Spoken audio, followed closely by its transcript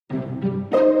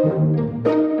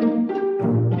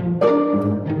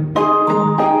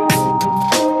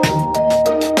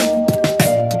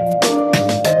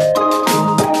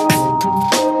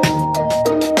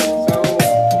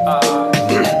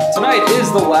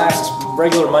last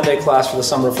regular Monday class for the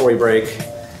summer before we break.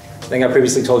 I think I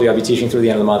previously told you I'd be teaching through the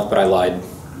end of the month, but I lied.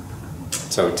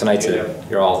 So tonight's it.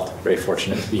 You're all very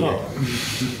fortunate to be here.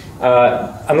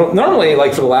 Normally,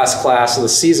 like for the last class of the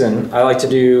season, I like to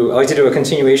do a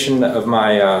continuation of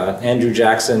my Andrew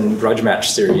Jackson grudge match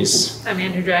series. I'm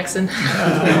Andrew Jackson.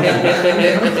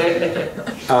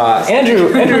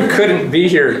 Andrew couldn't be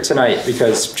here tonight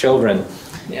because children.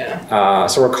 Yeah.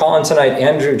 So we're calling tonight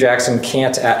Andrew Jackson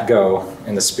Can't at Go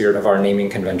in the spirit of our naming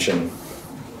convention.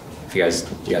 Do you guys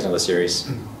know the series?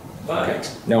 Okay.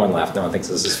 No one laughed. No one thinks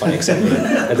this is funny except me.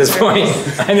 At this point,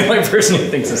 I'm the only person who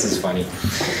thinks this is funny.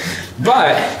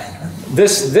 But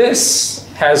this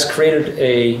has created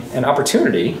an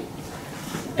opportunity,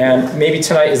 and maybe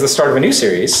tonight is the start of a new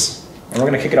series. And we're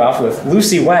going to kick it off with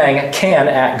Lucy Wang Can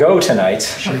at Go tonight.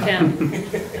 Sure can.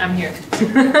 I'm here.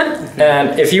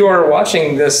 And if you are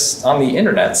watching this on the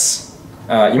internets,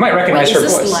 you might recognize her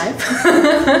voice. Is this live?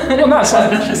 Well, not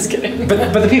live. Just kidding.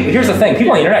 But the people. Here's the thing: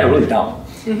 people on the internet are really dumb.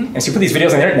 And so you put these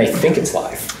videos on the internet and they think it's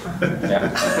live. Yeah.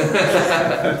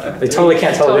 They totally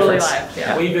can't tell the difference. Totally live,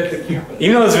 yeah. Leave it to camera.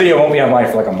 Even though this video won't be online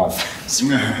for like a month.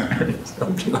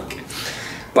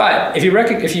 But if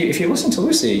you listen to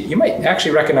Lucy, you might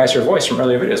actually recognize her voice from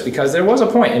earlier videos, because there was a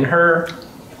point in her,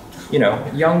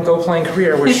 young Go playing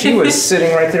career where she was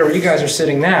sitting right there where you guys are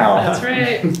sitting now. That's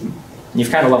right. You've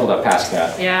kind of leveled up past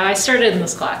that. Yeah, I started in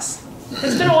this class.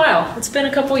 It's been a while. It's been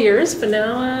a couple years, but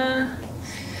now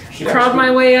crawled my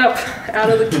way up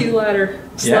out of the Q ladder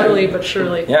slowly but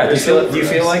surely. Yeah. Do you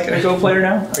feel like a Go player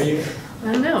now? Are you?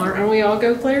 I don't know. Aren't we all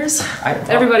Go players?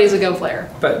 Everybody's a Go player.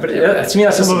 But to me,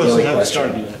 that's just a daily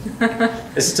question.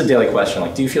 It's just a daily question.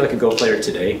 Like, do you feel like a Go player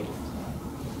today?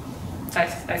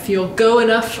 I feel Go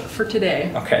enough for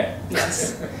today. Okay.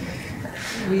 Yes.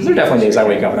 There are definitely days I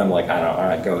wake up and I'm like, I don't know, all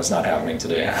right, Go is not happening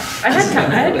today. Yeah. I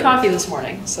had coffee this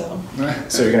morning, so.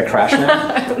 So you're gonna crash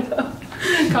now? I don't know.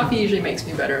 Coffee usually makes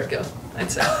me better at Go, I'd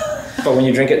say. But when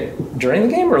you drink it during the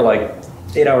game or like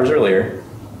 8 hours earlier?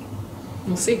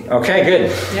 We'll see. Okay,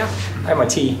 good. Yeah. I have my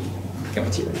tea. Get my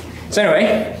tea ready. So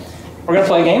anyway, we're gonna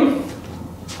play a game.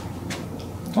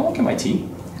 Don't look at my tea.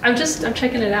 I'm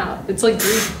checking it out. It's like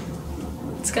green.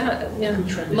 It's got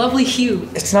lovely hue.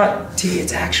 It's not tea,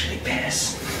 it's actually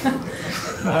piss.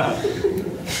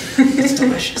 It's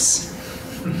delicious.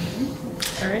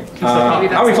 All right.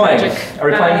 How are we playing? Are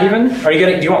we playing even?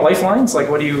 Do you want lifelines? Like,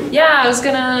 what do you? Yeah, I was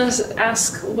gonna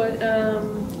ask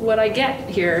what I get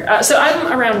here. So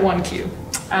I'm around 1Q.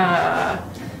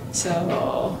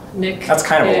 So Nick. That's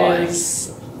kind of a lie.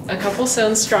 Is a couple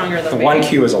zones stronger than the me.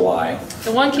 1Q is a lie.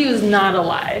 The 1Q is not a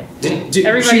lie.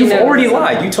 Everybody you've already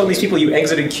lied. You told these people you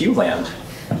exited Q land.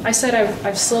 I said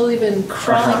I've slowly been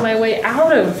crawling my way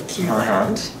out of Q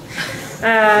land.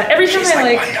 Every time She's I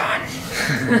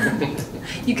like.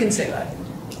 You can say that.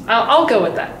 I'll go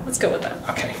with that. Let's go with that.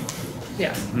 Okay.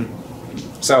 Yeah.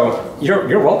 So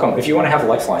you're welcome if you want to have a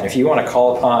lifeline. If you want to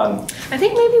call upon. I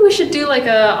think maybe we should do like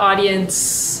a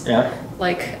audience. Yeah.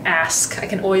 Like ask. I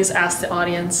can always ask the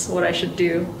audience what I should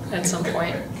do at some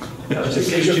point. Just in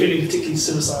case you're feeling particularly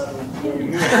suicidal.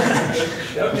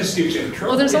 That would just get you in trouble.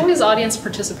 Well, there's always audience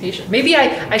participation. Maybe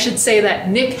I should say that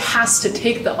Nick has to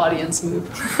take the audience move.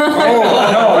 Oh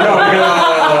no!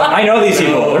 I know these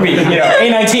people. I mean,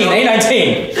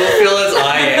 A19. They'll feel as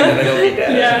I am, and then he'll be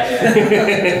dead.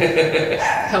 Yeah.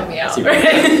 Help me out.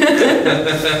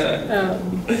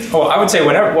 Well, I would say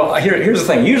whenever. Well, here's the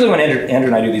thing. Usually when Andrew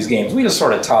and I do these games, we just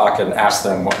sort of talk and ask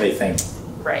them what they think.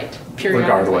 Right.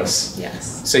 Regardless.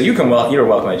 Yes. So you're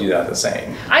welcome to do that the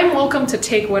same. I'm welcome to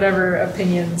take whatever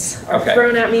opinions are Okay.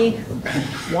 thrown at me.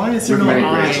 Why is there no I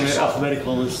in the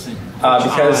alphabetical listing?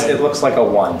 Because it looks like a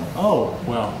 1. Oh,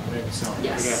 well, maybe so.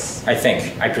 Yes. I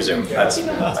think. I presume. That's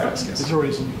my There's guess. a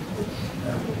reason.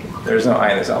 There's no I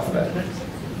in this alphabet.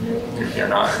 You're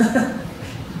not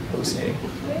hallucinating.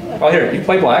 Well, here, you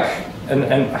play black, and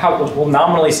we'll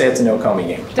nominally say it's a no-Komi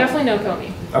game. Definitely no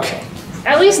Komi. Okay.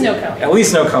 At least no Komi. At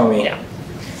least no Komi. Yeah.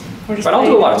 But I'll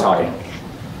do a lot of talking.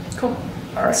 Cool.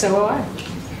 All right. So will I.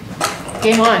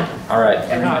 Game on. All right.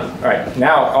 All right.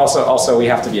 Now, also, we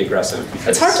have to be aggressive.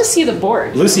 It's hard to see the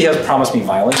board. Lucy has promised me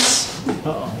violence.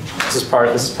 Uh-oh. This is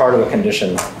part of the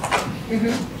condition.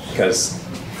 Because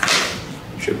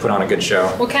she would put on a good show.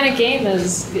 What kind of game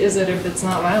is it if it's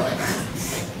not violent?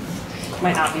 It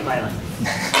might not be violent.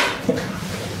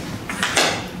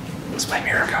 Let's play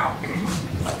Miracle.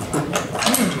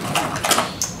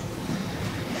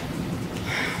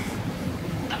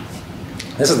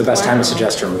 This is the best time to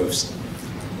suggest her moves.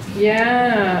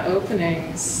 Yeah,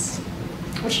 openings.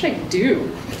 What should I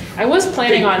do? I was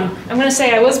planning on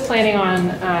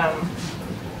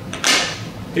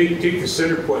Take the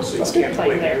center point so you Let's keep can't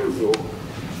playing play there. your rule.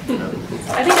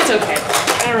 I think it's okay.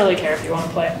 I don't really care if you want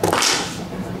to play it.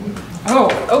 Oh,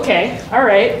 okay. All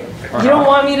right. You don't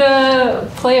want me to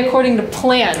play according to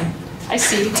plan. I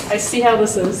see. I see how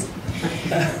this is.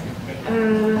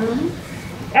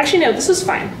 Actually, no, this is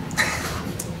fine.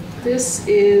 This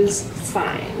is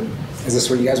fine. Is this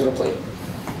where you guys would have played?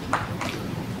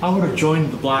 I would have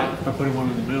joined the black by putting one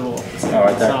in the middle of the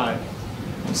right there. side.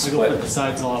 I go for the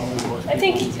sides a lot more. I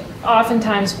think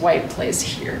oftentimes white plays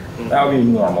here. That would be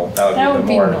normal. That would be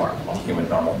be more normal. human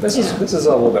normal. This is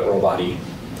a little bit robot-y.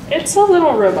 It's a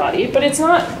little robot-y, but it's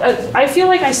not. I feel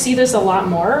like I see this a lot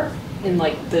more in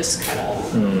like this kind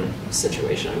of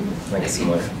situation. I think it's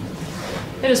similar.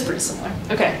 It is pretty similar.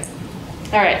 Okay.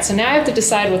 All right. So now I have to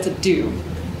decide what to do.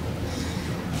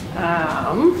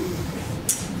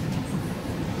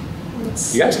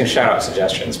 You guys can shout out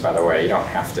suggestions, by the way. You don't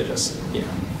have to just, A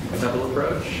double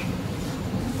approach.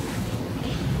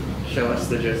 Show us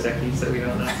the Josekis that we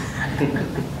don't know.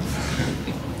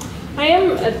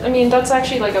 I mean, that's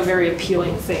actually like a very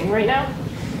appealing thing right now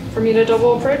for me to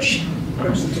double approach.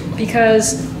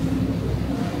 Because,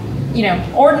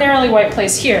 ordinarily white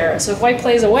plays here. So if white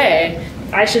plays away,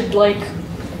 I should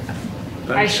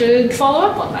follow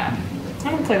up on that.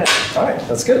 I don't play that. all right,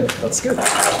 that's good. That's good.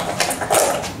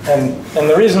 And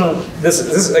the reason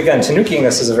this again, tanukiing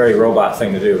this is a very robot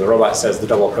thing to do. The robot says the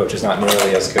double approach is not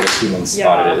nearly as good as humans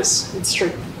thought it is. It's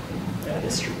true. That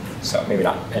is true. So maybe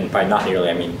not, and by not nearly,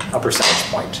 I mean a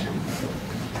percentage point.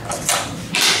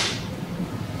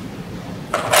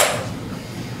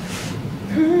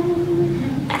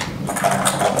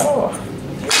 Oh.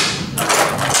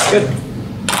 Good.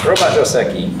 Robot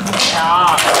Joseki.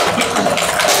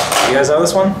 You guys know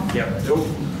this one? Yep.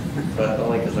 But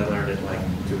only because I learned it like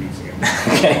 2 weeks ago.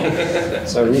 Okay.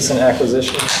 So recent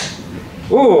acquisition.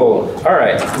 Ooh, all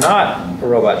right. Not a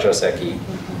robot Joseki.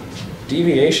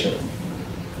 Deviation.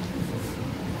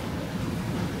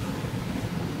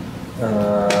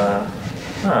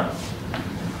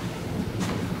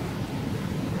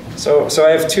 So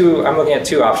I have two. I'm looking at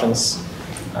two options.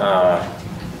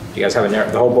 You guys have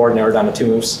the whole board narrowed down to 2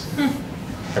 moves.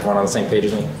 Everyone on the same page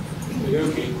as me.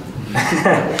 Okay.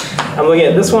 I'm looking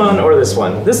at this one or this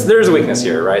one. There's a weakness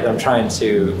here, right? I'm trying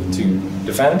to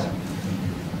defend.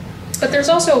 But there's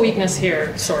also a weakness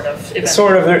here, sort of.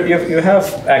 Sort of. You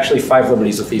have actually 5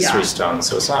 liberties with these 3 stones,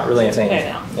 so it's not really anything. I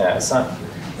know. Yeah, it's not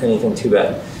anything too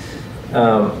bad.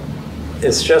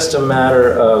 It's just a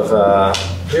matter of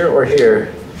here or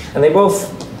here, and they both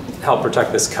help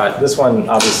protect this cut. This one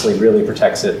obviously really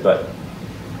protects it, but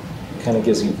kind of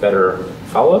gives you better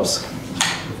follow-ups.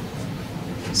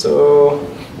 So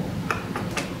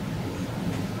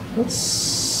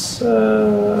let's.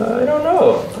 I don't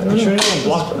know. Sure you don't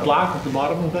block the black at the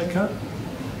bottom of that cut?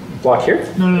 Block here?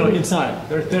 No, inside.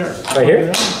 They're there. Right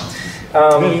here?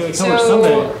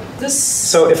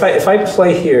 So if I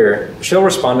play here, she'll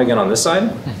respond again on this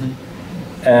side,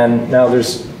 and now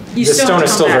this stone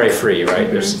is still very free,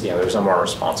 right? There's no more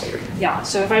response over here. Yeah.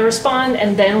 So if I respond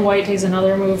and then white takes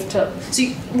another move to,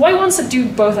 white wants to do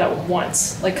both at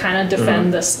once, like kind of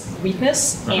defend this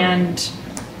weakness and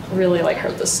really like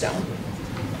hurt the stone.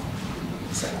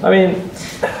 So. I mean,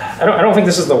 I don't think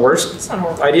this is the worst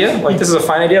idea. Like this is a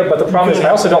fine idea, but the problem is I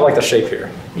also don't like the shape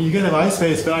here. You can have eye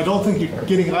space, but I don't think you're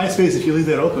getting eye space if you leave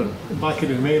that open. Black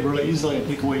could invade really easily and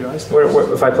take away your eye space.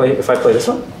 If I play this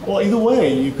one? Well, either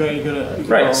way, you've got a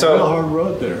real hard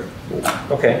road there.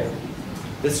 Okay.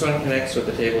 This one connects with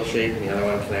the table shape, and the other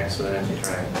one connects with an empty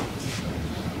triangle.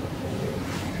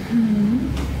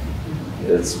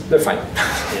 They're fine.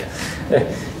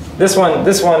 Yeah. This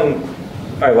one,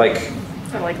 I like.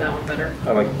 I like that one better.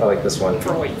 I like this one.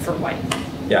 For white.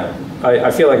 Yeah,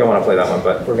 I feel like I want to play that one,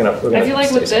 but we're gonna I feel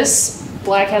like with this,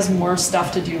 black has more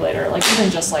stuff to do later. Like even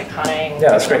just like hunting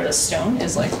that's great. this stone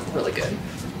is like really good.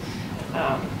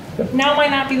 Now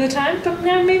might not be the time, but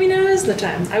maybe now is the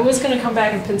time. I was gonna come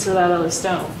back and pincer that other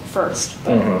stone first,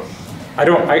 but I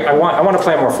want to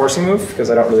play a more forcing move because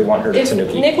I don't really want her to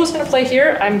tanuki. If Nick was gonna play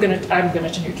here, I'm gonna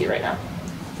tanuki right now.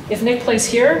 If Nick plays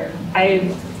here,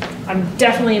 I'm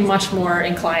definitely much more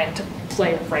inclined to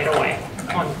play right away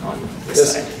on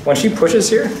this side. When she pushes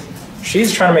here,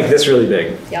 she's trying to make this really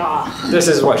big. Yeah. This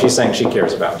is what she's saying she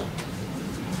cares about.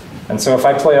 And so if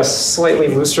I play a slightly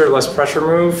looser, less pressure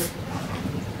move,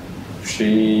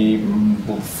 she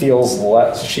feels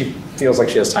like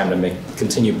she has time to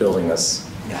continue building this.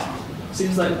 Yeah.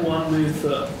 Seems like one move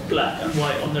for black and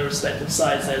white on their respective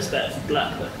sides there is better for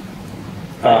black though.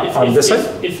 On this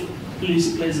side? If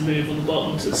Lucy plays a move on the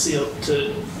bottom to seal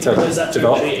to enclose that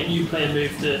territory, and you play a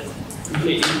move to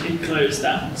completely enclose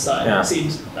that side, it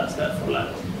seems that's better for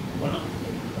black.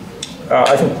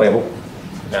 I think playable.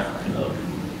 Yeah.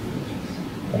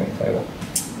 I think playable.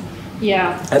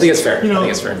 Yeah. I think it's fair. You know-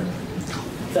 I think it's fair.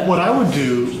 What I would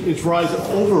do is rise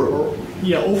over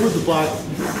the black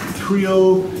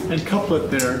trio and couplet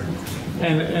there,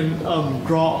 and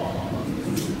draw.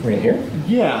 Right here?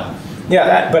 Yeah.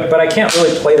 Yeah, but I can't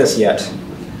really play this yet.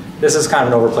 This is kind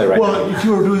of an overplay right now. Well, if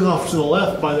you were doing off to the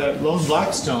left by that lone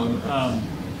blackstone,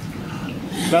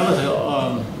 that was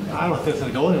I don't think it's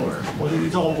going to go anywhere. Well,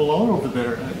 it's all alone over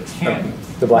there. It can't.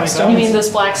 The black stone? You mean this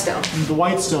black stone? The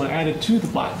white stone added to the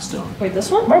black stone. Wait,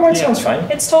 this one? My white Yeah. stone's fine.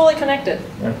 It's totally connected.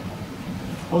 Yeah.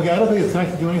 Okay, I don't think it's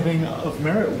connected to anything of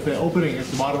merit with the opening at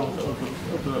the bottom of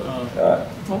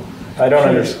the. I don't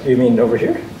understand. You mean over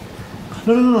here?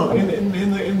 No.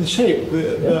 In the shape.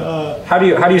 How do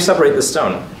you separate the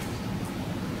stone?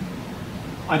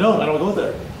 I don't go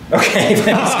there. Okay,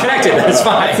 then it's connected. That's It's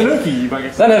fine. an ookie, I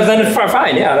guess. Then it's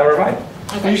fine. Yeah, then we're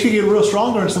fine. You should get real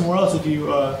stronger somewhere else if you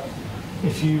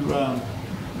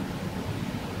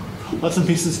let some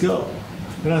pieces go.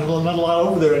 There's not a lot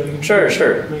over there, and you can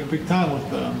Sure. make a big time with.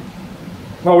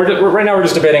 Well, right now we're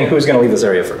just debating who's going to leave this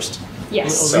area first.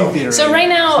 Yes. leave the area. So right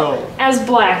now, So- as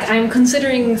black, I'm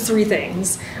considering three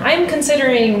things. I'm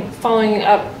considering following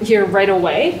up here right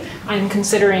away. I'm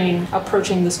considering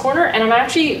approaching this corner, and I'm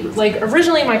actually, like,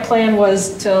 originally my plan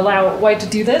was to allow white to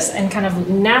do this and kind of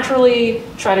naturally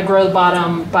try to grow the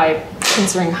bottom by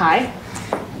considering high.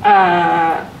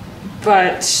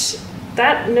 But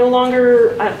that no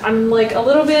longer, I'm like a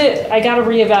little bit, I gotta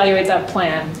reevaluate that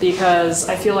plan because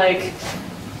I feel like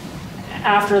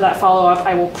after that follow-up,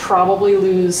 I will probably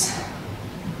lose.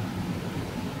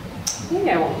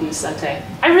 Maybe I won't lose Sente.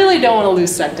 I really don't want to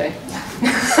lose Sente.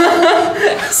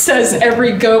 Says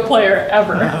every Go player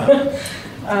ever.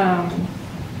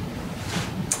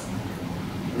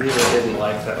 Leela didn't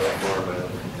like that before, but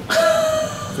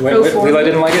Wait, Go for Leela it.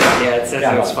 didn't like it? yeah, it says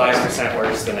Yeah, it was no. 5%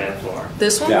 worse than N4.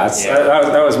 This one? Yeah, that's, Yeah.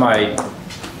 That was my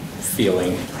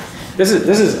feeling. This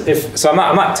is if so.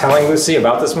 I'm not telling Lucy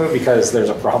about this move because there's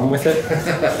a problem with it.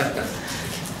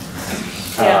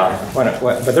 Yeah.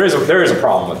 But there is a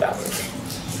problem with that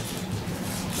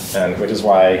move, and which is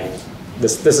why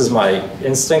this is my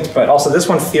instinct. But also this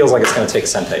one feels like it's going to take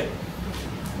Sente.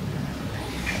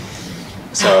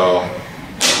 So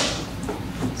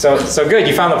good.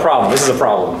 You found the problem. This is a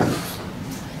problem.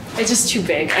 It's just too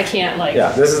big. I can't like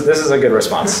Yeah, this is a good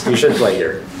response. You should play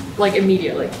here, like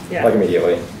immediately. Yeah. like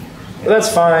immediately. But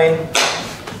that's fine,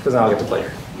 because now I'll get to play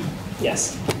here.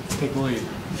 Yes. Take the lead.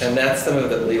 And that's the move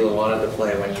that Leela wanted to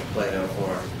play when you played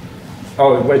 04.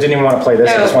 Oh, I didn't even want to play this.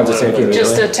 I just wanted to take it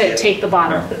Just immediately. to take the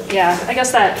bottom. Yeah. I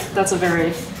guess that's a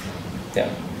very.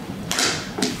 Yeah.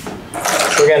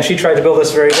 So again, she tried to build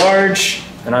this very large,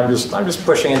 and I'm just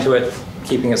pushing into it,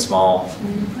 keeping it small.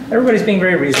 Everybody's being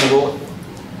very reasonable.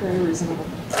 Very reasonable.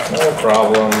 No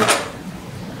problem.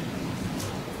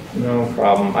 No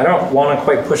problem. I don't want to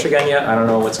quite push again yet. I don't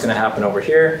know what's going to happen over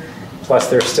here. Plus,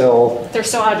 they're still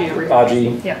Aji over here.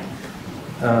 Aji.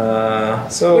 Yeah.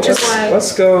 So Which is why-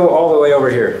 let's go all the way over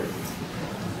here.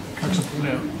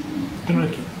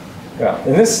 Yeah,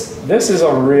 and this is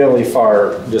a really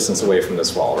far distance away from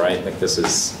this wall, right? Like this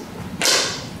is,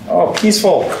 oh,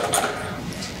 peaceful.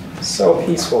 So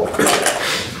peaceful.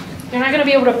 You're not going to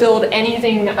be able to build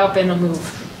anything up in a move.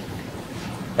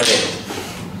 Okay.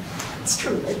 It's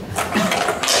true. Right?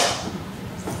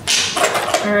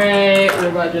 All right,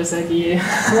 Robot Joseki.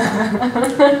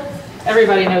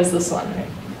 Everybody knows this one, right?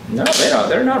 No, they don't.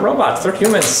 They're not robots. They're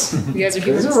humans. You guys are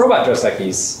humans. These are robot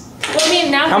Josekis. Well, I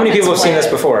mean, now How many people have seen this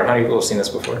play it. before? How many people have seen this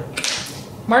before?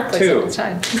 Mark plays it Two. all the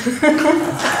time.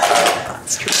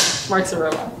 It's true. Mark's a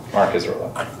robot. Mark is a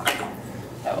robot.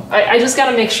 Oh, I just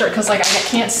got to make sure because like I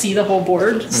can't see the whole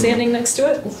board standing next to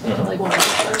it. Like one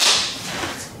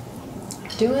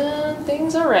doing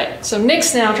things all right. So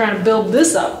Nick's now trying to build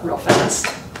this up real fast.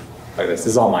 Like this. This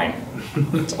is all mine.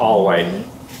 It's all white.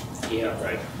 Yeah,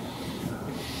 right.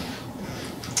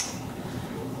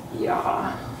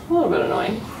 Yeah, a little bit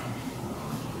annoying.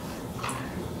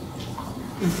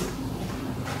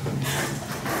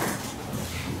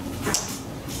 I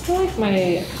feel like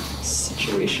my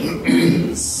situation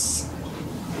is.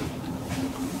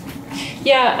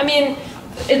 Yeah, I mean,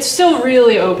 it's still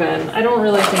really open. I don't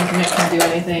really think Nick can do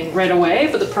anything right away,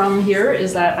 but the problem here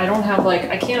is that I don't have, like,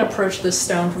 I can't approach this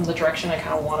stone from the direction I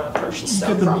kind of want to approach the You stone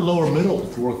get the from. lower middle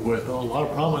to work with. A lot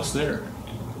of promise there.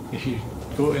 If you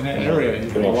go in that area, you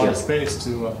have a lot of space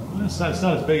to. It's not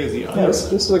as big as the Yeah, other.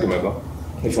 this is a good move though.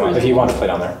 If you want to play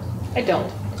down there. I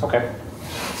don't. Okay.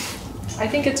 I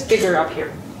think it's bigger up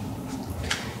here.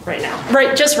 Right now.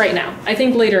 Right, just right now. I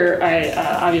think later I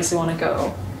obviously want to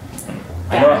go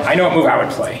I know what move I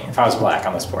would play if I was black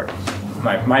on this board.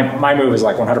 My move is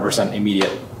like 100%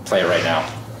 immediate play right now.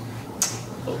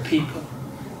 Or people.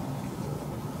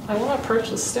 I want to approach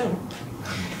the stone.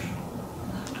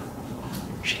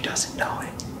 She doesn't know it.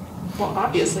 Well,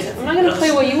 obviously. I'm not going to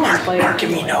play what you want to play. Mark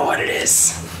and me know what it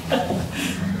is.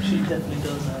 She definitely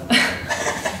does that.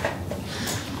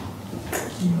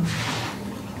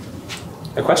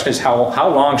 The question is how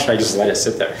long should I just let it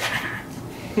sit there?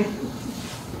 It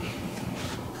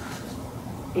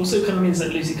also kind of means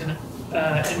that Lucy can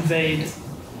invade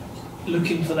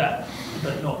looking for that,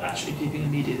 but not actually peeping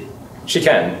immediately. She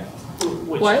can.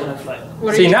 Which What? kind of like...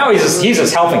 What are See, you- now he's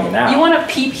just helping me now. You want to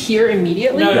peep here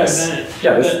immediately? No, Yes. no.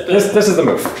 Yeah, this is the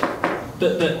move.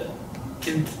 But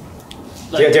in...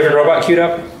 Do you have your robot queued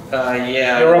up?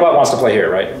 Yeah. Your robot wants to play here,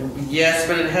 right? Yes,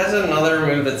 but it has another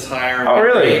move that's higher. Oh,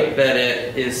 really? That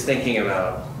it is thinking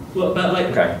about. Well, but like...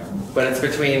 Okay. But it's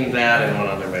between that and one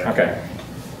other move. Okay.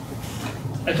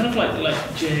 I kind of like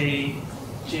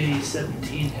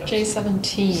J17 helps.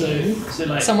 J17. So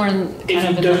like... Somewhere in, If kind you of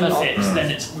in the don't middle. fix, then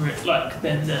it's like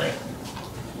then the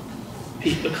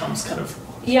peak becomes kind of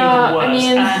Yeah, even worse. I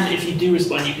mean- and if you do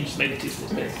respond, you can just make it 2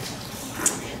 space big.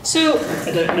 So,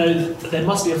 I don't know. There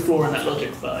must be a flaw in that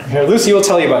logic, but Here, Lucy will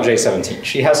tell you about J17.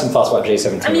 She has some thoughts about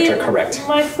J17 I mean, which are correct.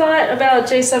 my thought about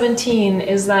J17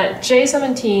 is that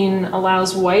J17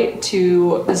 allows white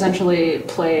to essentially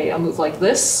play a move like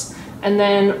this, and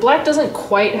then black doesn't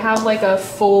quite have like a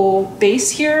full base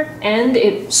here, and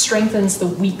it strengthens the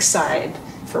weak side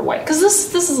for white. Because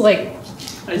this is like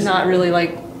I see. not really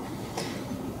like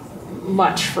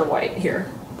much for white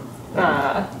here.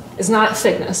 It's not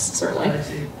thickness, certainly. I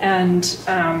see. And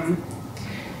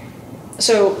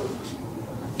so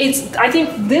it's, I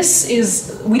think this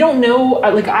is, we don't know,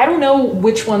 like, I don't know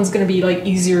which one's going to be like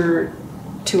easier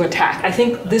to attack. I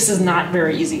think this is not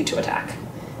very easy to attack.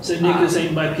 So Nick is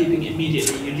saying by peeping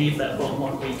immediately, you leave that bottom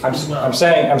one weak as well. I'm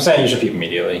saying you should peep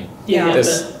immediately. Yeah.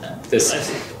 This I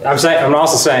see. I'm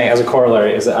also saying as a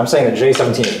corollary is that I'm saying that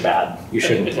J17 is bad. You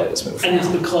shouldn't play this move. And it's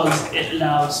because it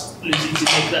allows Lucy to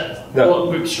make that bottom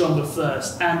group stronger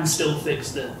first and still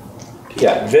fix the...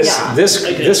 Yeah, Yeah.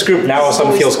 this group now all of a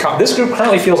sudden feels this group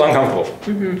currently feels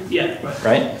uncomfortable, Yeah, right.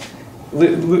 right?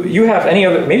 You have any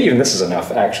other, maybe even this is enough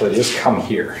actually to just come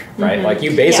here, right? Like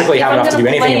you basically Yeah, have if enough to I'm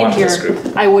do gonna anything you play want in to this here,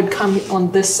 group. I would come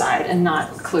on this side and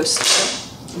not close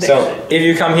to there. So if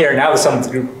you come here, now the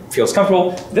seventh group feels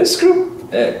comfortable. This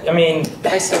group, I mean,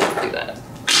 I still would do that.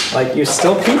 like you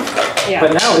still peep, Yeah.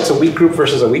 but now it's a weak group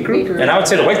versus a weak group. Weak group. And I would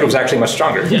say the white group's actually much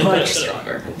stronger. Yeah, Much but-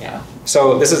 stronger. Yeah.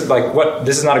 So this is like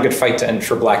this is not a good fight to end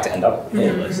for black to end up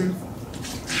in.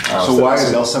 So why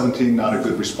is L17 not a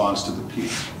good response to the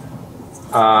peak?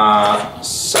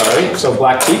 Sorry, so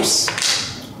black peeps,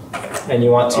 and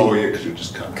you want to. Oh, yeah, because you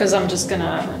just come. Because I'm just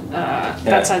gonna,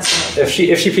 that side's gonna, If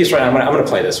she peeps right now, I'm gonna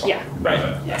play this one. Yeah. Right.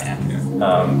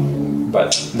 yeah.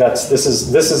 But this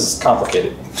is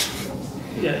complicated.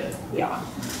 Yeah. Yeah.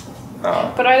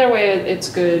 But either way, it's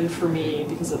good for me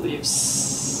because it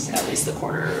leaves at least the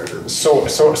corner. So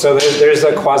there's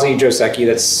a quasi Joseki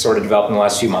that's sort of developed in the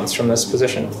last few months from this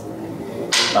position.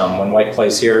 When white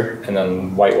plays here, and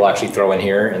then white will actually throw in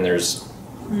here, and there's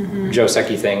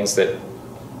Joseki things that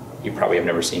you probably have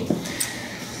never seen.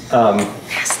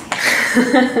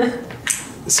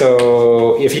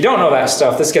 So if you don't know that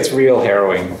stuff, this gets real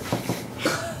harrowing.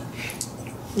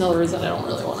 Another reason I don't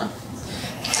really want to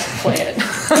play it.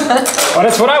 But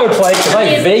it's what I would play because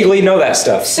I vaguely know that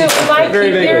stuff. So if I Very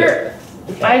keep vaguely. there,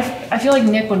 I feel like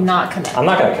Nick would not connect. I'm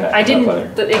not gonna connect. I I'm didn't,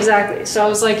 not playing. exactly. So I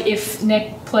was like, if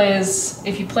Nick plays,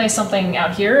 if you play something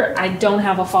out here, I don't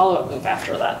have a follow-up move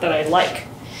after that I like.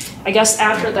 I guess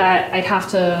after that, I'd have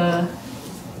to,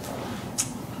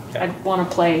 I'd want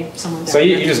to play someone down So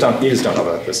you here. just don't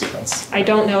know the sequence. I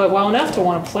don't know it well enough to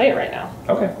want to play it right now.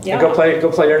 Okay. Yeah. Go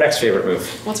play your next favorite move.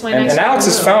 What's my And, next and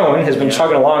Alex's favorite move? phone has been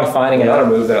chugging along, finding another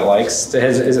move that it likes.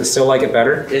 Is it still like it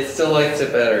better? It still likes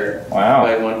it better. Wow.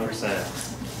 By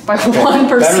 1%. By 1%.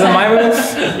 Better than my move?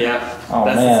 Yeah. Oh,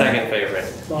 that's man. the second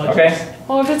favorite. Okay.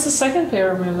 Well, if it's a second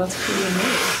favorite move, that's pretty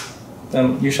amazing.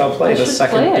 Then you shall play I the should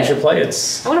second. play You it. should play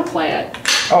it. I want to play it.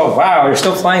 Oh wow, you're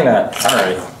still playing that. All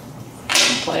right.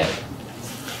 Play it.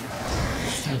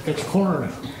 Get the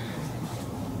corner.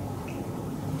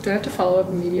 Do I have to follow up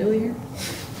immediately here?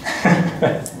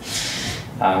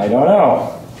 I don't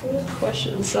know.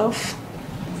 Question itself.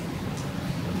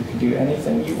 You can do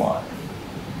anything you want.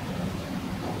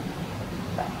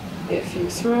 If you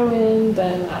throw in,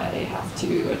 then I have to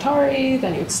Atari,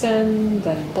 then you extend,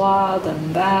 then blah,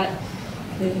 then that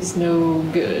is no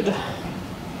good.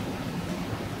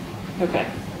 Okay.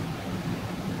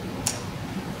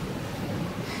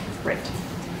 Right.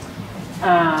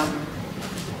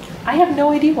 I have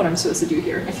no idea what I'm supposed to do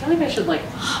here. I feel like I should like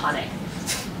hunt it.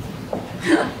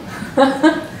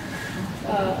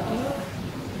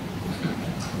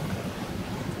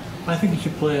 I think you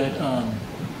should play at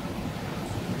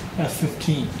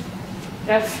F15.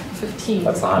 F15.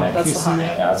 That's the honey. That's You the see honey.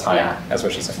 that? Yeah, that's honey. Yeah. That's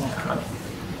what she said. Honey.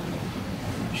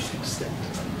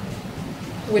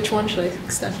 Which one should I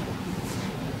extend?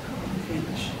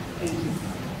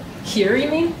 Here, you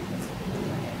mean?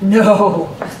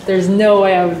 No, there's no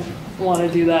way I would want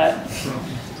to do that.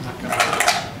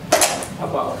 How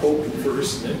about open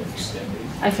first and then extending?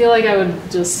 I feel like I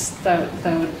would just that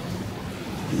would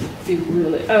be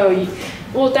really.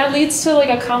 Well, that leads to like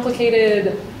a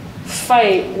complicated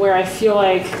fight where I feel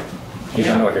like You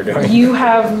don't know what you're doing. you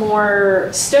have more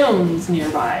stones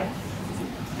nearby,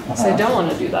 so I don't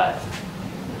want to do that.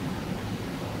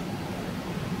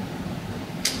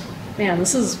 Man,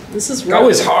 this is Go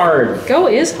rough. is hard. Go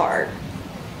is hard.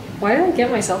 Why did I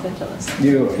get myself into this?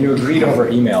 You agreed over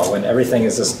email when everything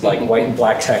is just like white and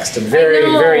black text and very, I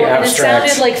know, very and abstract. it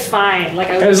sounded like fine. Like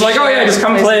I It was like, oh yeah, just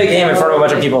come play a game in front of a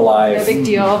bunch of people No live. big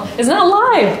deal. It's not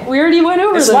live. We already went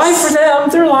over It's this. live for them.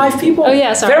 They're live people. Oh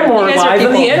yeah, sorry. They're more You guys are live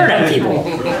than the people. internet people.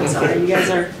 I'm sorry, you guys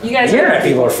The are. internet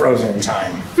people are frozen in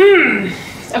time.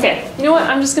 Okay, you know what?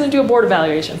 I'm just gonna do a board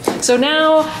evaluation. So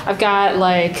now I've got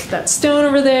like that stone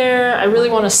over there. I really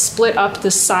want to split up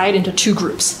this side into 2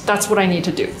 groups. That's what I need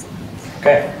to do.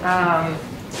 Okay.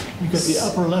 You got the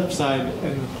upper left side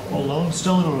and a lone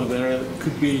stone over there that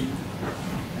could be,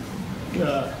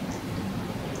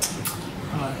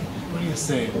 what do you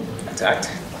say? Attacked.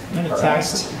 Not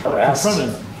Harassed. attacked, Harassed.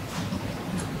 confronted.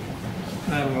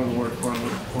 I don't know the word for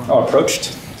it. Oh,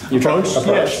 approached. You Approached, yes,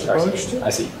 I see. approached. I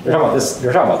see. You're talking about this.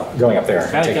 You're talking about going up there.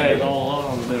 and That taking guy it. is all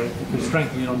alone over there. The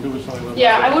strength you don't do with something like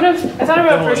Yeah, that. I thought about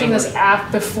Don't approaching worry.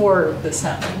 this before this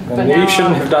happened. Then But maybe you now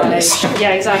shouldn't have done I- this. Yeah,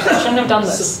 exactly. I shouldn't have done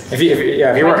this. If you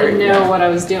I were, didn't know yeah. what I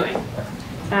was doing.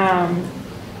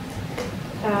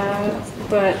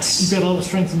 But You got all the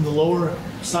strength in the lower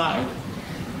side.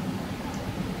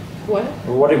 what?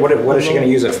 What is she going to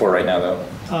use it for right now, though?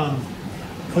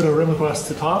 Put a rim across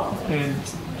the top and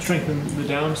strengthen the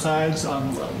downsides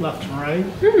on left and right.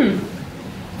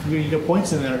 You got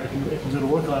points in there if you do the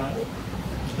work on it.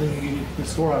 I think you can get the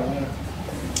score out of there.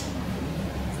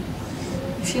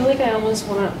 I feel like I almost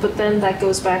want to, but then that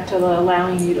goes back to the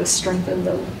allowing you to strengthen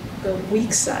the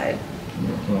weak side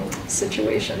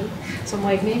situation. So I'm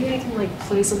like, maybe I can like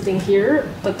play something here,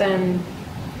 but then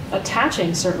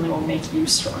attaching certainly will make you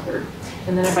stronger.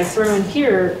 And then if I throw in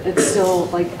here, it's still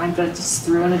like I'm gonna just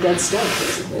throw in a dead stone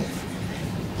basically.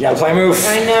 You got to play a move.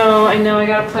 I know, I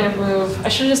gotta play a move. I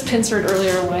should have just pincered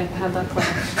earlier when I had that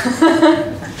plan.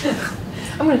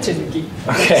 I'm gonna Sibicky.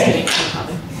 Okay.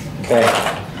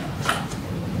 Okay.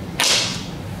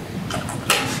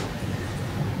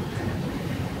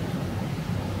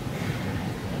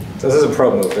 So this is a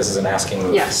probe move. This is an asking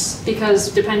move. Yes,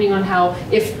 because depending on how,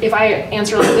 if I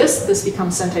answer like this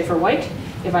becomes Sente for white.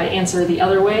 If I answer the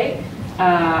other way,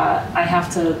 I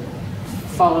have to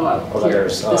follow up Oh, here.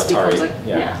 there's This becomes Atari. like,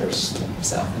 Yeah, there's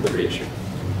So, liberty issue.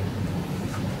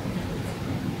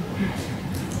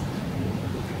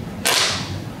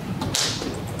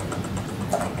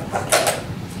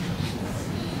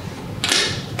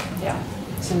 yeah.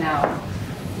 So now,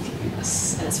 you can do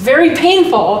this. And it's very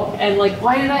painful, and like,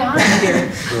 why did I hide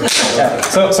here? Yeah.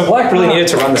 So black really needed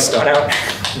to run the stone out.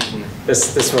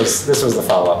 This was the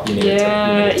follow up. You needed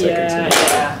Yeah. to continue.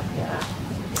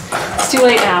 It's too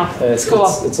late now. It's cool.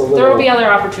 it's a There will little- be other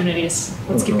opportunities.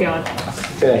 Let's keep going.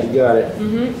 Okay, you got it.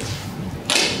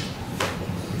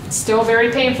 Still very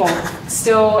painful.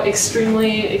 Still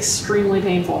extremely, extremely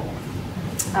painful.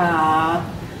 Go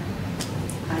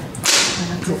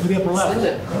for the upper left. Send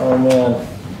it. Oh man.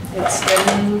 It's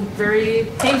getting very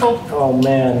painful. Oh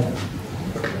man.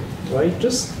 Do I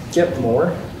just get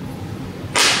more?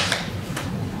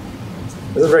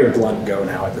 This is a very blunt go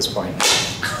now at this point.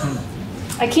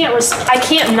 I can't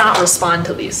not respond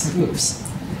to these moves.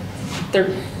 They're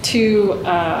too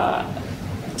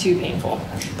painful.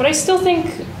 But I still think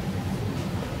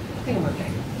I'm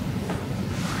okay.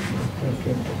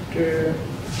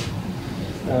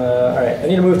 All right, I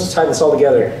need a move to tie this all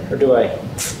together, or do I?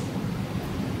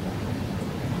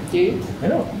 Do you? I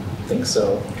don't think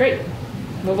so. Great.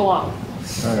 Move along.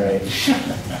 All right.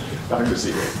 Nothing to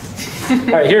see here.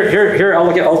 All right, here.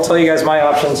 I'll tell you guys my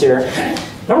options here.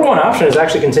 Number one option is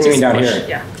actually continuing down here.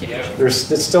 Yeah.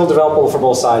 It's still developable for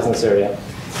both sides in this area.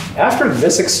 After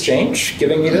this exchange,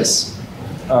 giving me this,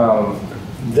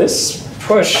 this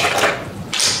push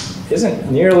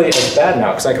isn't nearly as bad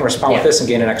now because I can respond with Yeah. this and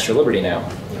gain an extra liberty now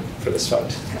for this fight.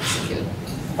 That's good.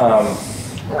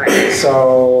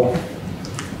 So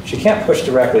she can't push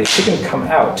directly. She can come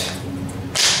out.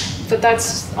 But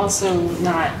that's also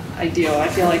not ideal. I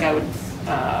feel like I would.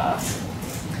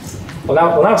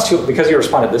 Well, now it's too, because you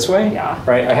responded this way, Yeah.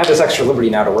 right? I have this extra liberty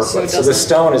now to work So it with. So this doesn't-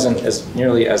 stone isn't as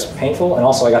nearly as painful, and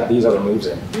also I got these other moves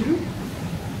in.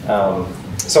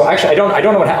 So actually, I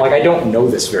don't know what like I don't know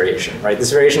this variation, right?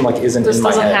 This variation like isn't This in my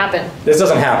doesn't head. happen. This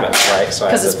doesn't happen, right? So I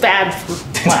Because have it's to- bad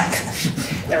for black.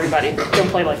 Everybody, don't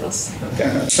play like this. Okay.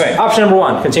 So anyway, option number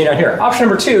 1, continue down here. Option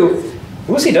number 2,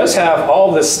 Lucy does have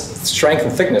all this strength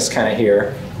and thickness kind of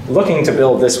here, looking to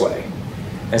build this way.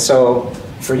 And so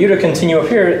for you to continue up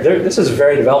here, this is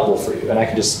very developable for you. And I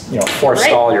can just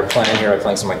forestall your plan here by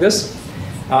playing something like this.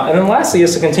 And then lastly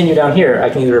is to continue down here. I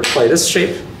can either play this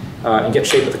shape and get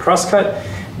shape with the crosscut.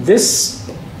 This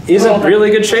isn't really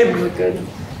good shape, Look good.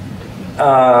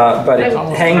 but it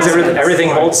hangs everything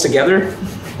holds together.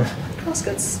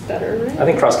 Crosscut's better, right? I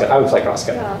think crosscut. I would play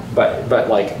crosscut, Yeah. but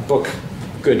like book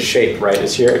good shape, right?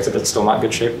 Is here, except it's still not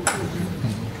good shape.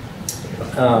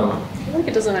 I feel like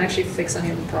it doesn't actually fix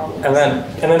any of the problems. And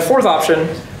then fourth option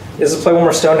is to play one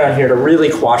more stone down here to really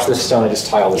quash this stone and just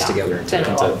tie all this together into Then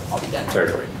I'll be dead.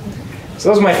 territory. So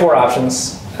those are my 4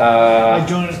 options. I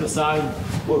join at the side.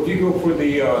 Well, if you go for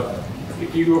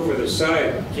the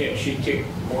side, can't she take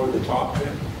more of the top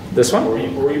then? This one,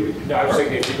 No, I was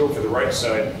thinking if you go for the right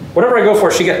side. whatever I go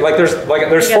for, she get there's You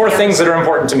 4 get the things that are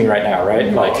important to me right now,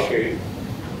 right? Like Okay,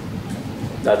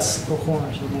 that's 4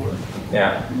 corners of the board.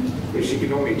 yeah. but she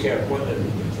can only tap one at a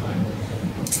time.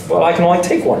 Well, I can only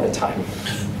take one at a time.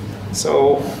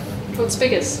 So What's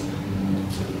biggest?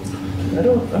 I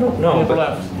don't know. Yeah, But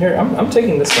left. here I'm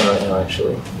taking this one right now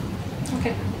actually.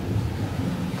 Okay.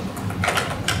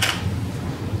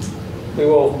 We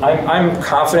will. I'm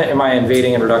confident in my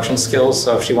invading and reduction skills.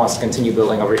 So if she wants to continue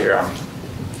building over here,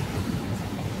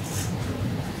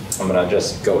 I'm gonna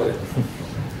just go with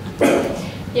it.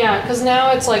 Yeah, because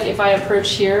now it's like if I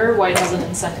approach here, white has an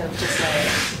incentive to say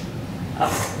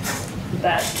up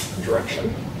that direction.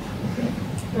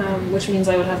 Which means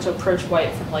I would have to approach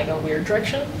white from like a weird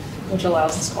direction, which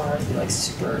allows this corner to be like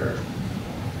super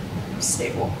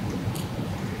stable.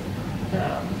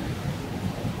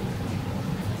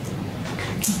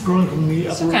 Keep growing from the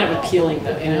upper So kind of appealing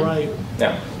though, you know? right.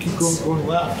 Yeah. Keep going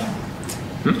left.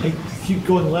 Keep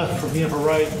going left from the upper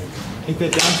right. Take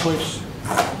that down switch.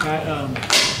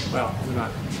 Well, we're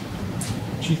not.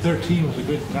 G13 was a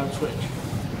good down switch.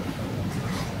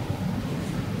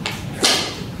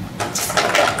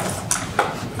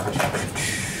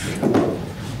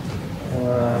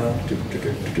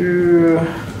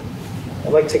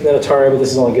 I'd like to take that Atari, but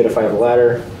this is only good if I have a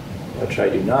ladder, which I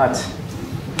do not.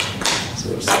 So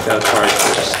we'll just take that Atari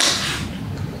first.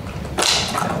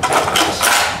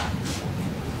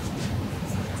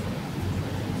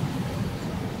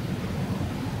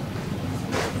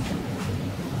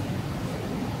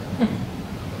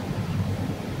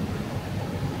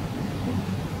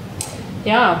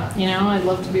 Yeah, you know, I'd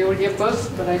love to be able to get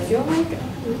both, but I feel like I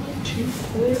need to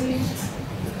play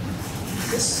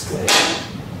this way.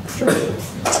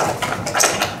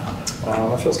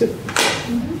 That feels good.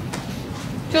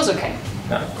 Feels okay.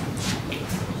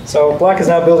 Yeah. So black is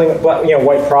now building,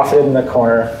 white profited in the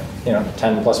corner,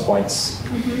 10 plus points.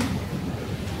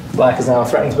 Black is now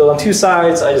threatening to build on 2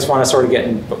 sides. I just want to sort of get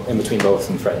in between both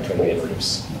and threaten to invade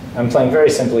groups. I'm playing very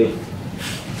simply.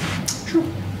 True.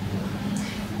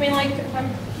 I mean, like, I'm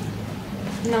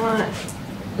not,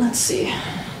 let's see.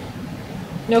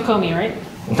 No Comey, right?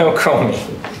 No Comey.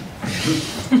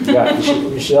 Yeah,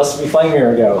 you should also be playing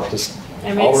Mirror Go, just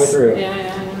It all the way makes- through.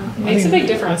 Yeah. Makes a big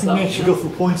difference, I though. think we should go for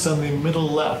points on the middle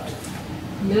left.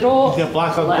 Middle, You got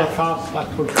black on the left. top, black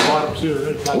towards the bottom too,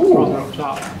 right? Black Ooh. stronger up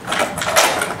top.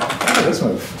 Look at this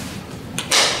move.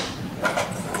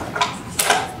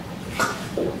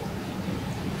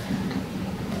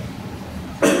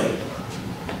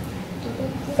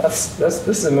 This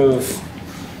is a move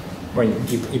where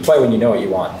you play when you know what you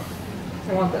want.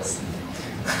 I want this.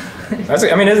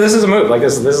 This is a move. Like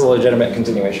this is a legitimate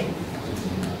continuation.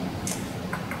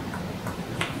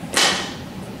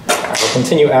 I will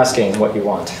continue asking what you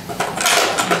want,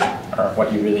 or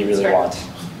what you really, really Sure. want.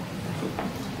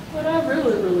 What I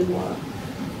really, really want.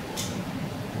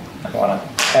 I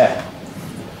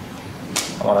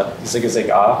want a zig a zig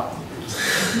ah.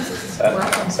 Is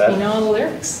that? You know all the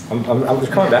lyrics. I'm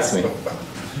just coming back to me.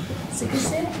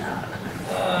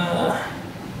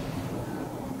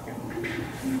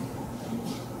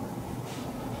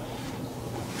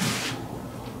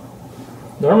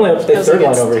 Normally I would play I was like, third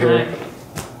line it's over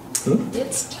time. here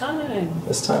It's time.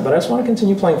 this time, but I just want to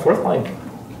continue playing fourth line. Go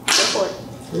for it.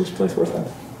 Let's play fourth line.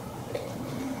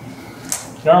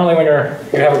 normally when you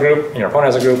have a group, and your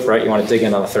opponent has a group, right, you want to dig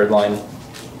in on the third line.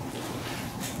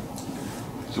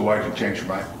 So why did you change your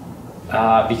mind?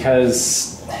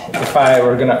 Because if I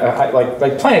were gonna,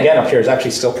 like playing again up here is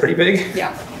actually still pretty big.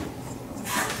 Yeah.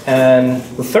 And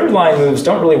the third line moves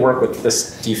don't really work with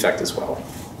this defect as well.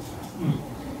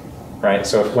 Right,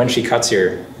 so when she cuts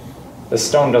here, the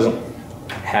stone doesn't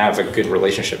have a good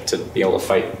relationship to be able to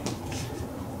fight.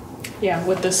 Yeah,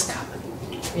 with this cut.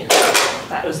 Yeah.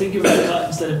 I was thinking about the cut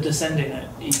instead of descending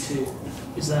at E2.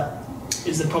 Is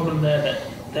the problem there that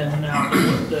then now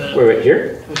the Wait,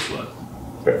 here? push work?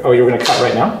 Oh, you're gonna cut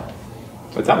right now?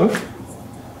 With that move?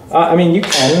 I mean, you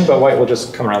can, but white will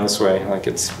just come around this way. Like,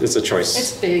 it's a choice.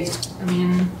 It's big. I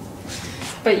mean,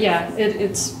 but yeah,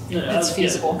 it's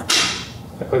feasible.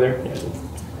 Oh, there? Yeah.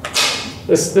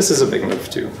 This is a big move,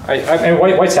 too. And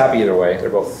white's happy either way. They're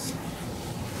both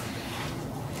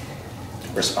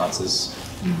responses.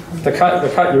 Mm-hmm. The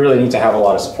cut, you really need to have a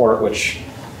lot of support, which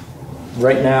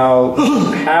right now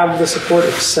have the support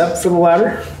except for the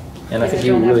ladder. And I think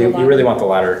you really want the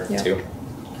ladder, Yeah. too.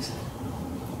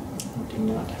 Do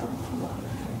not have.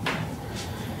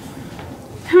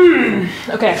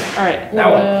 Okay, all right.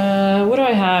 Now what do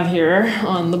I have here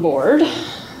on the board?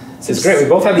 It's great. We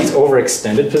both have these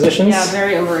overextended positions. Yeah,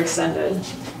 very overextended.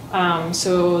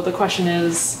 So the question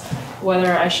is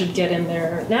whether I should get in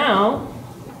there now.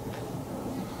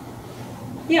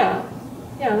 Yeah,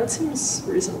 that seems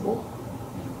reasonable.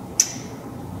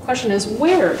 Question is,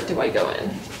 where do I go in?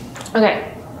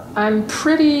 Okay, I'm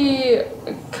pretty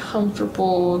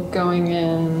comfortable going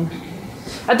in.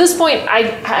 At this point,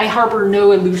 I harbor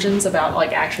no illusions about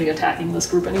like actually attacking this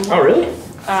group anymore. Oh, really?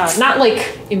 Not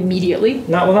like immediately.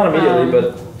 Not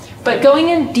immediately, But going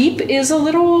in deep is a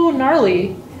little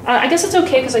gnarly. I guess it's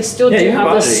okay because I still do you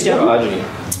have this Aji, you stone.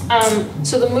 have Aji.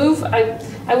 So the move,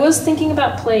 I was thinking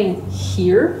about playing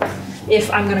here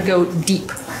if I'm gonna go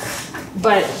deep.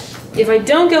 But if I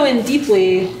don't go in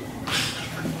deeply,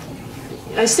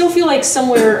 I still feel like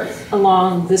somewhere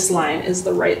along this line is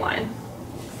the right line.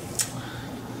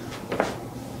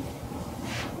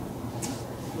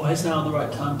 Why is now the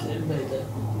right time to invade it?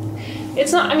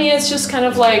 It's not, I mean, it's just kind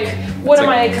of like, what It's am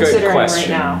a I good considering right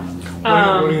question. now?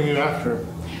 What do you do after?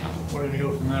 Where do you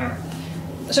go from there?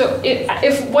 So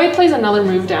if white plays another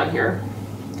move down here,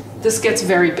 this gets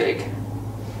very big,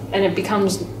 and it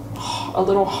becomes a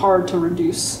little hard to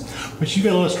reduce. But you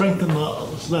got a lot of strength on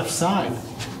the left side.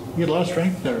 You get a lot of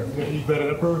strength there. You've got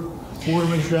an upper border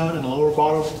measured out and a lower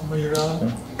bottom measured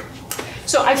out.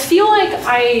 So I feel like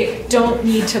I don't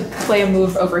need to play a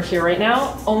move over here right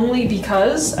now, only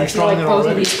because I You're feel like strong both of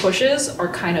already. these pushes are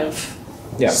kind of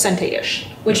Yeah. Sente-ish,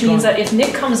 which means that if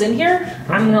Nick comes in here,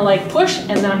 I'm gonna like push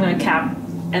and then I'm gonna cap,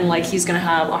 and like he's gonna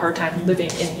have a hard time living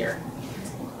in here.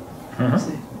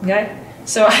 Okay,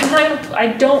 so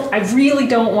I really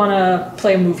don't want to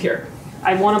play a move here.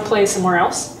 I want to play somewhere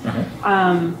else.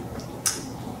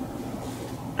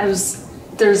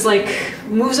 There's like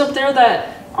moves up there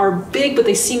that are big, but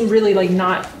they seem really like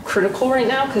not critical right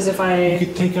now. Because if You I,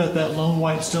 could take out that lone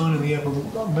white stone in the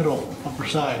upper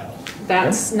side.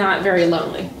 that's not very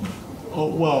lonely. Oh,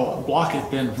 well, block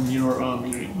it then from your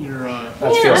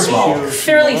That feels small. I'm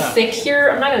fairly thick here.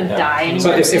 I'm not gonna die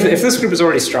anymore. So if this group is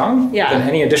already strong, Yeah. then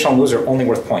any additional moves are only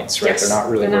worth points, right? Yes, They're not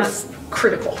really they're worth, not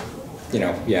critical.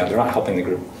 they're not helping the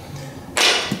group.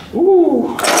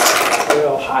 Ooh,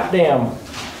 well, hot damn.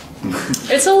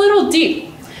 It's a little deep.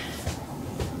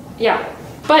 Yeah,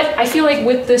 but I feel like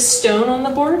with this stone on the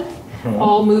board,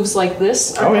 all moves like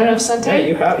this are kind of Sente.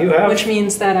 Yeah, you have. Which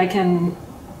means that I can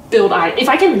build if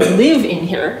I can live in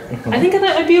here, I think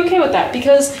that I'd be okay with that,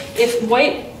 because if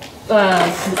white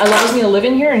allows me to live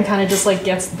in here and kind of just like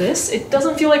gets this, it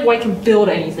doesn't feel like white can build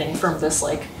anything from this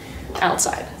like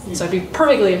outside. So I'd be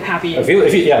perfectly happy. If you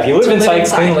live to inside live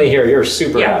inside. cleanly here, you're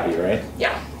super Yeah. happy, right?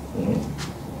 Yeah.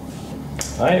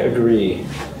 I agree.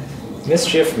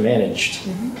 Mischief managed.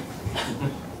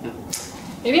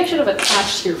 Maybe I should have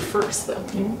attached here first though.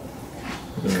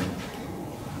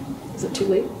 Is it too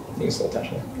late? You can still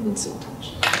attach it. It's still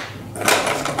attached.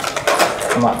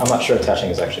 I'm not sure attaching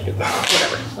is actually good though.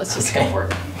 Whatever. Let's just go for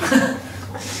it.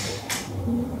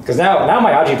 Because now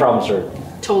my Aji problems are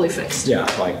Totally fixed.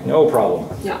 like no problem.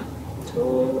 Yeah.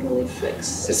 Totally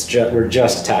fixed. We're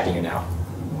just attacking you now.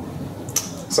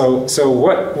 So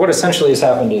what essentially has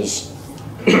happened is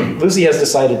Lucy has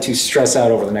decided to stress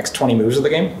out over the next 20 moves of the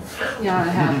game. Yeah, I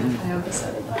have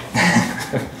decided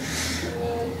that.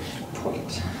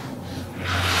 Point.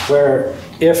 Where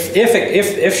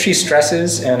if she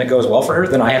stresses and it goes well for her,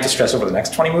 then I have to stress over the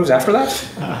next 20 moves after that.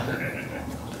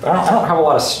 I don't have a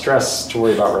lot of stress to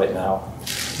worry about right now.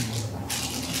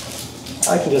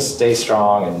 I can just stay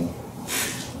strong and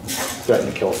threaten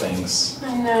to kill things.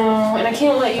 I know, and I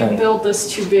can't let you And- build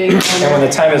this too big. And when the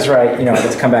time is right, I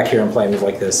get to come back here and play a move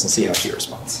like this and see how she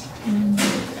responds.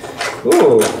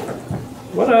 Ooh,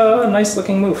 what a nice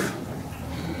looking move.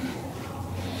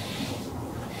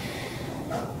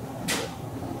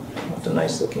 What a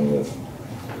nice looking move.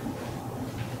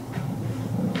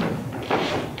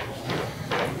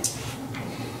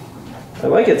 I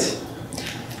like it.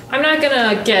 I'm not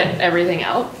gonna get everything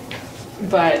out,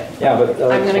 but Yeah, but I'm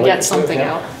gonna I like get it too, something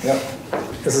yeah. out. Yep.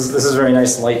 This is very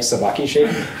nice light Sibicky shape.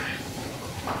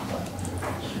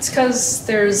 it's because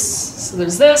there's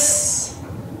this,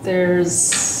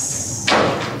 there's,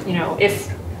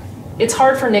 if it's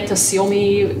hard for Nick to seal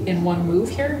me in one move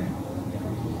here.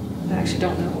 I actually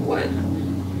don't know what.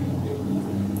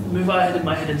 The move I had in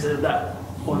my head instead of that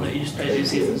one that you just played,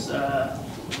 Lucy, was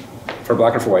For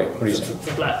black or for white? What do you say?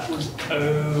 for black was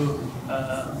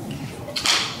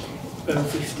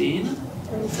 015.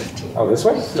 Oh, this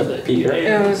way? So that Pete here?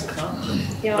 players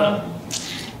can't. Yeah,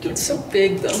 But it's so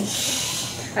big though.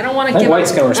 I don't want to think give.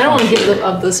 white's gonna I don't want to respond. give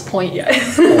up this point yet.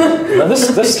 Now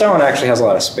this stone actually has a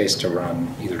lot of space to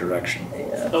run either direction.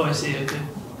 Oh, I see. Okay.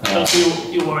 Oh, so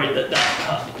you're worried that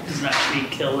cut doesn't actually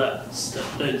kill that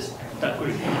that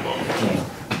group on the bottom.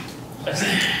 I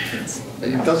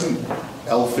see. Doesn't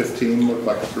L15 look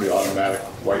like a pretty automatic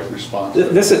white response?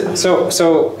 This is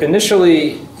so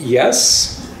initially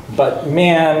yes, but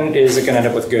man, is it going to end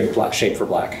up with good shape for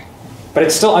black? But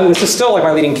it's still this is still like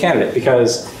my leading candidate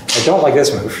because I don't like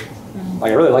this move.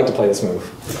 Like I really like to play this move,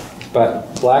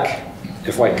 but black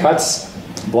if white cuts,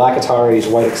 black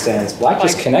Ataris, white extends. Black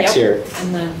just connects here,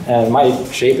 And then and my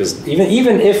shape is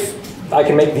even if I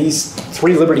can make these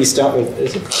 3 Liberty stone.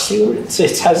 Is it 3 Liberties?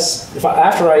 It has.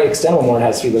 After I extend one more, it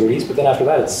has 3 Liberties. But then after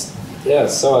that,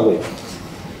 it's so ugly.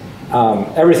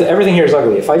 Everything here is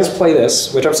ugly. If I just play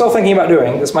this, which I'm still thinking about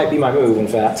doing, this might be my move, in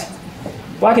fact.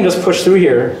 Black can just push through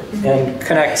here and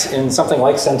connect in something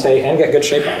like Sente and get good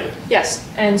shape out of it. yes,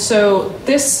 and so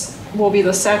this will be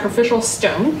the sacrificial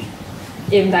stone.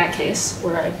 In that case,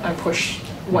 where I push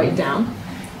white down.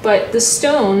 But the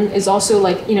stone is also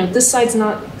like, this side's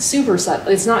not super set.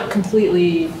 It's not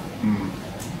completely,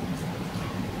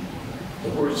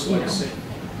 Or just like say.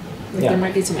 like Yeah. there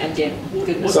might be some endgame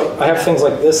goodness. So I have things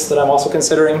like this that I'm also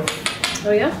considering.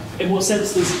 Oh yeah? In what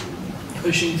sense does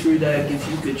pushing through there give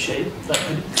you good shape? Like,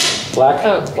 Black,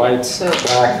 Oh, white, so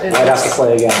black. it's- White has to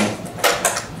play again.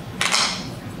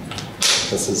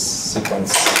 This is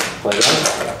sequence play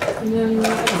again. And then,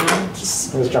 I don't know,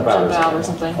 just Let's jump out or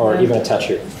something. Or yeah. even a touch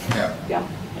here. Yeah.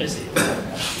 I see.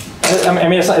 I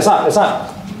mean, it's not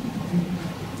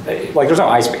like there's no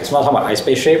eye space. I'm not talking about eye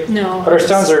space shape. No. But our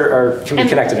stones can be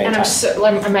connected And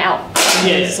anytime. I'm out.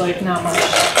 Yeah. It's like not much.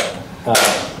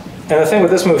 And the thing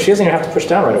with this move, she doesn't even have to push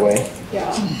down right away. Yeah.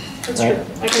 That's Right. true.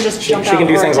 I can just She jump out. can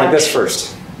do or things like attach. this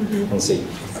first and see.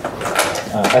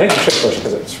 I think you should push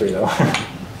because it's free though.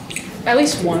 At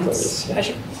least once. Close, yeah. I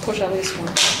should push at least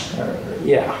once.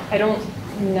 Yeah. I don't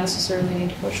necessarily need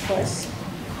to push twice.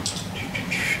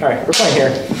 All right, we're playing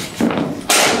here.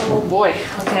 Oh boy.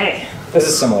 Okay. This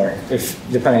is similar,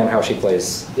 depending on how she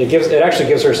plays. It actually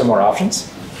gives her some more options.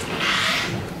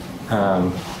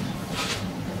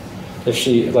 If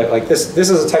she like this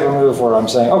is a type of move where I'm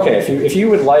saying, okay, if you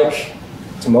would like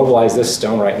to mobilize this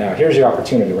stone right now, here's your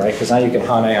opportunity, right? Because now you can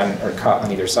hane or cut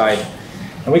on either side,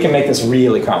 and we can make this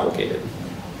really complicated.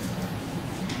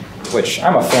 Which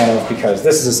I'm a fan of because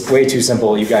this is way too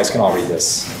simple. You guys can all read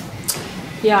this.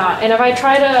 Yeah, and if I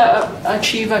try to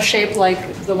achieve a shape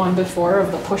like the one before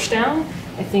of the push down,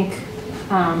 I think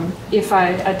if I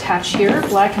attach here,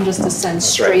 black can just descend That's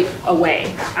straight right.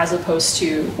 away as opposed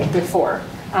to before.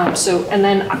 And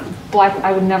then black,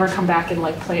 I would never come back and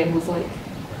like play a move like,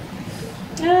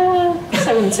 I guess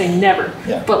I wouldn't say never,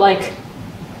 Yeah. but like,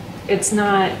 it's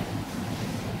not.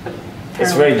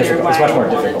 It's very apparently clear difficult. why It's much I more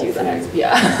wanna difficult do for that. you.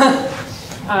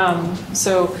 Yeah.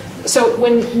 So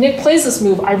when Nick plays this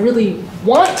move, I really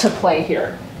want to play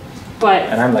here, but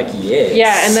And I'm like, yes.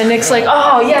 yeah, and then Nick's like,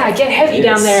 oh yeah, get heavy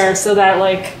down Yes. there so that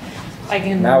like I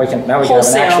can. Now we can have an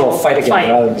wholesale actual fight again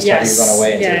rather than just Yes. having you run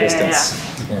away into Yeah, the yeah,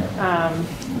 distance. Yeah.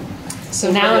 So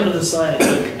Now now on the other side,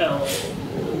 like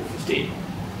L15,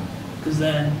 because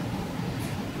then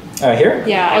Here?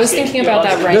 yeah, I was thinking about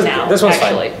that right This- now. this one's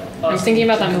fine. actually, I'm thinking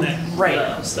about that move right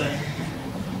now.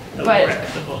 But-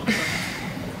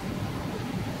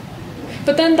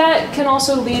 But then that can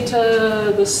also lead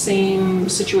to the same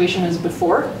situation as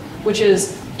before, which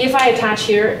is if I attach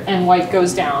here and white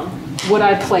goes down, would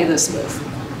I play this move?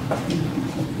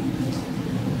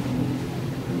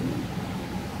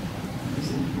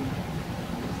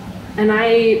 And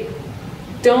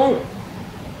don't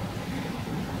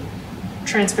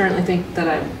transparently think that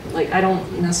I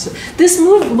don't necessarily. This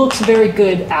move looks very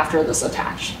good after this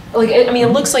attach. Like, I mean,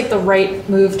 it looks like the right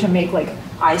move to make like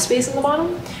eye space in the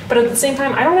bottom, but at the same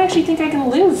time, I don't actually think I can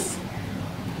live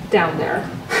down there.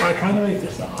 By trying to make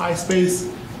this eye space.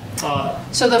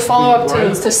 So the follow-up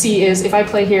Right. to C is if I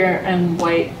play here and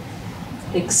white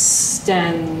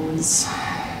extends,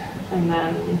 and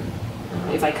then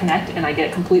if I connect and I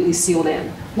get completely sealed in,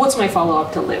 what's my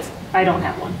follow-up to live? I don't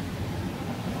have one.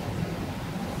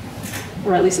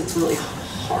 Or at least it's really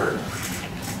hard.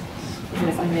 And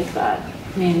if I make that,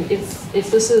 I mean, if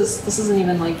this isn't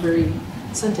even like very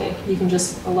Sente, you can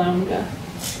just allow me to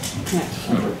connect.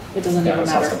 It doesn't Yeah, even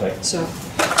that's not matter. Sente. So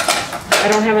I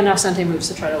don't have enough Sente moves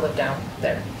to try to live down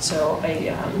there. So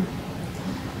I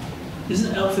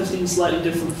Isn't L15 slightly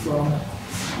different from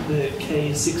the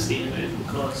K16 move?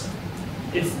 Because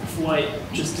if white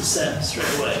just descends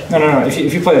straight away. No.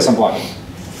 If you play this on block,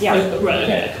 yeah. Right,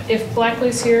 okay. If black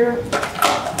plays here,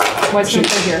 white's gonna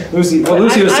play here. Lucy, what But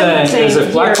Lucy was I would saying is say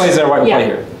if black here. plays there, white will Yeah. play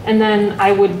here. And then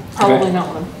I would probably Okay. not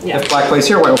want to. Yeah. If black plays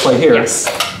here, white will play here. Yes.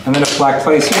 And then if black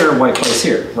plays here, white plays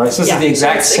here, right? So this Yeah, is the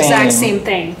exact it's same. exact same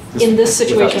thing. Just In this without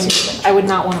the situation, sequence. I would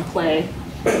not want to play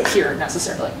here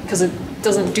necessarily because it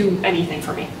doesn't do anything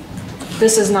for me.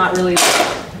 This is not really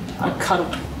a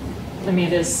cuttable. I mean,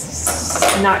 it is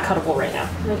not cuttable right now.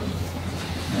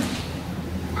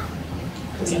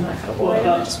 Is it not cuttable right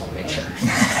now? I just want to make sure.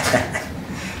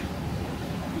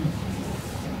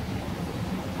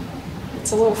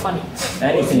 It's a little funny.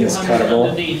 Anything is If you hung it cuttable.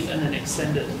 underneath and then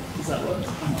extend it, does that work?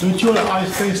 Don't you want eye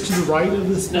space to the right of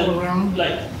this No, middle round?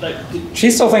 like,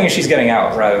 She's still thinking she's getting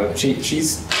out, right?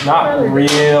 She's not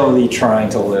really trying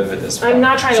to live at this point. I'm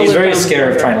not trying to She's live very down scared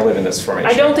of here. trying to live in this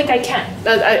formation. I don't think I can.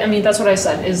 I mean, that's what I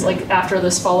said, is like after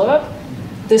this follow-up,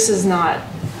 this is not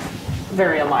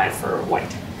very alive for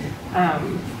white.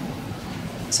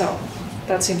 So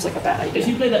that seems like a bad if idea.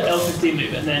 you play that L15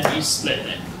 move and then you split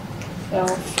it,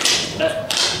 Well,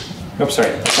 Oops, sorry.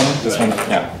 This one,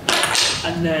 yeah.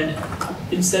 and then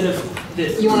instead of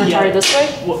the you want to try this way?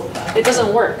 What? It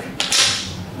doesn't work.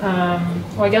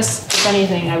 Well, I guess if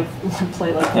anything, I would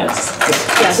play like this.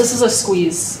 Yeah, this is a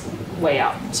squeeze way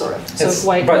out, sort of. So if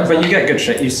white. But you get good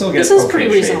shape. You still get This is okay pretty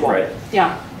shape, reasonable. right?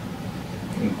 Yeah,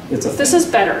 It's a this is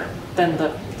better than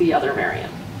the other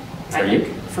variant. I For you?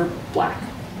 think, for black.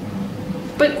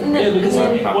 But Yeah, because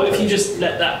I mean, what if you just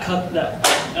let that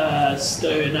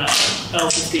stone at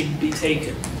L15 be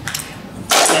taken,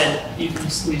 then you can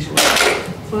squeeze your way.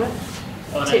 what?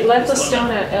 Oh, no, Let the this one.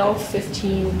 stone at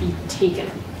L15 be taken.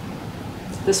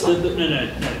 This one. No,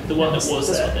 the one that was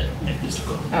This there one. that Nick just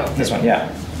took off. Oh. This one,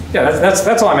 yeah. Yeah,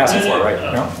 that's all I'm asking for, right?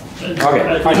 No? Okay. All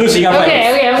right, Lucy, you gotta play.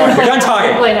 Okay, I'm All right, gonna we're done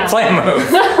talking. play now. Play a move.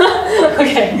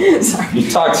 Okay, sorry.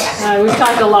 You talked. We've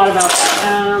talked a lot about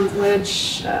that.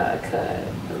 Which cut.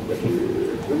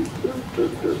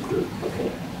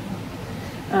 Okay.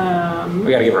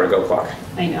 We gotta give her a go clock.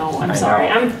 I know. I'm I sorry.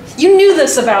 know. You knew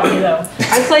this about me though.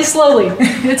 I play slowly.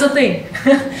 It's a thing.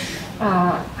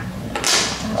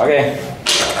 Okay.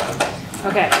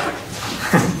 Okay.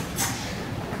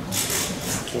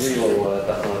 We will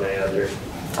definitely under.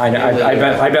 I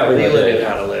bet we They would. live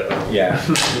how to live. Yeah.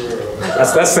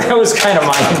 That was kind of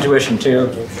my intuition too.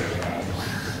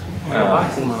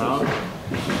 Boxing one out.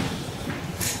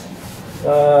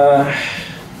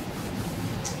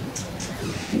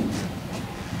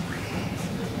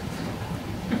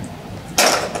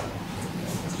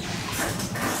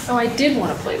 Oh, I did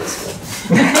want to play this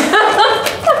one.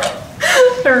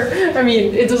 Or, I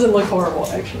mean, it doesn't look horrible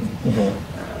actually.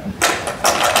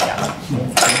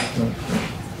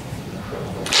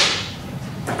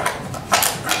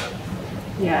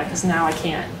 Yeah, because now I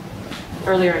can't.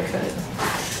 Earlier I could.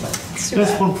 It's too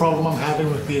That's bad. one problem I'm having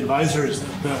with the advisors,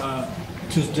 the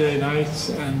Tuesday nights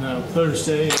and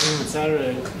Thursday and even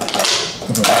Saturday.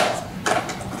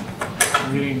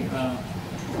 I'm getting,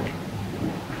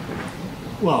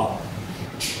 well,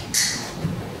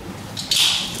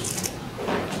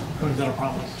 runs out of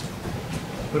problems.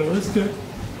 But it was good.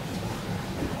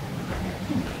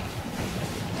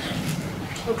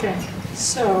 Okay,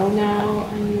 so now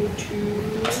I need to.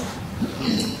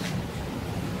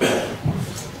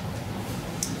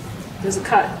 There's a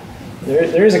cut.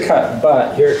 There is a cut,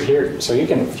 but here, so you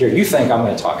can, you think I'm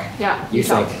gonna talk. Yeah, You you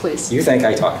talk, think, please. You think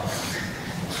I talk.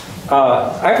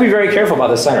 I have to be very careful about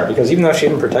the center because even though she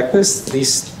didn't protect this,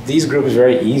 these groups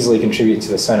very easily contribute to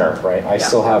the center, right? I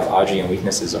still have Aji and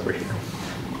weaknesses over here.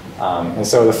 And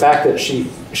so the fact that she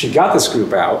got this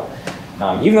group out,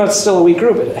 even though it's still a weak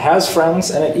group, it has friends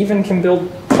and it even can build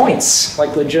points,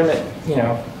 like legitimate,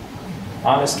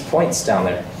 honest points down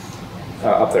there.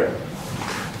 up there.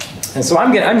 And so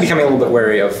I'm becoming a little bit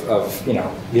wary of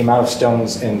the amount of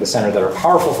stones in the center that are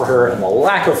powerful for her and the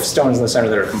lack of stones in the center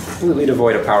that are completely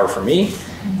devoid of power for me,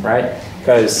 right?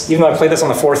 Because even though I played this on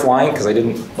the 4th line, because I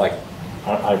didn't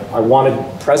I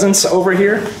wanted presence over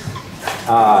here,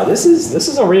 this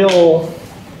is a real,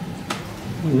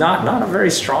 not a very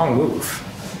strong move.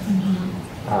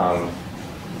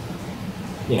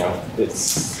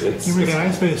 It's You make an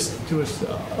eye space to us to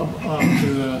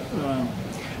the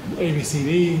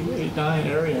ABCD 8-9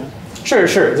 area. Sure.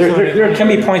 There can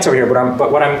be points over here,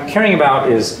 but what I'm caring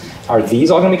about is, are these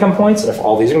all going to become points? And if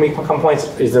all these are going to become points,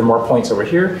 is there more points over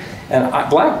here? And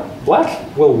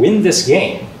black will win this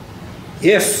game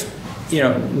if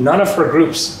none of her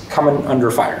groups come under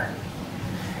fire.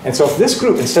 And so if this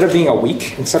group, instead of being a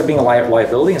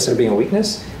liability, instead of being a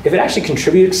weakness, if it actually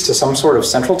contributes to some sort of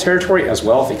central territory as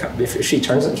well, if she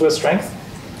turns it into a strength,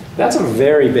 that's a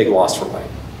very big loss for white.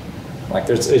 Like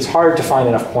it's hard to find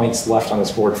enough points left on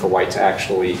this board for white to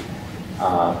actually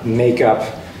make up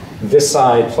this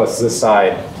side plus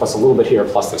a little bit here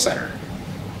plus the center.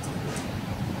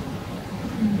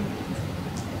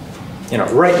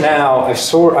 Right now,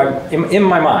 I'm in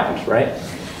my mind, right?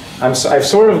 I've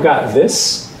sort of got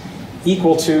this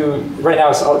equal to, right now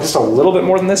it's just a little bit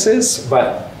more than this is,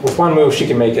 but with one move she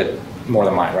can make it more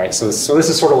than mine, right? So this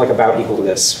is sort of like about equal to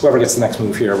this. Whoever gets the next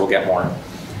move here will get more.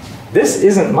 This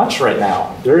isn't much right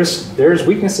now. There's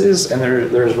weaknesses and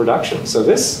there's reduction. So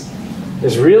this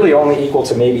is really only equal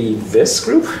to maybe this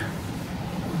group.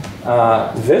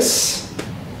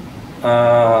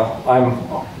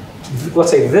 Let's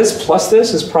say this plus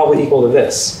this is probably equal to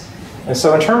this. And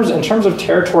so in terms of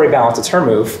territory balance, it's her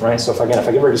move, right? So if I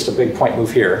give her just a big point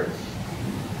move here,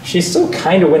 she's still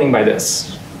kind of winning by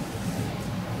this.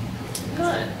 I'm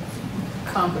not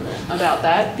confident about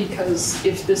that, because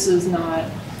if this is not...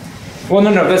 Well,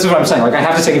 no, that's what I'm saying. Like, I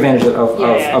have to take advantage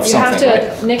of something,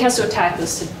 right? Nick has to attack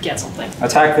this to get something.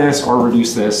 Attack this, or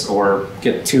reduce this, or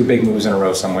get 2 big moves in a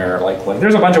row somewhere. Like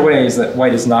there's a bunch of ways that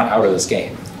white is not out of this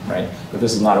game, right? But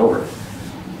this is not over.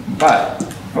 But,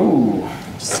 oh...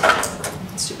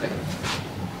 Stupid.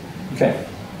 Okay.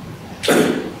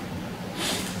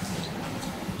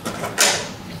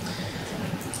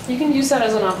 You can use that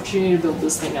as an opportunity to build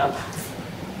this thing up,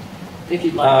 if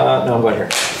you'd like. No, I'm going here.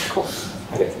 Cool.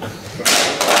 Okay.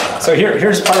 So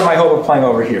here's part of my hope of playing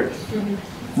over here.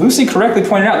 Mm-hmm. Lucy correctly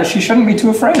pointed out that she shouldn't be too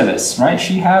afraid of this, right?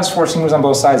 She has forcing moves on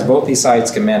both sides. Both these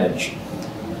sides can manage.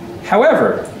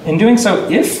 However, in doing so,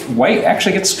 if white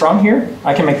actually gets strong here,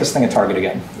 I can make this thing a target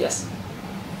again. Yes.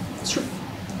 It's true.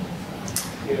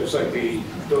 Yeah, it's like they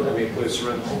don't have any place to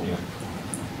run home yet.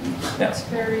 That's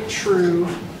very true.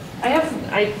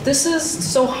 This is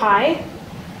so high,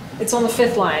 it's on the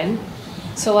 5th line.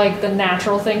 So like the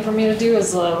natural thing for me to do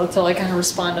is to like kind of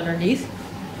respond underneath.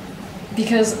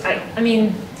 Because I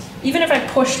mean, even if I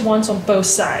pushed once on both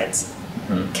sides,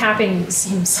 capping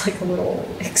seems like a little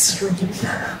extreme.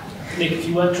 Nick, if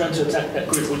you weren't trying to attack that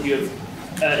group, would you have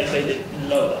invaded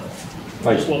lower?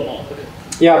 Like, just one more. Okay.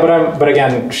 Yeah, but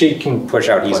again, she can push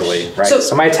out easily, right?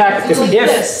 So my attack, if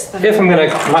I'm gonna,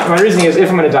 my reasoning is if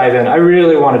I'm gonna dive in, I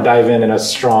really want to dive in a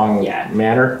strong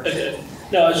manner. Okay.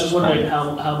 No, I was just wondering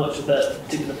how much of that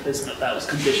particular placement that was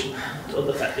conditioned on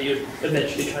the fact that you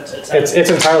eventually tried to attack. It's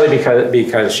entirely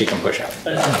because she can push out.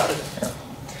 Okay. Yeah.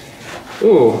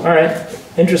 Ooh, all right,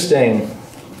 interesting.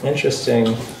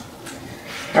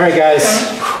 All right, guys.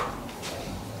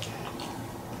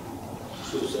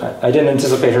 I didn't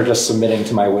anticipate her just submitting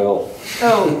to my will.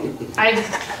 Oh,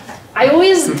 I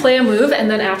always play a move and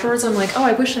then afterwards I'm like, oh,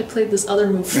 I wish I played this other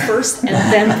move first and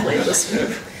then played this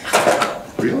move.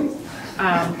 Really?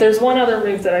 There's one other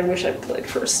move that I wish I played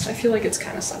first. I feel like it's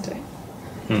kind of Sante.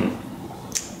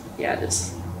 Yeah, it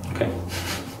is. Okay.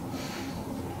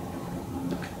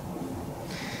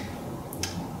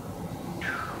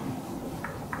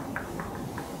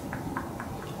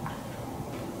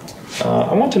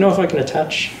 I want to know if I can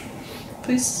attach.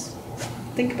 Please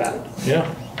think about it.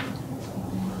 Yeah.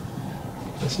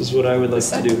 This is what I would like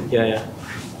to do. Yeah.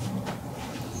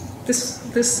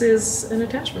 This is an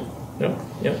attachment. Yep.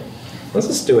 Let's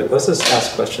just do it. Let's just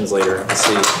ask questions later and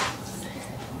see.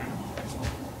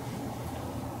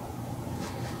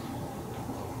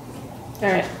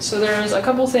 Alright, so there's a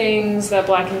couple things that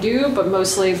black can do, but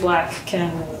mostly black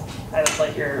can either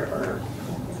play here or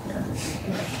here.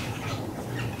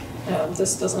 Okay.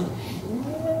 This doesn't...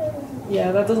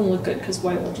 Yeah, that doesn't look good because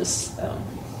white will just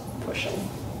push on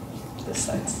this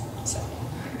side. So.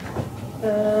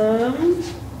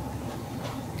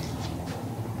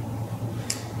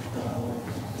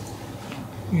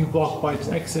 You block white's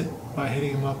exit by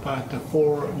hitting him up at the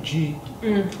 4G.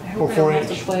 I hope I don't have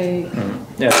to play.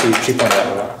 Yeah, she pointed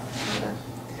that out.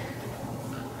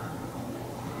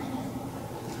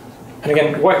 And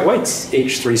again, White's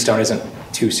H3 stone isn't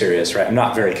too serious, right? I'm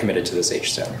not very committed to this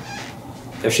H stone.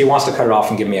 If she wants to cut it off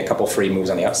and give me a couple free moves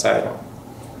on the outside, I'm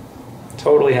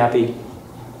totally happy.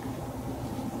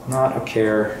 Not a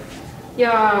care.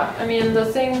 Yeah, I mean, the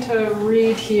thing to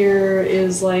read here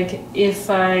is like, if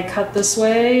I cut this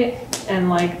way and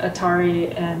like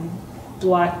Atari and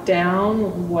Black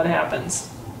down, what happens?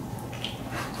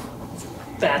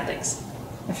 Bad things.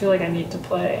 I feel like I need to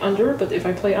play under, but if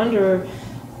I play under,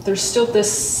 there's still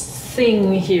this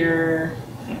thing here,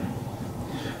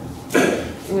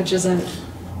 which isn't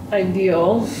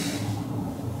ideal.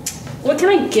 What can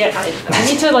I get? I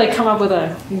need to like come up with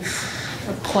a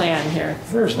plan here.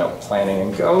 There's no planning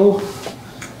and go.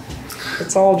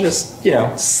 It's all just, you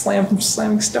know, slamming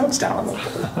stones down on the board.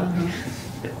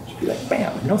 Just be like,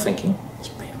 bam, no thinking.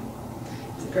 Just bam.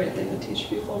 It's a great thing to teach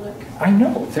people, Nick. I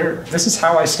know. This is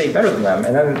how I stay better than them.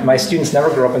 And then my students never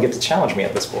grow up and get to challenge me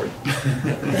at this board.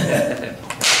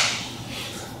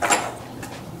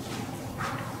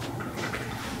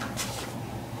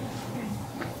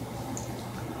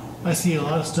 I see a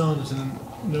lot of stones in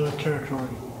no territory.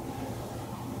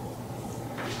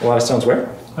 A lot of stones where?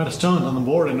 A lot of stones on the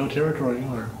board and no territory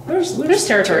anywhere. There's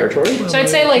territory. So I'd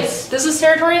say like, this is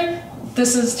territory,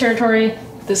 this is territory,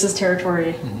 this is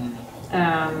territory.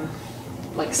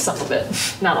 Like some of it,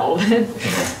 not all of it.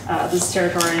 This is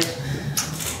territory.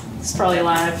 It's probably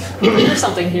alive. There's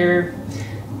something here.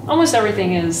 Almost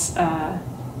everything is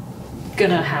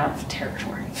gonna have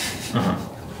territory.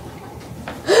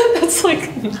 That's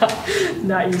like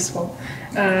not useful.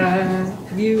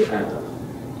 You.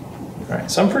 All right,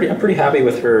 so I'm pretty happy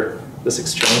with this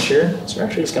exchange here. So we're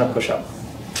actually just gonna push up.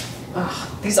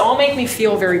 These all make me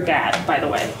feel very bad, by the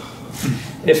way.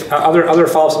 If other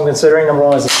follow-ups I'm considering, number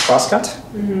one is this crosscut.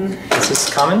 This is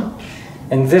common.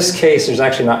 In this case, there's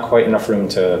actually not quite enough room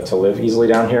to live easily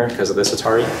down here because of this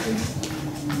Atari.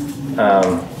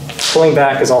 Pulling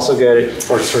back is also good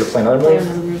for sort of play another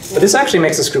move. But this actually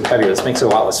makes this group heavier. This makes it a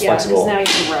lot less flexible. Now you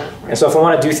can run. Right? And so if I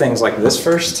want to do things like this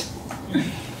first,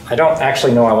 I don't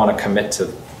actually know I want to commit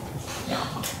to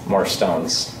more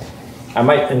stones. I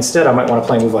might want to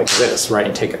play a move like this, right,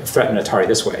 and threaten Atari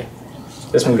this way.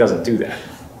 This move doesn't do that.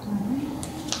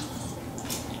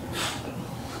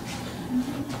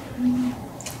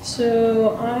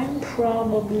 So I'm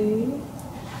probably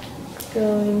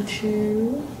going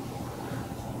to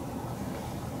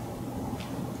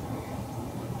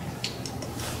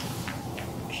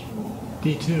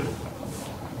D2.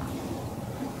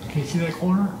 Can you see that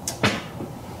corner?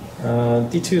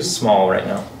 D2 is small right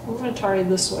now. I'm going to Atari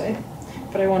this way,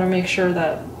 but I want to make sure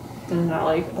that there's not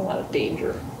like a lot of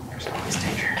danger. There's always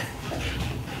danger.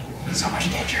 So much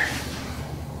danger.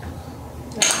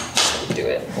 Do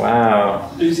it.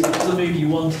 Wow. Lucy, what's the move you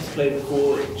wanted to play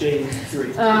before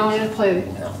J3? I'm going to play.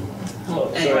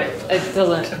 Oh, Anyway, it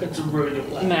doesn't to ruin your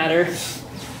plan. matter. It's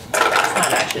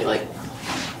not actually like.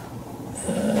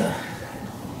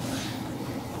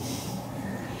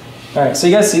 All right, so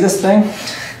you guys see this thing?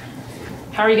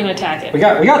 How are you going to attack it? We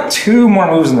got 2 more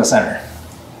moves in the center.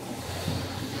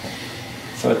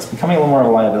 So it's becoming a little more of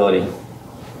a liability.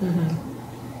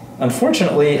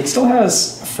 Unfortunately, it still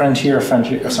has a friend here, a friend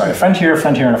here, sorry, a friend here,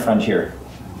 and a friend here.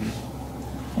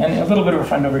 And a little bit of a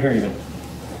friend over here even.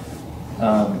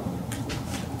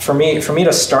 For me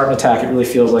to start an attack, it really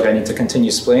feels like I need to continue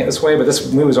splitting it this way, but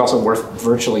this move is also worth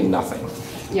virtually nothing.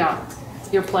 Yeah,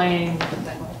 you're playing.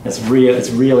 It's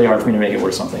really hard for me to make it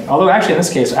worth something. Although actually in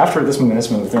this case, after this move and this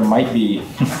move, there might be...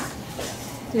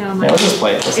 Yeah, let's just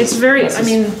play it. This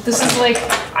is like,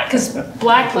 because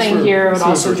black playing here would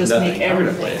also just make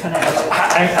everything connect.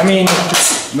 I mean...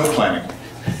 No planning.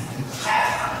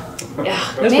 Yeah,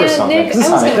 This worth something. Nick, This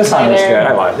I was time gonna is play good. there.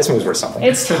 I lied. This move's worth something.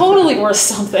 It's totally worth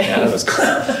something. Yeah, that was cool.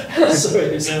 Sorry,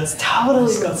 it's Totally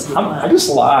worth something. I just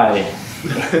lie.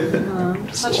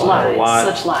 Such lie a lot.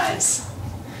 lies. Such lies.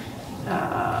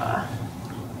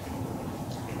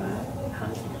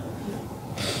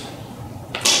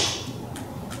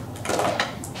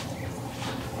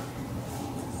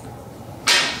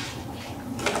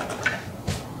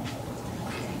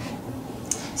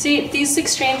 See, these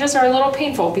exchanges are a little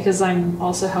painful because I'm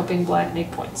also helping black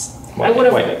make points. White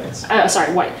make points.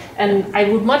 Sorry, white. And I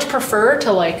would much prefer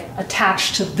to like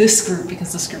attach to this group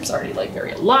because this group's already like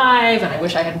very alive, and I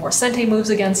wish I had more Sente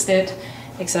moves against it,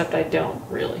 except I don't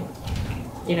really.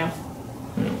 You know?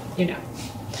 You know.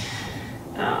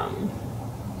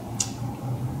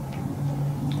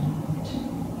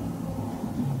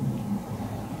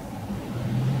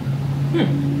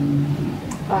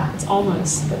 It's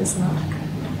almost, but it's not.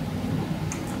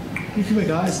 You can make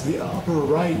eyes in the upper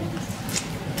right,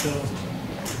 the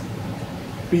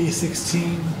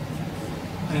B16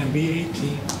 and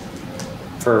B18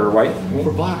 For white?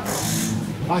 for black.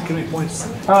 Black can make points.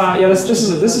 Yeah, this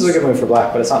is a good move for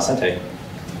black, but it's not Sente.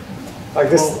 Like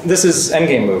this is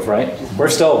endgame move, right?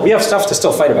 We have stuff to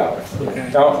still fight about. Okay.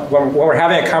 Now, when we're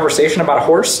having a conversation about a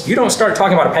horse, you don't start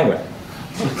talking about a penguin,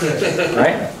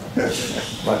 right?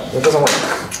 But it doesn't work.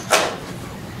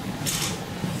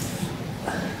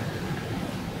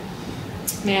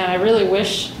 Man, I really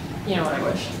wish, you know what I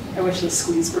wish? I wish this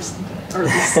squeeze were something. Or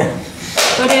this,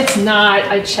 but it's not,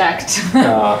 I checked.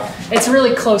 It's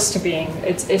really close to being,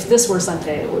 if this were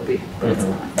Sunday, it would be, but it's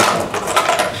not.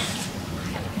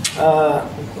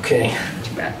 Okay.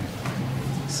 Too bad.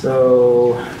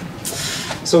 So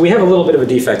we have a little bit of a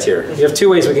defect here. We have two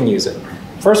ways we can use it.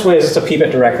 First way is just to peep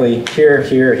it directly, here,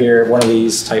 here, here, one of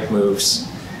these type moves.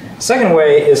 Second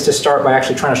way is to start by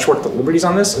actually trying to short the liberties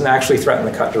on this and actually threaten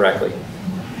the cut directly.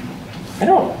 I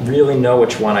don't really know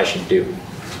which one I should do.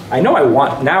 I know I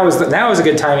want, now is a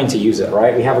good timing to use it,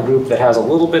 right? We have a group that has a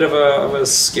little bit of a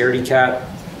scaredy cat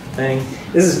thing.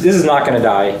 This is not gonna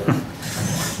die.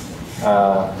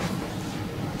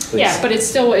 Yeah, but it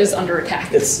still is under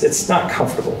attack. It's not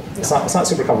comfortable. It's not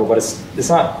super comfortable, but it's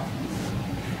not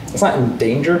in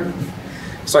danger.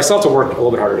 So I still have to work a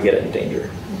little bit harder to get it in danger.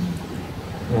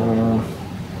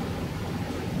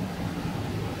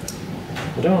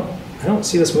 I don't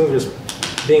see this move as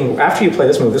being, after you play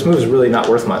this move is really not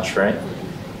worth much, right?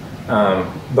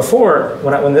 Before,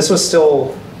 when this was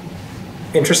still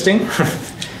interesting,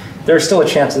 there's still a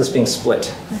chance of this being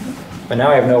split. But now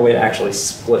I have no way to actually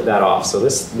split that off. So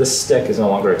this stick is no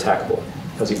longer attackable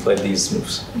because he played these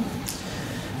moves.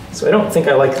 So I don't think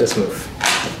I like this move.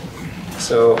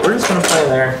 So we're just gonna play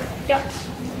there. Yeah,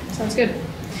 sounds good.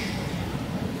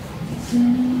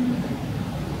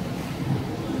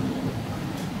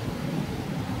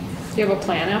 Do you have a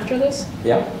plan after this?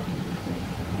 Yeah.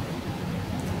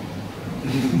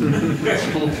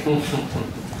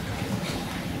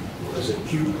 As a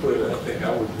cue player, I think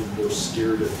I would be more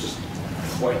scared of just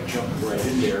white jumping right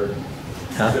in there.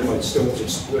 Then my stones would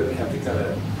split and have to kind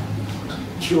of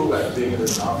kill that thing in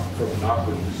from an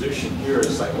awkward position. Here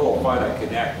it's like, oh, fine, I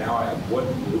can act. Now I have one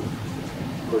move.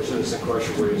 Of course, then it's a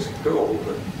question where does it go?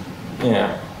 But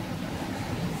Yeah.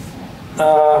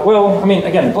 Well, I mean,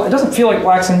 again, it doesn't feel like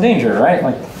black's in danger, right?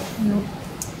 Like,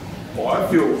 well, I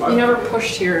feel You never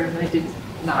pushed here, and I did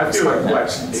not. I feel like respond.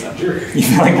 black's in danger. you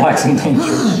feel like black's in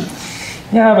danger.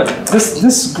 Yeah, but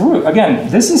this group, again,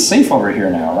 this is safe over here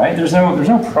now, right? There's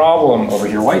no problem over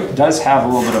here. White does have a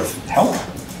little bit of help.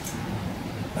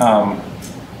 I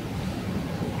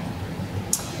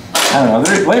don't know.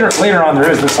 Later on, there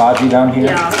is this Aji down here.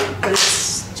 Yeah, but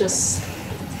it's just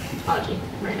Aji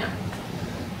right now.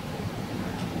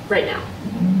 Right now.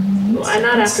 Well,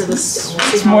 not after the stone.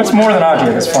 It's more than Aji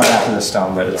at this point after the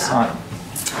stone, but it's not.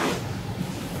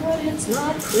 But it's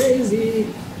not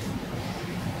crazy.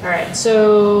 All right,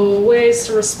 so ways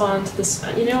to respond to this.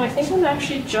 You know, I think I'm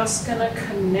actually just gonna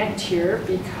connect here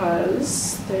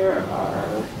because there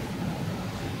are,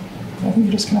 I think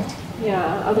you just connect.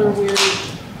 yeah, other weird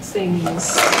things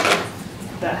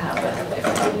that happen if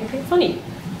I do anything funny.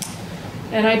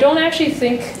 And I don't actually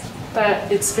think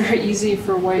that it's very easy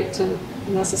for white to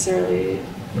necessarily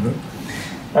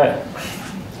All right.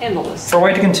 handle this. For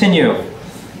white to continue,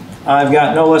 I've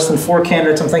got no less than 4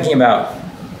 candidates I'm thinking about.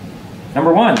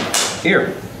 Number 1,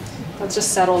 here. That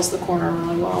just settles the corner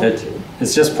really well.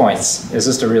 It's just points. It's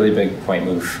just a really big point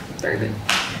move. Very big.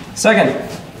 Second,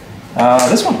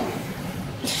 this one.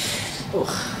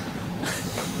 Ugh.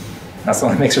 That's the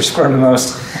one that makes her squirm the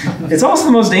most. It's also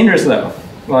the most dangerous though.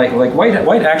 Like white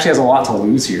actually has a lot to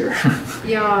lose here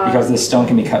Yeah. because this stone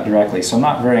can be cut directly, so I'm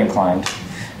not very inclined.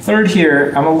 Third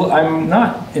here, I'm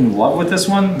not in love with this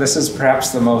one. This is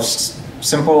perhaps the most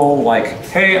simple, like,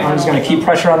 hey, I'm just gonna keep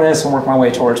pressure on this and work my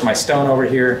way towards my stone over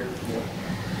here.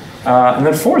 And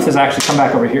then fourth is actually come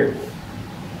back over here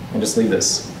and just leave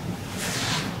this.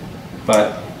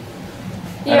 But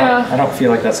Yeah. I don't feel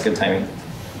like that's good timing.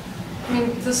 I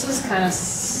mean, this is kind of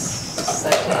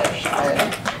second-ish.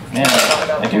 Man,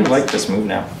 I do like this move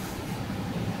now.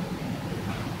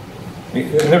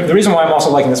 The reason why I'm also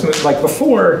liking this move, like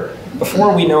before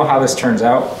we know how this turns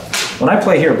out, when I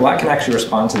play here, black can actually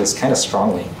respond to this kind of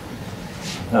strongly.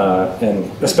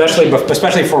 And especially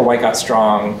before white got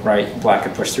strong, right? Black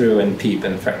could push through and peep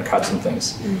and threaten cuts and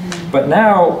things. Mm-hmm. But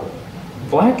now,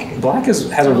 black has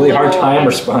a really hard time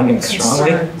responding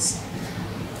strongly. Concerns.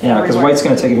 Yeah, because white's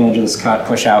going to take advantage of this cut,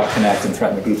 push out, connect, and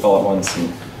threaten the group all at once.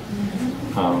 And,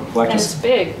 black And just it's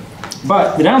big.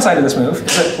 But the downside of this move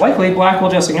is that likely black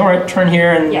will just ignore it, turn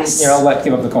here, and Yes.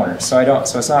 give up the corner. So I don't.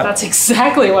 So it's not. That's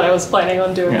exactly what I was planning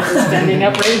on doing. Yeah. Was bending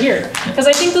up right here because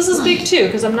I think this is big too.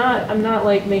 Because I'm not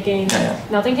like making Yeah.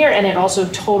 nothing here, and it also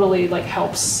totally like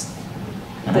helps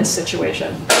this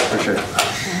situation. For sure.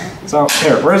 So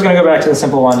here, we're just gonna go back to the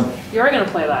simple one. You are gonna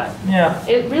play that. Yeah,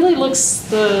 It really looks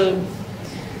the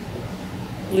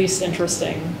least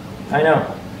interesting. I know.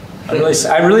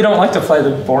 I really don't like to play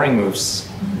the boring moves,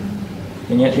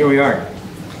 and yet here we are.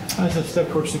 That's a step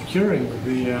towards securing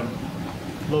the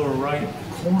lower right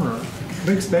corner.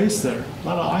 Big space there. A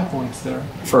lot of eye points there.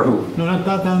 For who? No, not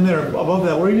down there. Above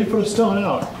that. Where you put a stone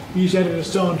out. You just added a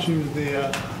stone to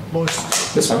the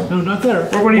most. This one? No, not there.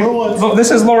 Where do you? Where was? Oh, this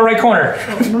is lower right corner.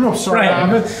 No, sorry. Right.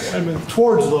 I meant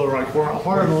towards the lower right corner,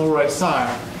 hard on the lower right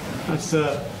side. That's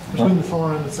between the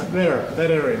floor and the side. There,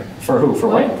 that area. For who? For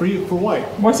white? For you, for white.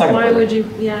 What's not gonna Why work? would you?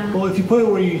 Yeah. Well, if you put it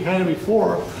where you had it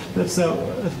before, that's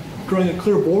drawing a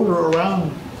clear border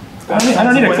around. I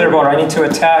don't need a clear border. I need to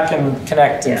attack and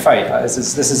connect and Yeah. fight. This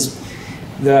is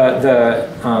the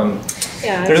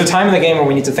Yeah. there's a time in the game where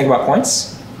we need to think about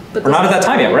points. But We're not this at is-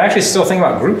 that time yet. We're actually still thinking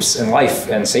about groups and life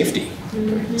and safety.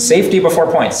 Mm-hmm. Safety before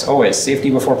points, always. Safety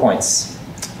before points.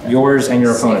 Yours and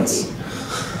your opponents.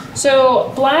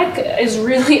 So black is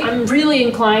really, I'm really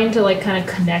inclined to like kind of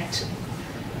connect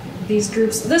these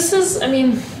groups. This is, I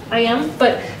mean, I am,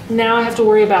 but now I have to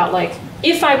worry about like,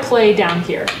 if I play down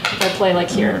here, if I play like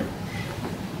here,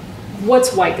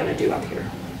 what's white gonna do up here?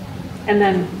 And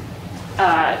then,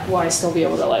 will I still be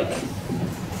able to like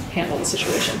handle the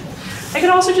situation? I could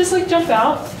also just like jump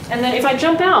out, and then if I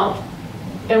jump out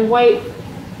and white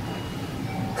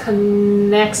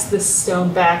connects this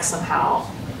stone back somehow,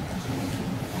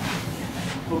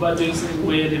 What about doing something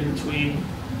weird in between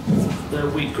the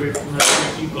weak group and the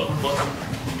group you've got on the bottom?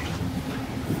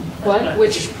 what?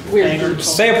 Which weird Hang on. groups?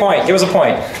 Say a point. Give us a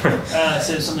point.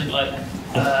 So something like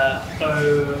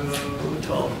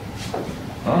O12.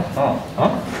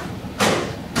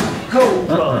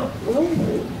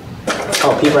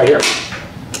 Oh, Pete right here.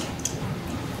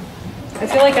 I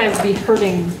feel like I'd be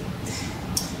hurting.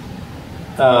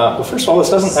 Well, first of all, this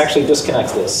doesn't actually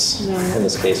disconnect this No. in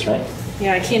this case, right?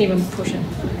 Yeah, I can't even push it.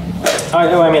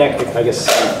 I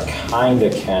guess kind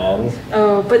of can,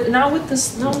 Oh, but not with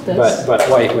this. Not with this. but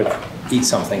white would eat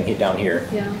something down here,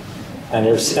 Yeah. and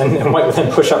white would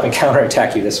then push up and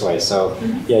counterattack you this way. So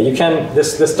yeah, you can.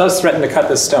 This does threaten to cut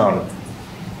this stone,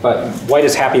 but white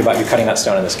is happy about you cutting that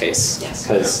stone in this case Yes.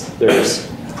 because there's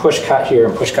push cut here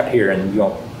and push cut here, and you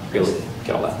won't be able to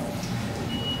get all that.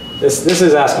 This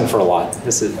is asking for a lot.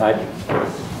 This is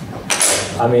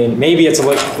I mean, maybe it's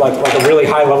like a really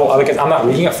high level. Like I'm not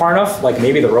reading it far enough. Like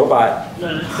maybe the robot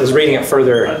No, no. is reading it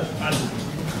further.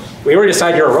 We already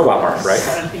decided you're a robot, Mark, right?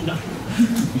 I'm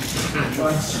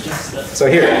trying to suggest that. So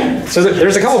here,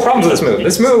 there's a couple of problems with this move.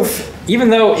 This move, even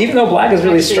though black is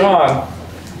really Actually- strong,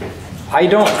 I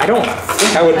don't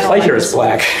think I would I don't play like here as this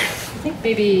black. I think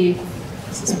maybe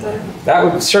this is better. That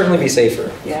would certainly be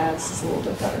safer. Yeah, this is a little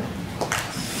bit better.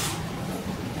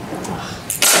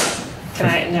 Can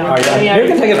I? No. All right, I mean, you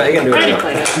can take it back. You can do I already it.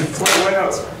 played it.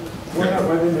 Why not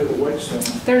right into the white stone?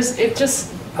 It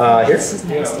just. Here. This is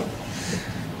nasty.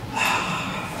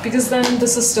 Because then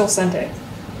this is still sente.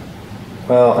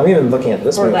 Well, I'm even looking at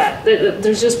this Or move. that.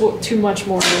 There's just too much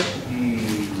more.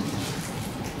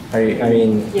 I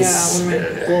mean, Yeah. this- What am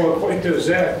I- Well, what point does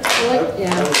that?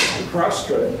 Yeah. Cross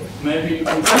strike. Maybe you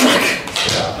can.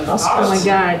 Oh my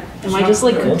god. Am I just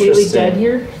like completely Interesting. dead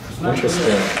here?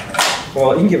 Interesting.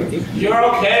 Well, you can give it. You're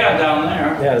okay down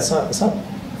there. Yeah, it's not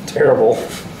terrible.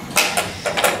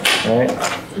 All right.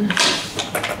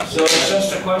 So it's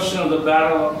just a question of the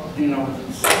battle,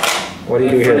 What do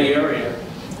you do for the here? area.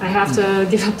 I have to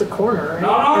give up the corner, right? No,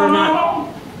 Or no, not? no,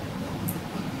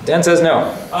 Dan says no.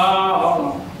 no.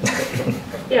 Oh,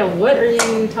 Yeah, what are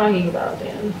you talking about,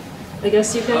 Dan? I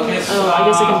guess you can. Okay, I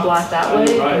guess I can block that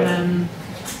way, right. and then.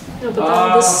 No, but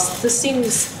then this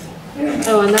seems.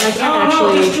 Oh, and then I can't No,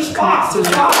 actually just connect block, through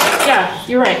just that. block. Yeah,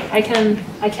 you're right. I think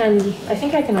I can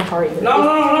Atari there. no, no,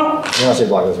 no. You want to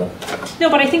block this one? No,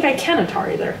 but I think I can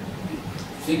Atari there.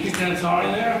 Think you can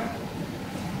Atari there?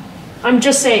 I'm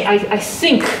just saying. I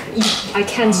think I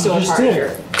can still just Atari did.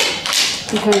 here.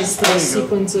 Because the There you go.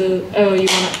 sequence of. Oh, you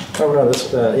want to. Oh no,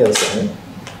 this. Yeah, this one.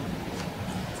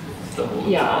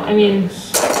 Yeah, I mean,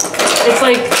 it's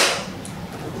like.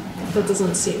 That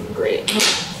doesn't seem great.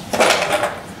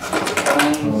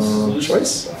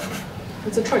 Choice.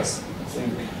 It's a choice.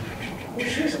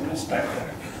 She's a mess back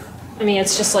there. I mean,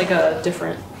 it's just like a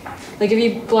different. Like if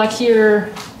you block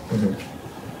here.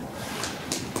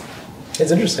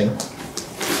 It's interesting.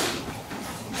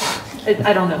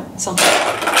 I don't know, something.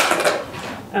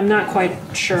 I'm not quite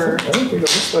sure. I think we go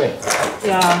this way.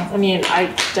 Yeah, I mean, I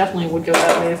definitely would go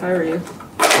that way if I were you.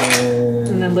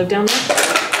 And then live down there?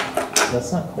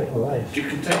 That's not quite alive. You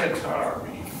can take a car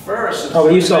first. Oh,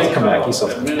 but you still have to come back. You still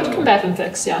have to I have to come back and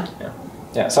fix, yeah.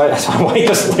 Yeah, so that's why White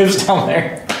just lives down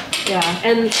there. Yeah,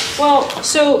 and, well,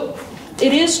 so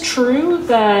it is true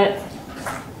that,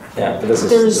 Yeah, but this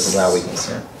is now weakness,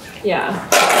 yeah.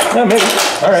 yeah. No, maybe.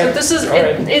 All right. So this is, All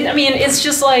right. I mean, it's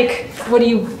just like, what do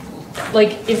you,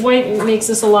 like, if White makes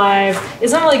this alive,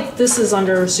 it's not like this is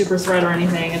under super threat or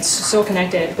anything, it's so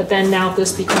connected, but then now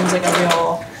this becomes like a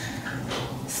real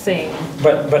thing.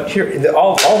 But here,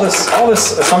 all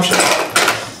this assumption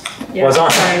Yeah, was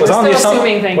on sorry, was we're on the still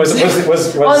assuming assumption things.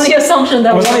 was On the assumption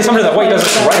that was on the assumption that White does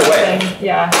it right away. thing.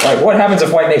 Yeah. Like, what happens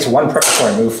if White makes one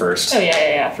preparatory move first? Oh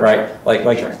yeah, for Right, sure. like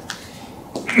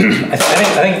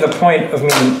I think the point of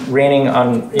me raining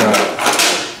on, you know,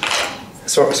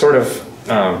 sort of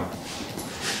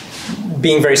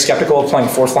being very skeptical of playing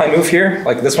fourth line move here,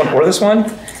 like this one or this one,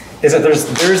 is that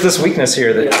there's this weakness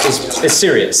here that is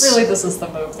serious. Really, this is the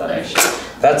move that I should.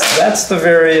 That's the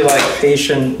very like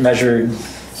patient, measured.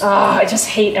 I just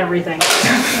hate everything.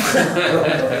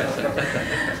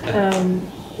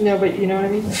 No, but you know what I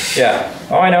mean? Yeah.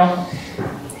 Oh, I know.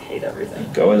 I hate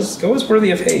everything. Go is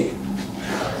worthy of hate.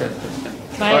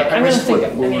 I'm gonna think.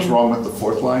 What was wrong with the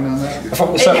fourth line on that? It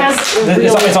has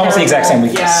It's almost the exact same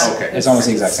weakness. Yeah, Okay. It's almost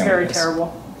the exact same very weakness.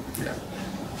 terrible.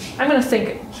 I'm gonna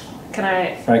think. Can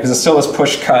I? Right, because it's still this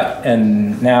push cut,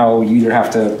 and now you either have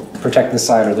to protect this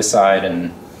side or this side, and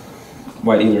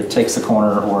White either takes the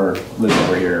corner or lives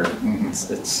over here. It's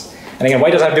and again,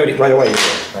 White doesn't have to do it right away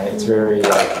either, right? It's very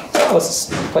like, oh, let's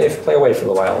just play away for a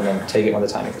little while and then take it when the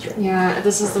timing is right. Yeah,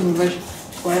 this is the move I should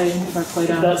play if I play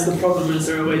down. That's the problem. Is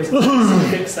there a way to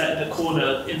fix that in the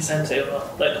corner incentive,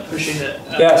 like pushing it?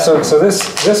 Yeah, so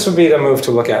this would be the move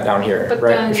to look at down here, But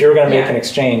right? then- If you were going to make yeah, an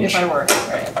exchange, If I were,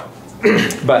 right.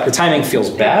 but the timing feels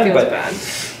bad. It feels but bad.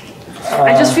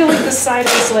 I just feel like this side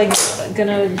is like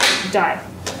gonna die.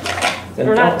 then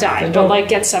Or not don't- die, then but don't- like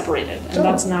get separated, and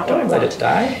that's not what I don't let want. it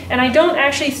die. And I don't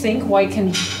actually think White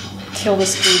can kill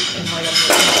this group in like a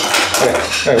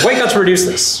minute. Okay, White got to reduce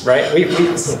this, right? We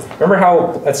remember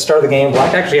how at the start of the game,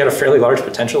 Black actually had a fairly large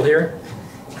potential here,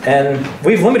 and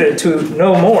we've limited it to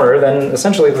no more than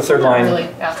essentially the third Not line. really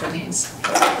after these,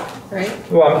 right?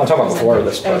 Well, I'm talking about before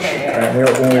this push, Okay, yeah. right?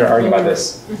 When we were arguing about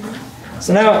this.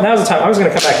 So now's the time. I was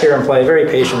going to come back here and play very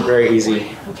patient, very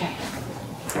easy. Okay.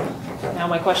 Now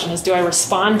my question is, do I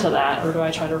respond to that, or do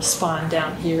I try to respond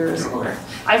down here? Or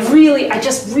I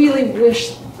just really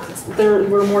wish there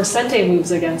were more Sente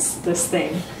moves against this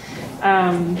thing.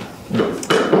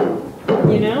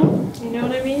 You know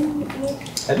what I mean?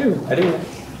 I do.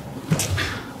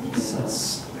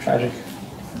 It's tragic.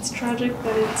 It's tragic,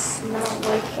 but it's not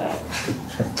like that.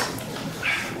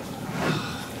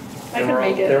 I can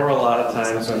make it. There were a lot of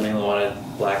times when they wanted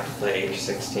Black to play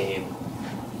H16.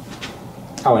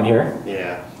 Oh, in here?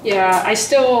 Yeah, Yeah, I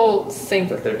still think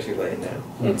but they're too late now.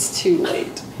 it's too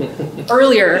late.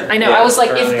 Earlier, I know. I Yeah, was like,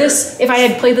 earlier. if I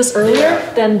had played this earlier,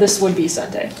 Yeah. then this would be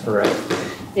Sente. Right.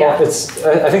 Yeah. Well,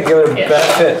 I think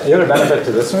the other benefit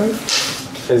to this move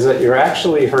is that you're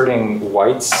actually hurting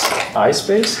White's eye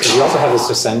space, because you also have this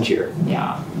descend here.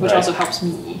 Yeah, which Right. also helps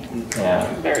me. Yeah.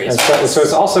 Very And so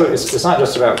it's also it's not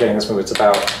just about getting this move; it's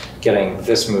about getting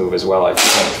this move as well. I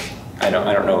think. I don't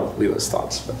know Leela's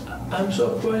thoughts, but I'm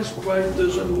surprised White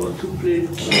doesn't want to play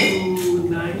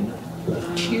Q9.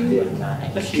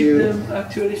 Q9. I keep them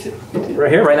actually separated. right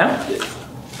here, right now.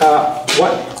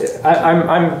 What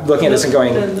I'm looking at this and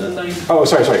going. Then the 9. Oh,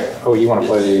 sorry. Oh, you want to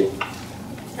play the.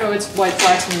 Oh, it's White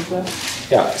Black's move though.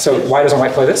 Yeah, so why doesn't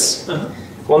White play this? Uh-huh.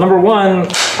 Well, number one,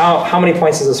 how many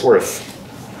points is this worth?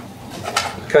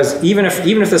 Because even if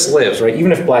this lives, right,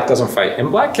 even if Black doesn't fight, and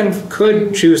Black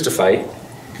could choose to fight,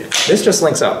 this just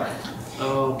links up.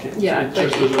 Oh, okay. Yeah, It but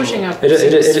just goes pushing over. up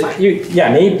is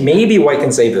fine. Maybe White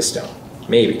can save this stone.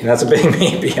 Maybe, and that's a big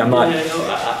maybe. I'm not. Yeah, no,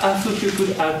 I thought you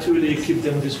could actually keep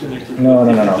them disconnected. No.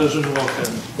 If it doesn't work,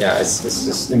 then. Yeah, it's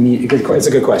just it's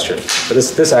a good question, but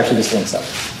this actually just links up.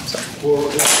 So. Well,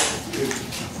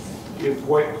 if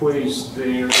White plays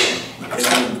there and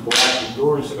then Black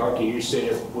ignores it, okay, you're saying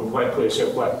if when White plays there,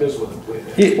 Black does want to play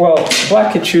that. Well,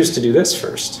 Black could choose to do this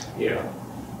first, Yeah.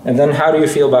 and then how do you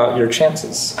feel about your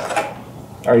chances?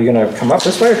 Are you going to come up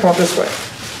this way or come up this way?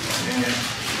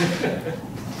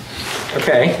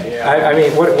 Okay. Yeah. I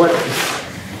mean, what?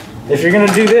 If you're going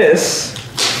to do this,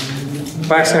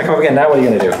 Black's going to come up again. Now, what are you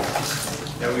going to do?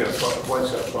 Now we got a problem.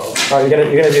 White's got a problem. Oh, you're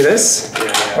gonna do this?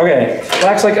 Yeah. Okay.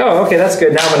 Black's like, oh, okay, that's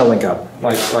good. Now I'm gonna link up.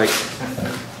 Like.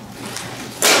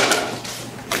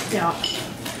 Yeah.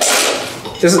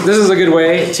 This is a good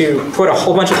way to put a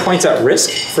whole bunch of points at risk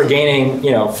for gaining,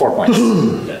 4 points.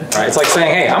 Right? It's like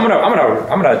saying, hey, I'm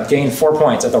gonna gain 4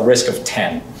 points at the risk of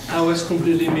 10. I was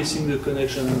completely missing the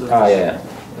connection. Oh yeah.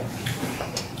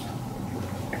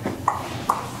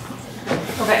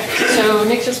 Okay, so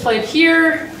Nick just played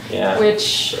here, Yeah.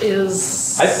 which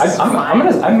is. I'm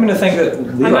gonna think that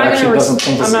Leela actually doesn't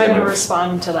think this I'm is not big gonna enough.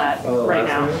 respond to that right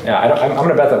now. Yeah, I'm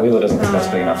gonna bet that Leela doesn't think that's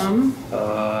big enough.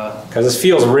 Because this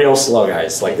feels real slow,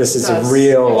 guys. Like this is a Does,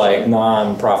 real actually. like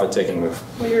non-profit taking move.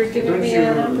 Well, you're giving Don't me you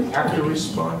an have to opportunity.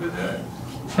 respond to that?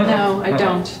 No, I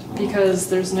don't, because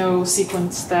there's no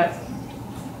sequence that.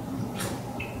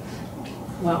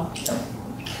 Well,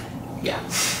 yeah.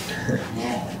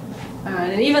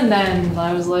 And even then,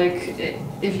 I was like,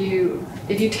 if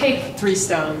you take 3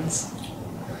 stones,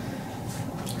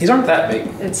 These aren't that big.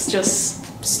 it's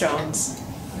just stones.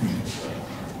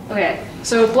 Okay,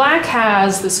 so black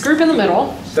has this group in the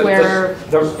middle where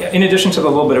In addition to the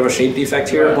little bit of a shape defect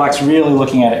here, black's really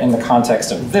looking at it in the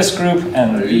context of this group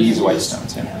and these white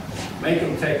stones. Yeah. Make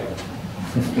them take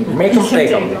them. Make them take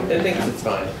them. I think it's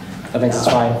fine. I think it's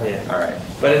fine. Yeah. All right.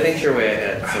 But I think you're way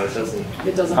ahead, so it doesn't.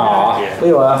 it doesn't Aw, matter.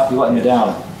 Yeah. Leela, you letting me down.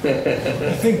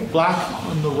 I think black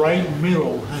on the right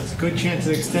middle has a good chance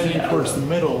of extending towards the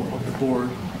middle of the board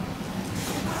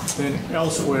than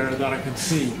elsewhere that I can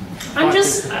see. I'm Black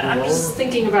just is I'm just lower.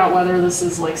 thinking about whether this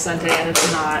is like Sente and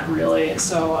it's not really.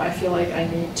 So I feel like I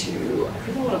need to. I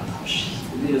really want to push.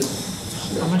 It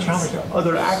is. How much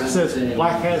other access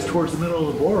black has towards the middle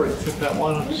of the board? Except that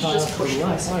one on the side Just to push the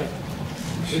left this. side.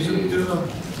 Isn't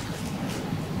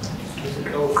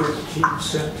L15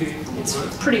 centi? It's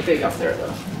pretty big up there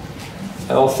though.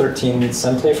 L13 needs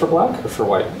Sente for black or for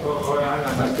white? Oh,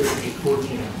 I'm not 13,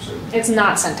 14, so. It's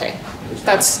not Sente.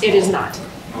 It is not.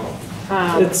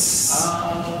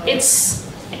 It's.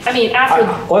 I mean, after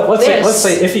Let's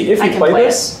say if you I can play play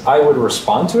this, I would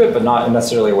respond to it, but not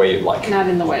necessarily the way you'd like. not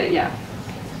in the way, yeah.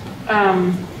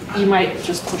 You might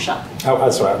just push up. Oh,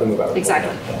 that's right. Let me move out.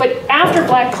 Exactly. But after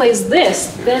black plays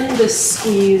this, then the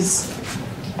squeeze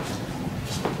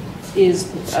is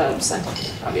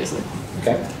Sente, obviously.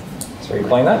 Okay. So are you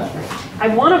playing that? I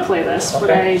want to play this, but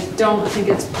Okay. I don't think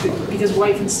it's because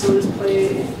white can still just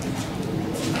play.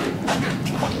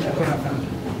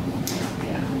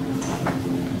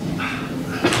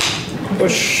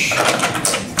 Push.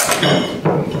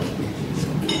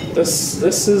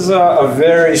 This is a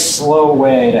very slow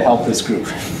way to help this group.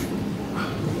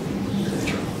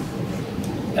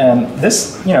 And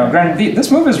this, granted, this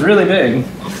move is really big.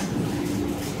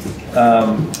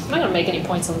 I'm not going to make any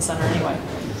points in the center anyway.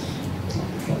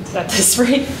 At this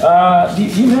rate. Do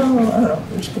you know? I don't know.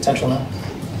 There's potential now.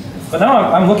 But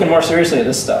now I'm looking more seriously at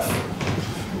this stuff.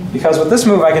 Because with this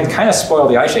move, I can kind of spoil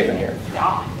the eye shape in here.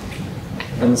 Yeah.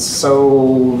 And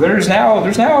so there's now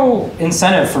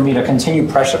incentive for me to continue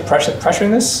pressuring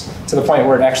this to the point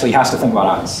where it actually has to think about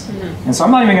eyes. Mm-hmm. And so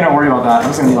I'm not even going to worry about that. I'm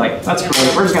just going to be like, that's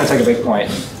great. We're just going to take a big point.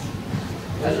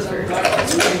 That is very good.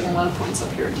 It's getting a lot of points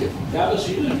up here too. That was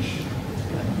huge.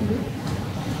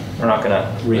 We're not going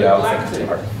to read out and think too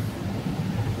hard.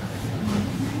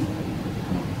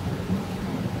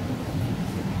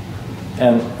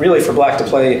 And really, for black to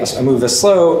play a move this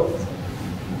slow,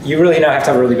 you really now have to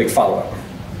have a really big follow-up.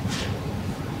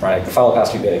 Right? The follow-up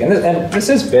has to be big. And this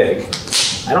is big.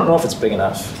 I don't know if it's big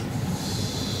enough.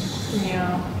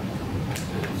 Yeah.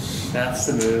 That's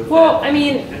the move. Well, I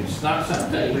mean, It's not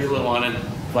something. Leela wanted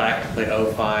black to play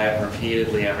 05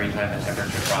 repeatedly every time the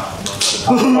temperature dropped. Most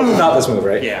of the Without this move,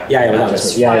 right? Yeah. Yeah, without this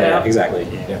Just move. Yeah, flat yeah, out. exactly.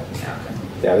 Yeah.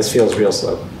 Yeah, this feels real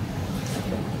slow.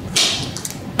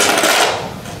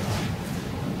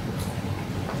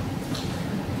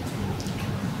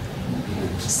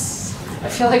 I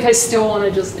feel like I still want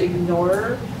to just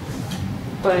ignore,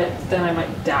 but then I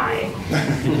might die.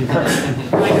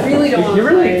 I really don't want to You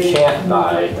really play can't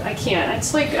die. I can't.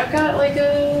 It's like I've got like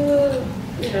a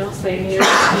thing here.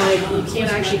 Like you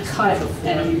can't actually cut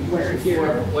anywhere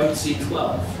here. White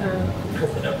C12.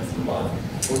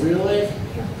 Oh, really?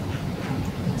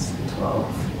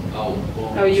 12. Oh,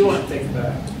 well, Oh, you want- think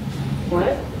back.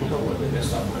 What? What they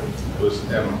missed up with. It was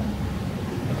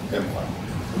M1.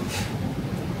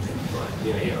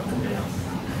 Yeah.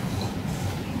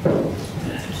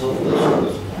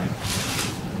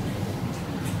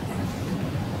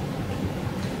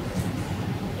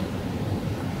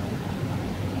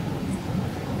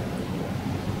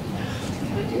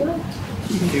 Can I do that?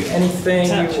 You can do anything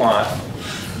you want.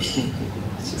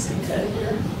 It's just gonna cut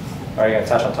here. Are you going to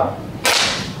touch on top?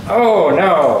 Oh,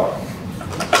 no.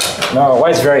 No,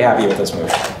 white's very happy with this move.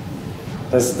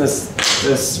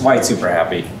 This white's super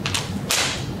happy.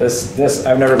 This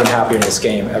I've never been happier in this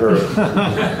game ever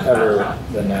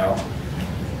than now.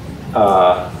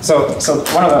 So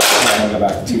one of the I'm gonna go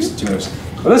back two moves.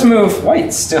 But this move,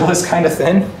 white still is kind of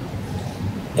thin,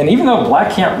 and even though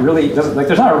black can't really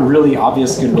there's not a really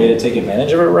obvious good way to take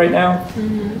advantage of it right now.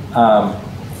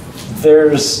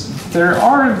 There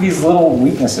are these little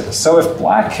weaknesses. So if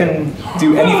black can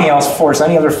do anything else, force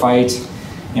any other fight,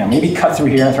 maybe cut through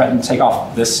here and threaten to take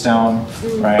off this stone,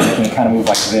 right? And kind of move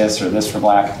like this or this for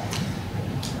black.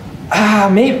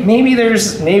 Maybe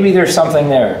there's something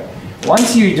there.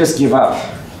 Once you just give up,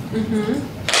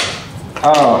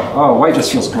 oh, white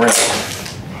just feels great.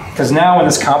 Because now when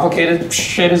this complicated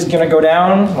shit is gonna go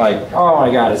down, like, oh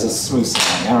my god, it's a smooth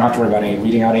sailing. I don't have to worry about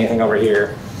reading out anything over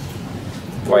here.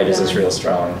 White is just real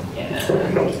strong. Yeah.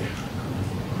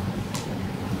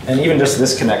 And even just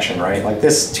this connection, right? Like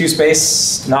this 2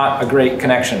 space, not a great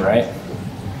connection, right?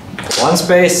 1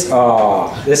 space,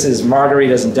 oh, this is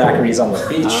margaritas and daiquiris on the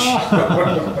beach.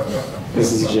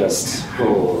 This is just,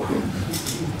 oh.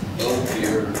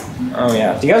 Oh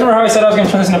yeah. Do you guys remember how I said I was going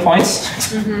to turn this into points?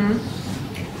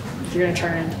 You're going to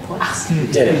turn it into points.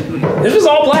 Did it. This was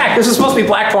all black. This was supposed to be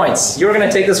black points. You were going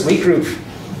to take this weak group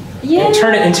and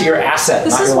turn it into your asset,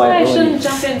 This not is your why I liability. shouldn't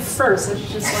jump in first. I should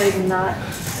just not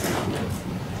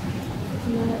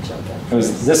jump in. It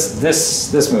was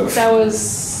this move. That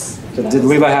was. Did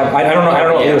Leela have? I don't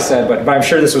know what Leela said, but I'm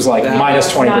sure this was like That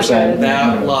minus was 20%.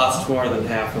 That lost more than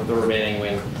half of the remaining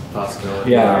win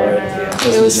possibility. Yeah, right.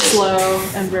 This It was is just- slow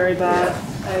and very bad.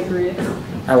 I agree.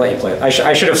 I let you play it. I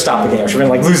should have stopped the game. I should have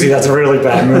been like, Lucy, that's a really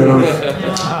bad move.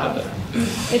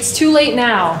 It's too late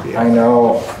now. I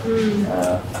know.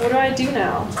 What do I do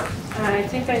now? I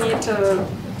think I need to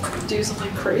do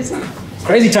something crazy.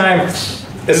 Crazy time.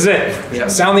 This is it. Yeah.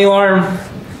 Sound the alarm.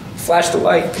 Flash the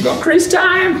light. Go crazy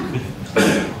time.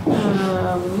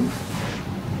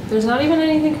 There's not even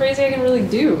anything crazy I can really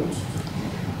do.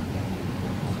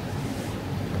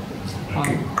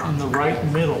 On the right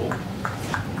middle,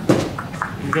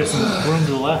 you got some room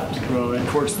to the left to go in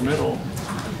towards the middle.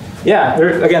 Yeah.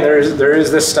 There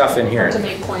is this stuff in here. To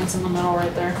make points in the middle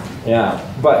right there. Yeah.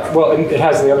 But well, it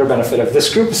has the other benefit of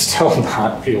this group is still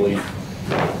not really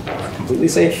completely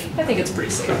safe. I think it's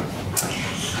pretty safe.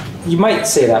 You might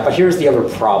say that, but here's the other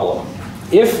problem.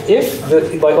 If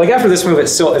like after this move, it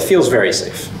feels very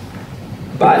safe.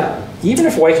 But even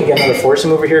if white can get another forcing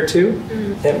move over here too,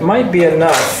 it might be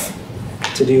enough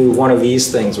to do one of these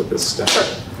things with this stuff. Sure.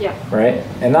 Yeah. Right?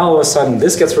 And now all of a sudden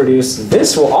this gets reduced.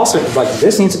 This will also, like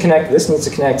this needs to connect, this needs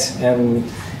to connect, and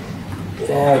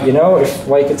if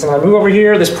white gets another move over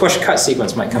here, this push cut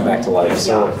sequence might come back to life.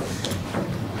 So,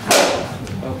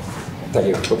 thank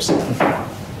you. Whoops.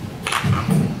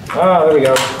 Oh, there we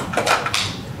go.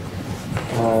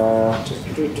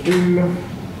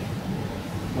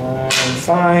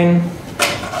 Fine.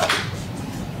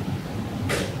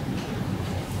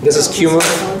 This is Q move.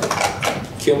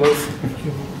 Q move.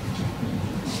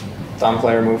 Dom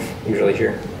player move, usually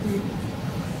here.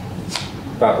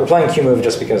 But we're playing Q move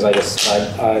just because I This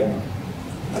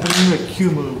is a Q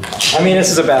move. I mean,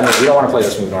 this is a bad move. We don't want to play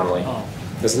this move normally. Oh.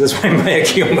 This might be a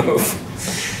Q move.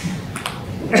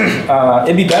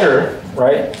 It'd be better,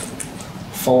 right?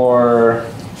 For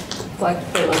Black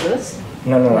play like this.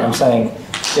 no. I'm saying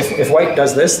if white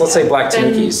does this, let's say black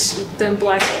Sibicky's. Then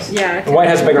black, yeah. And white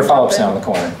has bigger follow-ups now in the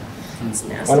corner. It's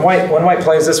nasty. When white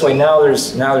plays this way, now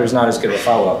there's not as good of a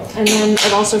follow-up. And then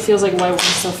it also feels like white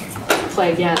wants to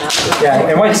play again after. Yeah,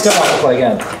 and white still wants to play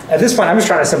again. At this point, I'm just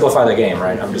trying to simplify the game,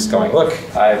 right? I'm just going, look,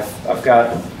 I've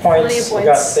got points, I've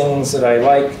got things that I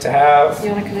like to have.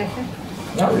 You want to connect here?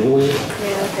 Not really.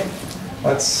 Yeah, okay.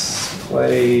 Let's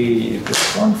play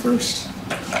this one first.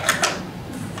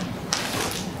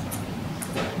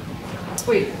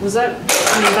 Wait, was that,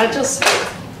 that just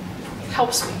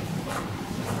helps me.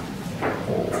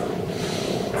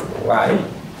 Why?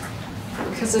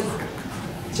 Because it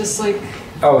just like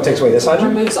Oh, it takes away this logic?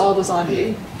 removes all the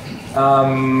zombie.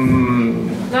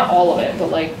 Not all of it,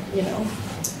 but like, All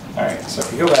right, so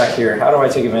if you go back here, how do I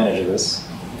take advantage of this?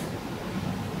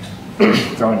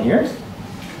 Throw in here?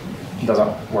 It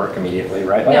doesn't work immediately,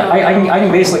 right? Like, No. I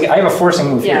can basically, I have a forcing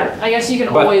move Yeah, here. I guess you can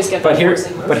always get that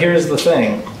forcing move. But here's the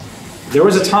thing. There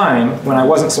was a time when I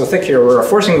wasn't so thick here where a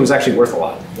forcing move was actually worth a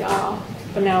lot. Yeah,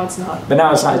 but now it's not. But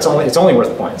now it's not. It's only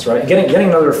worth points, right? Getting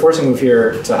another forcing move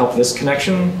here to help this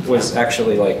connection was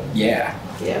actually like, yeah.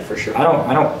 Yeah, for sure. I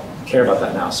don't care about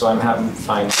that now, so I'm having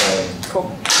fine playing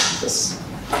Cool. this.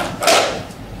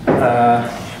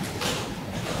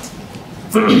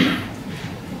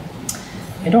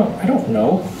 I don't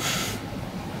know.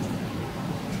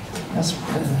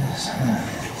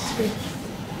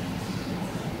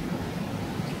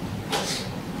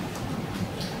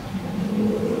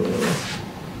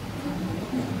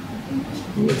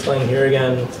 playing here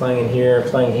again, playing in here,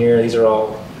 playing here. These are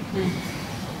all.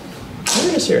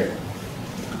 What is here?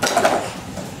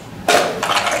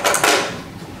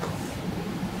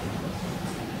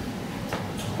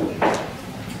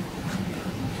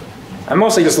 I'm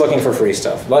mostly just looking for free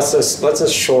stuff. Let's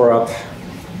just shore up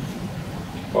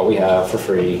what we have for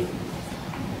free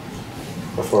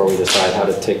before we decide how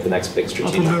to take the next big Upper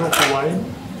strategic. middle for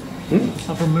white.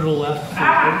 Upper middle left for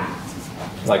white.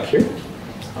 Like here?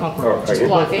 Upper. Or here?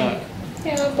 Blocking. Like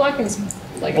Yeah, blocking's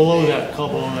like below that, call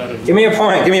below that. Give me a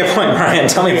point, Brian.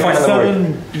 Tell me a point on the board.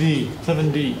 7D.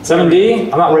 7D.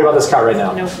 7D? I'm not worried about this cut right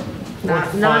now. Nope.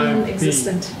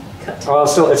 Non-existent cut. Well,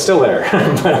 it's still there,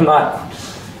 but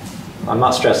I'm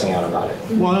not stressing out about it.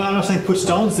 Well, I'm not saying put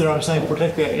stones there, I'm saying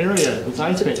protect that area, the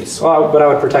side space. Well, but I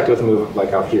would protect it with a move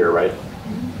like out here, right?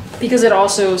 Because it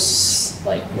also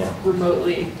Yeah.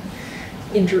 remotely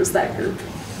injures that group.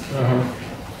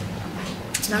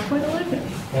 Not quite a live.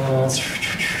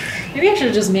 Maybe I should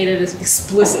have just made it as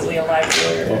explicitly a live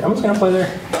earlier. I'm just gonna play there.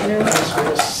 You know?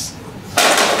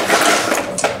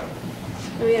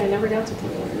 Oh yeah, I never got to play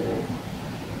earlier.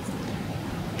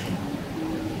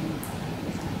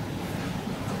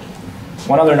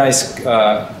 One other nice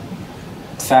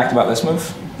fact about this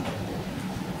move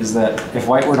is that if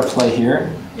white were to play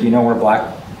here, do you know where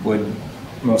black would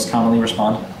most commonly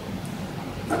respond?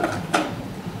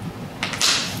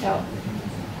 Yeah.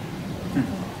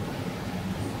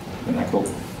 Isn't that cool?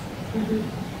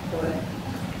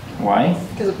 Why?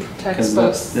 Because it protects Because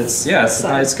both.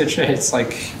 it's good shit. It's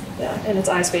like And it's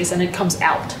eye space, and it comes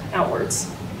outwards,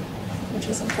 which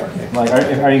is important.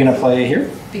 are you gonna play here?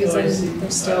 Because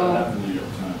there's still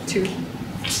two.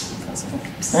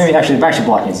 Maybe actually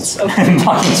blocking is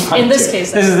blocking is fine In this too.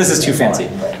 case, this is too fancy.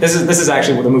 This is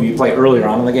actually the move you play earlier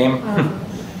on in the game.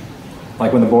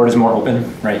 Like when the board is more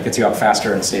open, right? It gets you up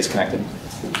faster and stays connected.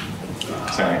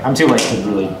 Sorry, I'm too late to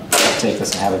really take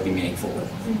this and have it be meaningful.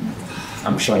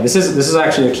 I'm showing this is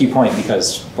actually a key point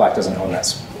because black doesn't own that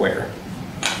square.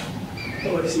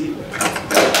 Oh, I see.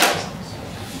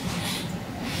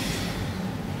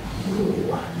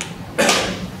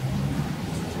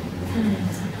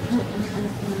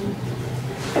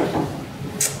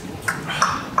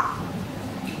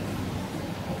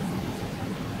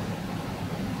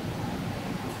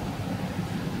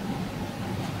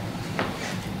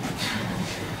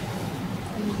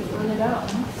 Run it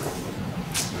out.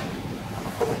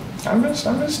 I'm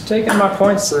just taking my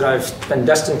points that I've been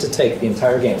destined to take the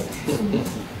entire game.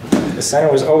 The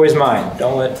center was always mine.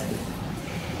 Don't let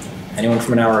anyone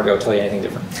from an hour ago tell you anything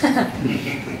different.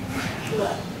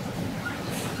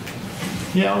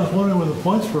 Yeah, I was wondering when the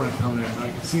points were going to come in.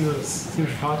 I can see what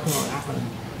you're talking about happening.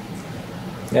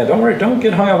 Yeah, don't worry. Don't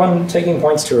get hung up on taking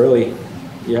points too early.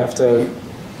 You have to.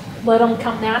 Let them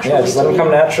come naturally. Yeah, just let them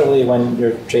come naturally when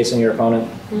you're chasing your opponent.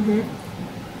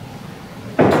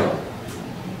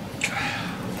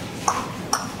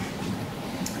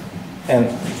 And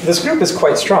this group is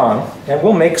quite strong, and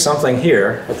we'll make something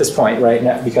here at this point, right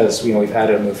now, because we've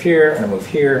added a move here and a move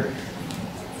here.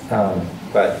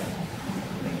 But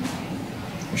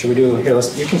should we do here?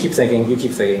 You can keep thinking. You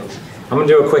keep thinking. I'm gonna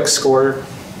do a quick score.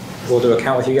 We'll do a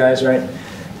count with you guys, right?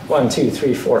 1, 2,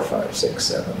 3, 4, 5, 6,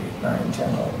 7, 8, 9, 10,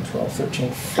 11, 12,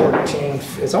 13, 14.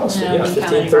 It's almost Yeah, I wouldn't count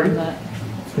 15, any 30. more than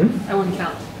that. I wouldn't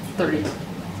count 30.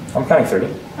 I'm counting 30.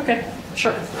 Okay,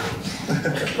 sure.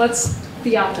 Let's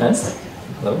be optimistic.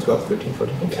 11, 12, 13,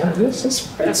 14. Yeah, this is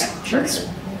Okay, sure. it's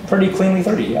pretty cleanly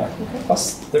 30, yeah.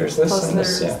 Plus there's this Plus and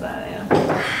there's this, yeah. that,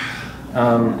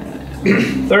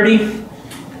 yeah. 30,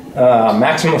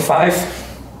 maximum of 5.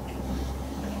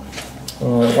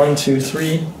 1, 2,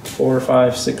 3, 4,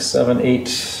 5, 6, 7,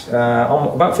 8,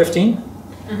 about 15.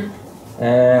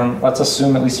 And let's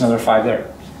assume at least another 5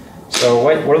 there. So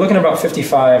we're looking at about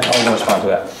 55. I'll respond to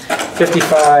that.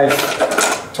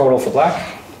 55 total for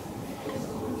black.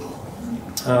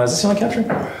 Is this the only capture?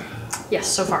 Yes,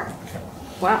 so far.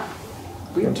 Wow.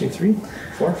 1, 2, 3,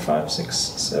 4, 5, 6,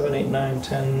 7, 8, 9,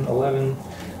 10, 11,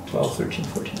 12, 13,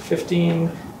 14,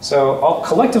 15. So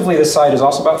collectively this side is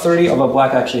also about 30, although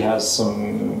black actually has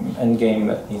some endgame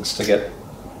that needs to get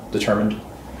determined.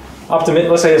 Let's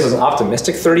say this is an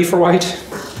optimistic 30 for white.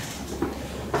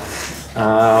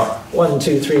 1,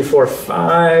 2, 3, 4,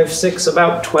 5, 6,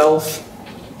 about 12.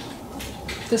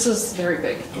 This is very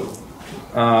big.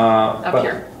 Up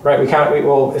here. Right,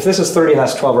 well, if this is 30 and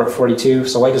that's 12, we're at 42,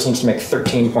 so white just needs to make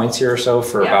 13 points here or so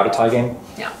for Yeah. about a tie game.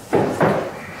 Yeah.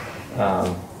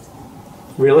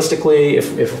 Realistically,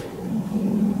 if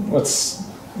let's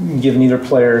give neither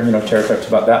player, terror type to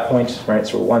about that point, right?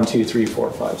 So we're 1, 2, 3,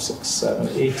 4, 5, 6, 7,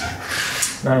 8,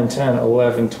 9, 10,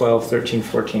 11, 12, 13,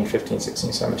 14, 15,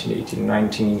 16, 17, 18,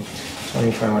 19,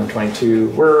 20, 21, 22.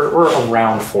 We're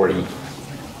around 40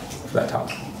 for that top.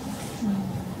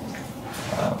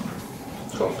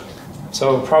 Cool.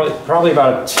 So probably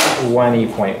about a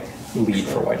 20-point lead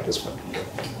for white at this point.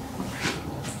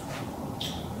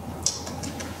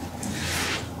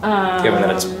 Given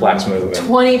that it's black's move.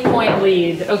 20-point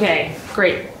lead. Okay,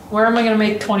 great. Where am I going to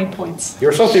make 20 points?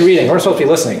 You're supposed to be reading. We're supposed to be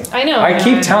listening. I know. I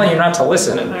keep telling you not to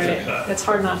listen. All right. It's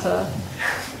hard not to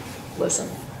listen.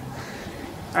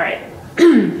 All right.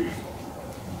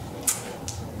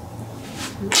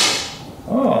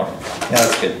 Oh, yeah,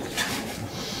 that's good.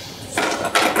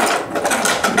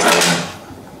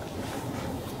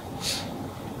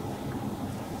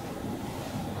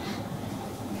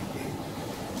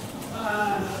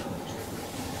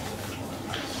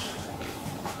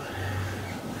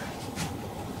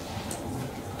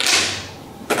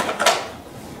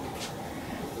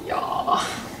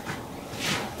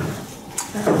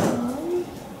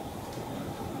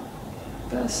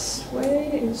 Best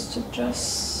way is to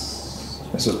just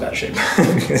This was bad shape.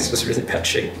 This was really bad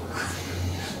shape.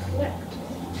 connect.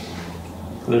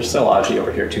 There's still Aji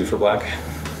over here too for black.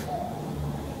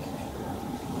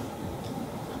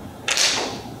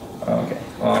 Okay,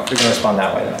 well, if we can respond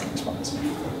that way, then I can respond this way.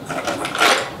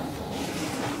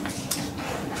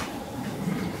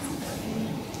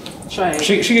 Should I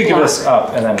She could give block? this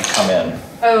up and then come in.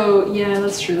 Oh, yeah,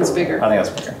 that's true. That's bigger. I think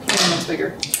that's bigger. Yeah, that's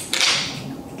bigger.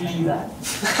 Can I do that?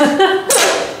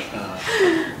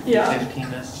 Yeah.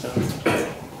 E15 is stone.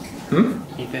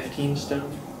 E15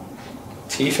 stone?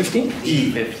 T15?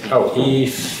 E15. Oh,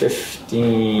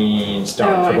 E15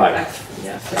 stone for black.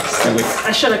 Yeah, fixed.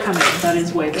 I should have come in. That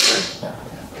is way bigger. Yeah.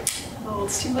 Oh,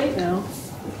 it's too late now.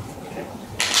 Okay.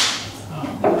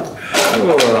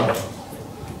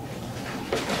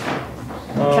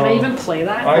 Can I even play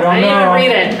that? I don't didn't know. even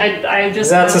read it. I just.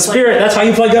 That's the was like- spirit. That's how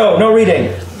you play Go. No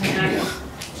reading.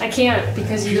 I can't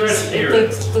because you just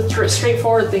the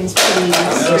straightforward thing's pretty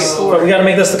straightforward. But we got to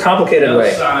make this the complicated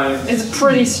way. It's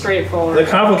pretty straightforward. The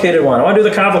complicated one. I want to do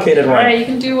the complicated All one. right, you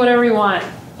can do whatever you want.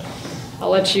 I'll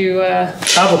let you.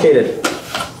 Complicated.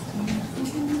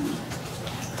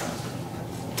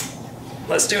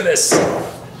 Let's do this.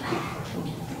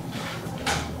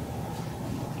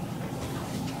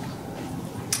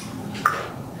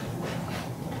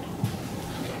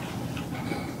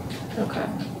 Okay.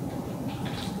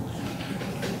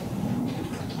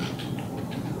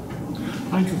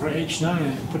 I can for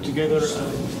H9 put together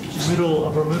a middle,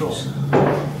 upper middle.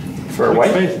 For Big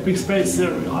white? space, big space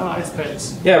there, a lot of ice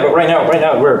space. Yeah, but right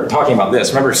now we're talking about this.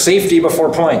 Remember, safety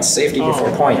before points. Safety before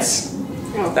okay. points.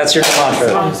 Oh. That's your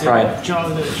mantra, Ryan.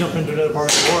 Jump into another part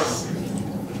of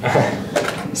the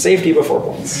war. Safety before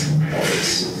points.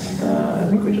 Always. I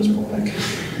think we just pull back.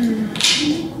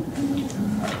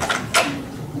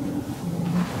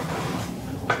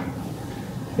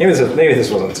 Maybe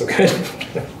this wasn't so good.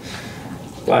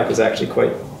 Black is actually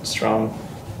quite strong.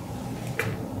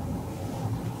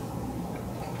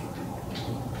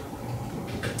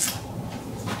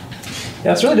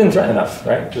 Yeah, this really didn't threaten enough,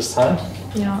 right? Just time?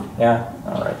 Yeah. Yeah,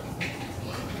 all right.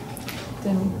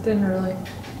 Didn't really.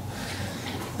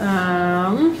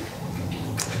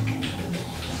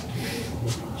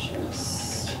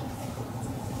 Just.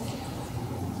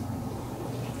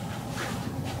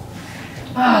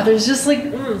 There's just like,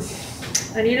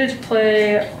 I needed to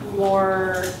play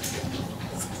more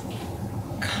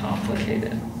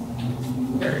complicated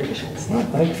variations. I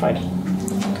think you're fine.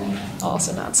 I'll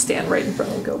also not stand right in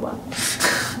front of the Go button.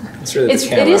 It's really the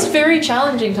camera. It is very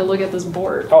challenging to look at this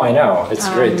board. Oh, I know. It's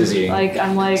very dizzying.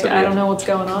 I'm like, So I don't weird. know what's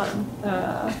going on.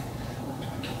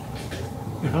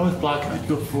 If I was black, I'd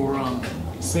go for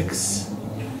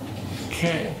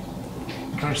 6K.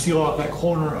 Trying to seal off that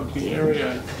corner of the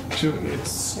area to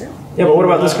its. Yeah, but what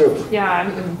about this group? Yeah,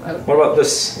 What about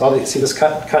this? See this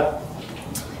cut?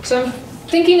 so I'm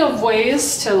thinking of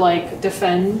ways to like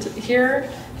defend here.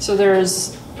 So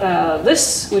there's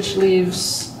this, which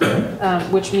leaves,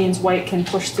 which means white can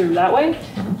push through that way.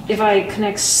 If I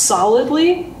connect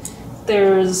solidly,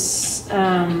 there's,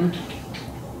 I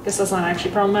guess that's not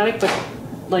actually problematic, but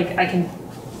like I can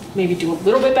maybe do a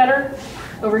little bit better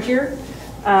over here.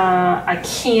 I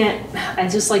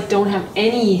just like don't have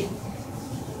any,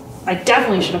 I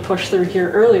definitely should have pushed through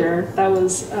here earlier. That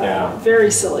was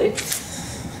very silly.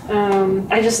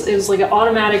 It was like an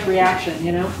automatic reaction,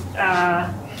 you know?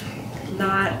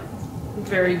 Not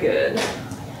very good.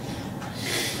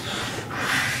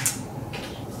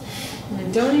 And I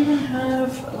don't even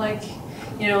have, like,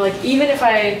 You know, like even if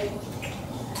I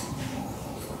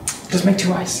Just make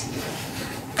 2 eyes.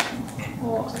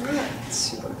 well, I'm not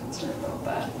super concerned about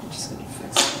that. I'm just gonna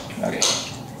fix it. Okay.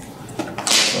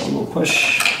 So we'll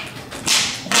push.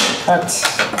 And we'll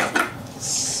cut.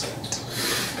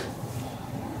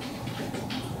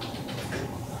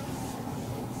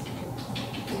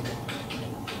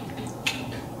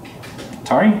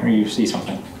 Tari, or you see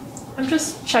something? I'm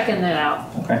just checking it out.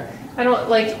 Okay. I don't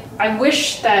like. I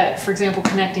wish that, for example,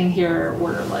 connecting here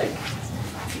were like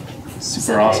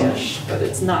Super awesome. Sente-ish, but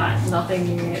it's not.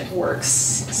 Nothing works.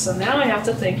 So now I have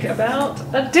to think about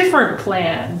a different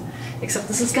plan. Except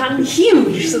this has gotten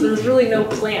huge, so there's really no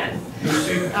plan.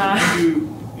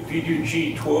 If you do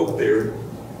G12 there,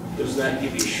 does that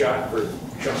give you a shot for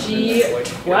jumping in that, like,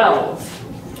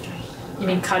 G12. You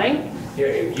mean cutting? Yeah,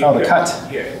 if you Oh, the cut.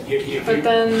 Yeah, if But you,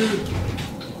 then,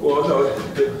 well, no,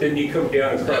 but then you come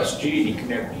down across G and you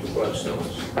connect your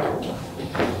bloodstones.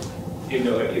 You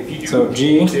know, if you do So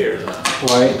G. there,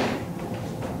 White.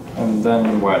 And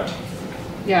then what?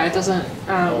 yeah, it doesn't.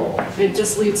 It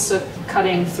just leads to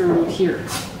cutting through here,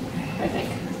 I think.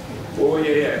 well,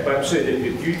 yeah, but I'm saying that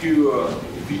if you do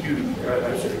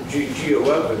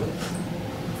G11,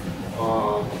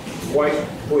 white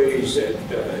plays at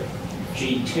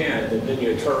G10, and then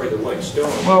you target the white stone.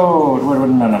 Whoa,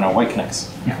 no, white connects.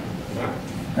 Huh?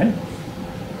 Right?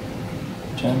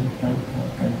 Right.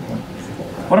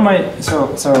 What am I,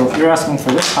 so you're asking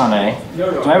for this Kane.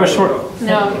 No. Do I have a short?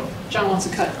 No, John wants a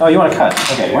cut. Oh, you want to cut?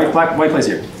 Okay, Yeah. white plays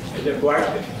here. And then black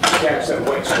attacks that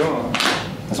white stone,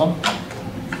 This one?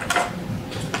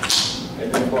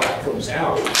 and then black comes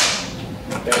out.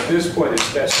 And at this point,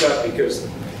 it's messed up because,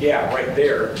 yeah, right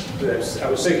there. I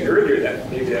was thinking earlier that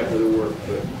maybe that would have worked,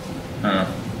 but no.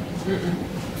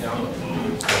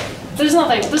 There's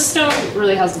nothing. This stone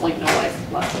really has like no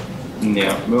life left.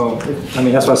 Yeah, well, I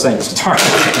mean, that's what I was saying, it's dark.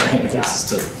 Right? It's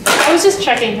just I was just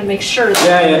checking to make sure.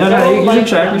 That Yeah, no, there's you life should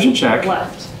check, you should check.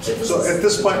 Left. So at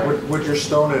this point, would your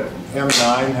stone at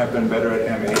M9 have been better at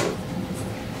M8?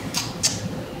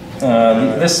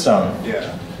 this stone.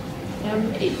 Yeah.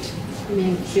 M8. You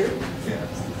mean here? Yeah.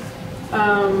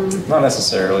 Not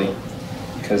necessarily,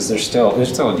 because there's still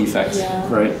a defect, Yeah.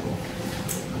 right?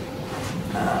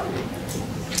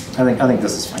 I think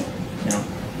this is fine. Yeah.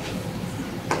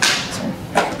 So,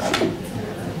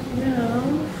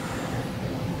 No.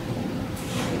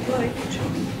 Like.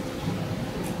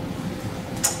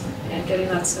 And getting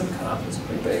that stone cut off is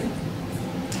pretty big.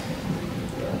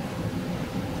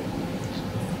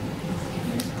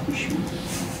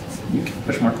 you can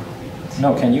push more.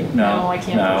 No, can you? No. No, I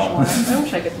can't push more. I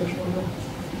wish I could push more.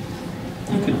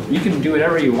 You can do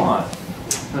whatever you want.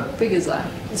 How big is that?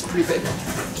 It's pretty big.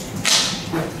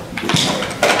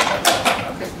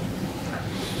 Okay.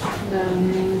 And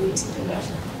then something down.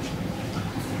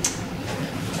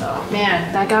 Oh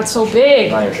man, that got so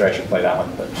big. I'm not even sure I should play that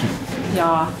one, but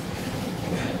Yeah.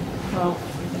 Well,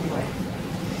 anyway.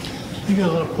 You got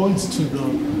a lot of points to the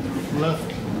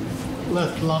left,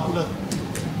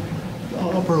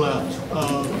 upper left.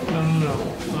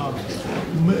 No.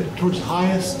 Towards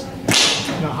highest,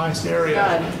 highest area.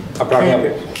 God. I'm talking up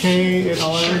here. K and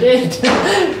all that. Did.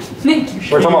 Thank you.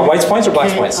 We're talking about white points or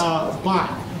black points? Black.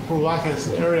 For black has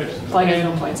area. Like I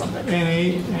don't point something. And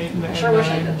eight, and Sure wish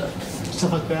I nine, did that.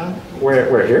 stuff like that.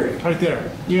 Where here? Right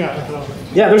there. Yeah, that's what I was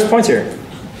thinking. Yeah, there's points here.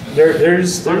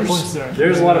 There's lot of points there.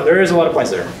 there is a lot of points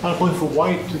there. A lot of points for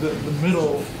white to the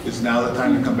middle. Is now the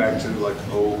time to come back to like,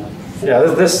 Yeah,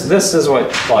 this is what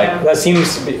like Yeah. that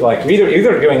seems to be like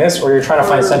either doing this or you're trying to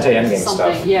find Or Sente endgame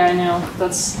something. stuff. Yeah, I know.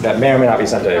 That's. That may or may not be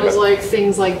Sente. I was But, like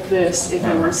things like this. If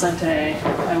it were Sente,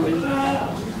 I would.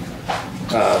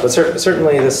 but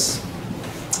certainly this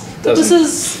But this doesn't.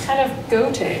 is kind of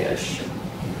Gote-ish.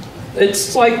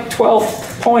 It's like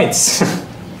 12 points.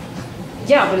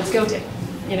 Yeah, but it's Gote.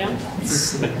 You know.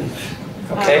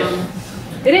 Okay.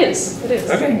 It is. It is.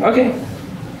 Okay.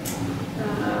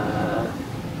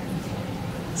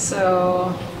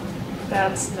 So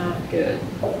that's not good.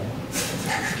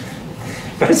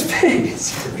 But it's big.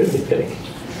 It's really big.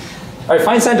 All right,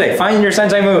 find Sente. Find your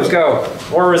Sente moves. Go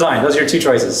or resign. Those are your two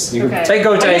choices. You Okay. can take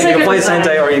Gote, I you guess I can could play resign.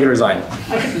 Sente, or you can resign.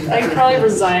 I could probably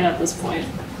resign at this point.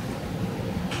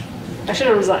 I should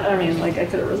have resigned. I mean, like I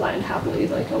could have resigned happily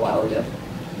like a while ago.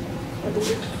 I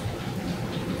believe.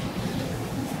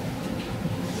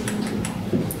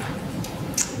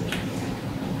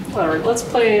 Whatever. Let's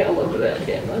play a little bit of the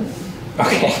game then.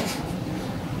 Okay.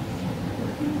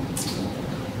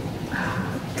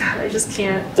 God, I just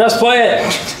can't. Just play it.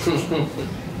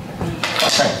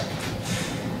 Okay.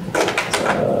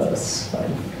 That's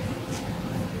fine.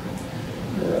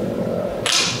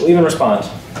 Leave and respond.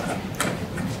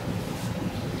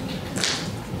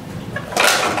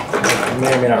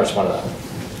 may or may not respond to that.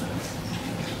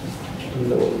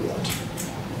 No, what we want.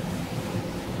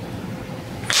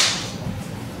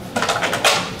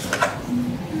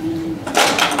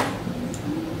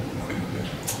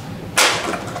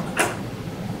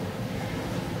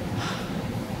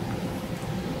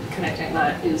 Connecting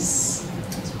that is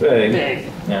It's big. big.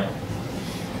 Yeah.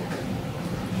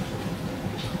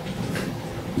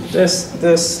 This,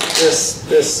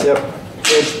 yep.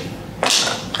 Good.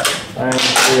 And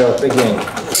here we go, big game.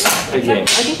 Big game.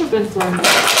 I think we've been thrown.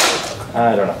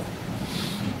 I don't know.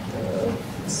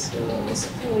 So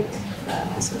something like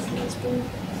that. Something that's been.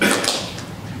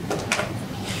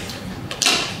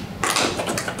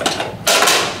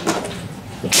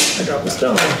 I dropped the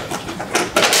stone.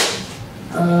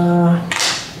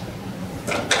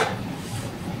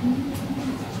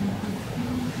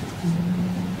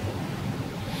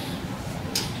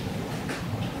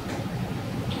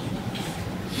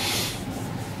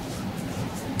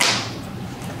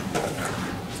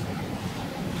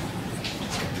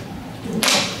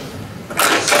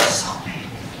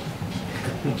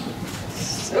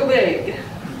 So big.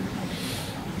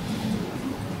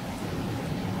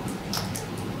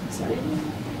 Sorry.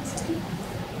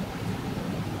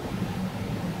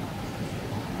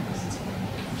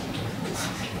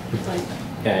 Like,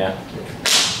 Yeah.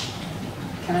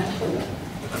 can I play that?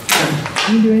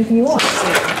 You can do anything you want.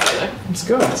 Say it later. Let's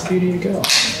go. It's the beauty of go.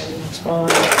 It's fine.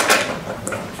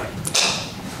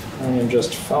 I am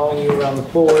just following you around the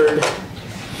board.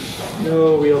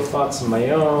 No real thoughts of my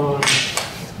own.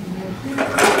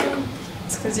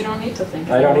 It's because you don't need to think.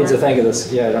 I don't need to anymore think of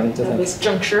this. Yeah, I don't need to at think. this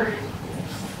juncture.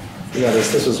 Yeah,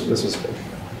 this was big.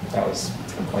 That was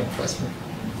 10 point for us.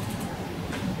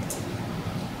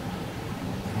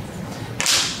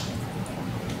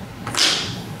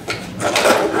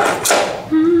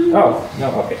 Oh,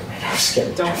 no, okay. I'm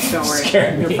scared. Don't worry.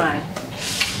 Scared me. You're fine.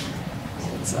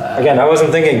 It's, Again, I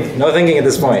wasn't thinking. No thinking at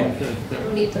this point.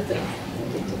 don't need to think.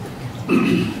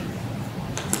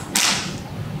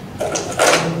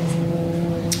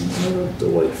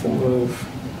 Delightful move.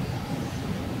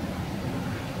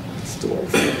 It's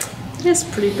delightful. It's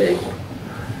pretty big.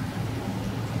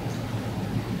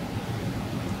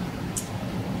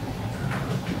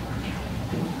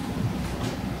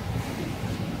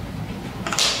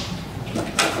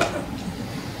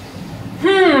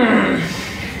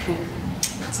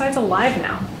 Side's alive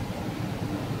now.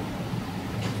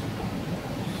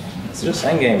 It's just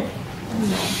endgame.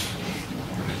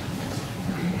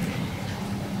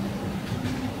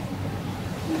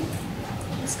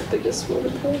 It's the biggest one to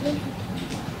play with.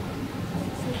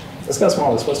 This got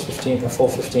small. This was 15, a full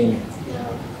 15.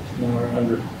 Now we're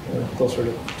under, closer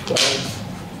to 12.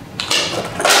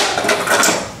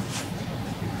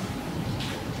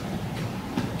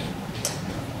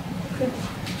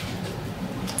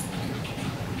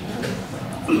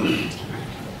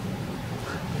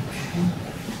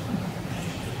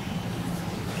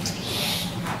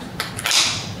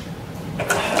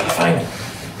 Fine.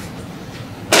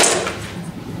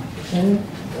 And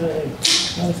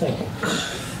another thing.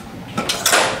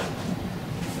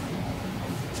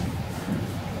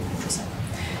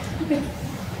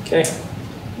 Okay.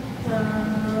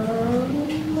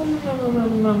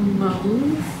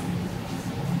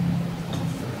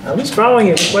 I'm just following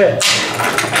you. Quit.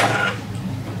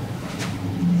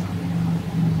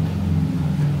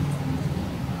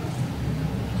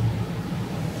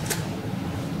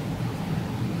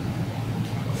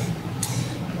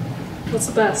 What's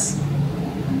the best?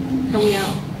 Help me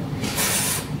out.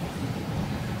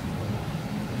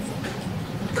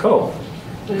 Co.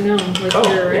 I know, like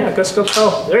Co. you're right. Yeah, let's go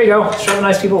Co. There you go. Show the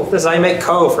nice people. This is how you make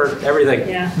Co for everything.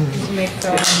 Yeah. Make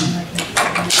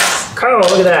Co,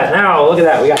 look at that. Now, look at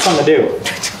that. We got something to do.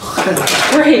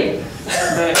 Great.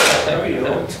 There we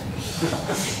go.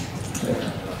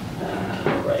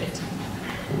 Right.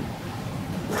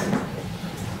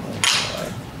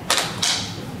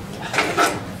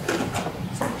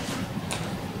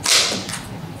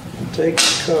 Take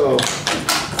Co.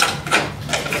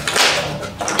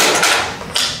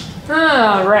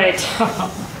 Ah, right.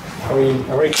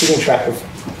 Are we keeping track of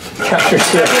captures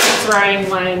here? I'm throwing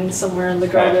mine somewhere in the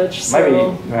garbage, Might so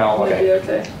be- well, might okay. be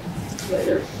okay.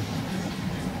 Later.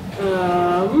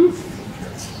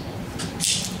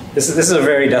 This is a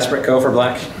very desperate Co for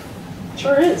black.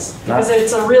 Sure is. Not- Because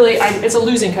it's a really, it's a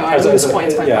losing co. I It's a- lose it's a-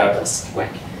 points by yeah. playing this quick.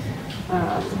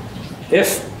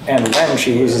 If and when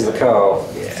she uses the Co.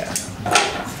 Yeah.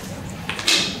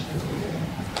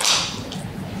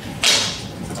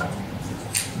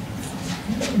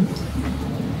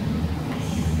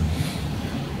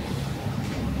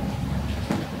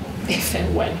 If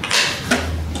and when.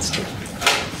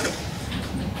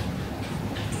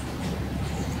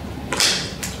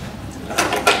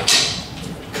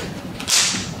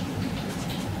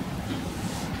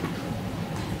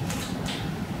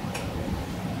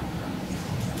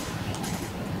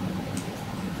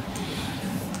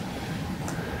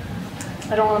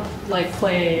 I don't want to like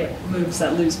play moves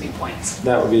that lose me points.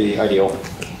 That would be ideal.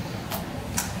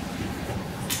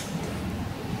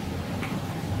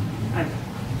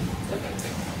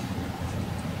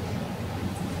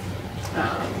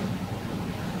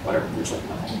 Whatever, there's like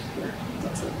nothing here.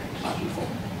 That's it. Not useful.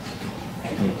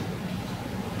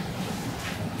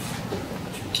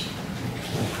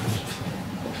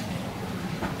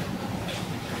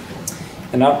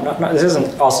 And this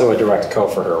isn't also a direct co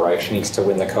for her, right? She needs to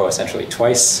win the co essentially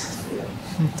twice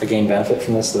to gain benefit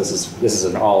from this. So this is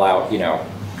an all-out, you know.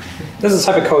 This is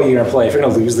the type of co you're gonna play if you're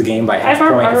gonna lose the game by half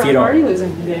point. If you don't, already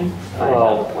losing the game by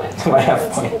half a point. By half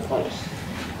That's the point. whole point.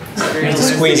 You need to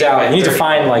squeeze out. You need to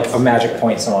find like a magic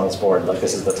point somewhere on this board. Like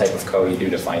this is the type of co you do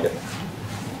to find it.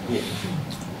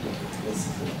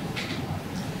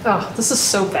 Oh, this is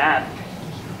so bad.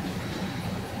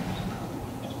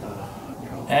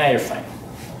 You're fine.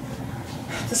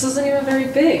 This isn't even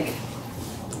very big.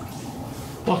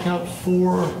 Block out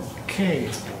 4K.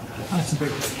 That's a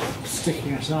big stick in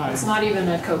your side. It's not even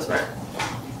a co-threat.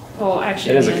 Well,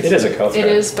 actually, It is a co-threat.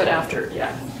 It is, but after,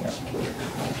 yeah.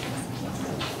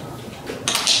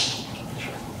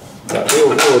 So we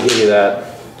will give you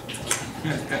that.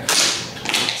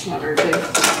 It's not very big.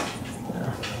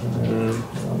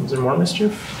 Is there more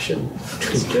mischief? Should.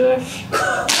 Mischief.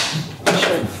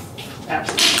 Should.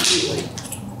 Absolutely.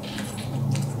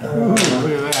 Ooh, look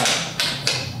at that.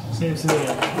 Same thing.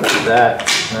 Look at that.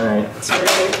 All right. It's very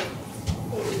big.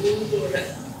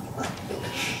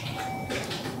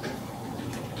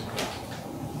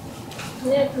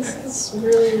 Yeah, this is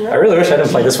really nice. I really wish I didn't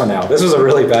play this one now. This was a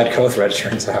really bad co-threat,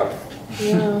 turns out.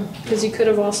 Yeah, because you could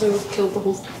have also killed the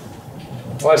whole.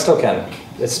 Well, I still can.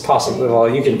 It's possible. Well,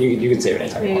 you can save it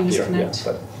anytime you Yeah, want. you You don't, just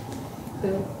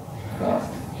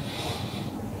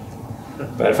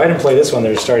but if I didn't play this one,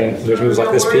 there's moves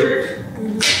like this peak.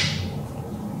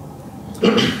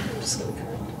 Just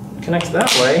gonna Connect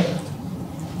that way.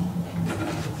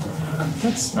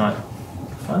 That's not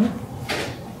fun.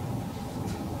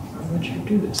 Why would you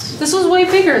do this? This was way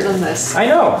bigger than this. I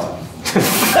know.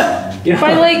 You know?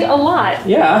 By like a lot.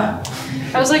 Yeah.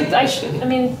 I was like, I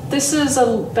mean, this is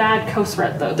a bad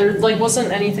co-threat though. There like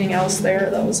wasn't anything else there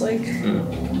that was like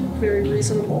very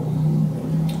reasonable.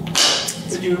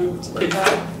 Would you,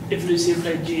 if Lucy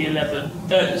played G11,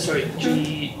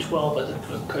 G12 as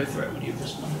a co-threat, would you have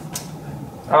responded?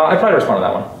 I'd probably respond to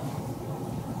that one.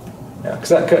 Yeah,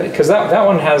 because that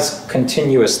one has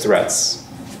continuous threats,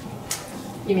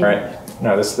 You mean? right?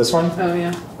 No, this one. Oh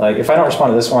yeah. Like if I don't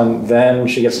respond to this one, then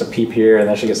she gets to peep here, and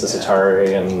then she gets this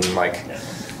Atari, and like. I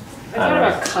thought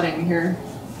about cutting here.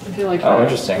 I feel like Oh, that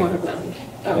interesting. would have been.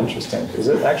 Oh, Interesting. Is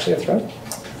it actually a threat?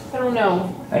 I don't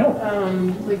know. I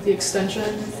don't. Like the extension.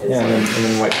 Is Yeah, and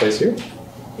then white plays here,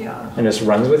 yeah. and just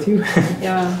runs with you.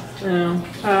 Yeah. I know.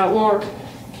 Or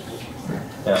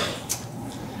Yeah.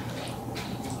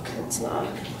 it's not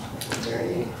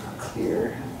very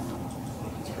clear.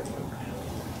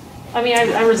 I mean,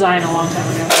 I resigned a long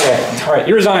time ago. Okay. All right.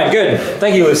 You resign. Good.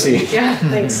 Thank you, Lucy. Yeah.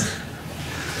 Thanks.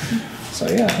 So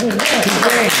yeah.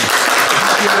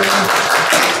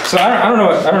 So I don't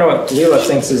know what Leela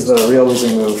thinks is the real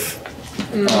losing move,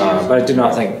 but I do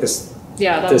not think this.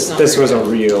 Yeah. That This was not this very was a good.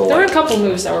 real. There were a couple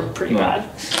moves that were pretty bad.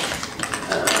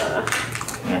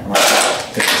 Yeah, I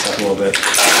might pick this up a little bit.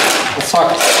 Let's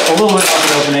talk a little bit about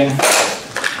the opening.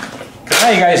 Because now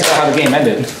you guys know how the game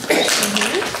ended.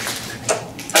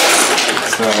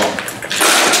 So,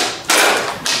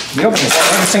 the opening is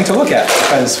interesting to look at,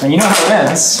 because when you know how it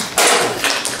ends,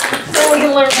 Then we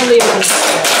can learn from the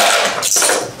opening.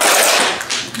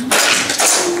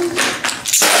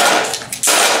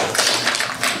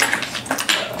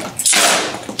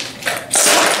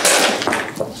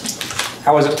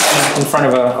 how was it in front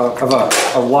of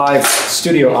a live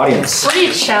studio audience?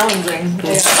 Pretty challenging.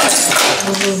 Yeah.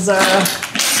 This is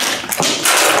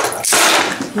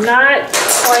not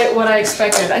quite what I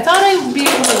expected. I thought I'd be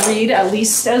able to read at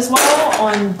least as well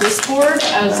on this board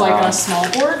as like a small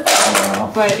board,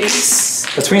 but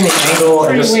it's Between the angle and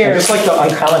Pretty just, weird. like the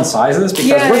uncommon size of this, because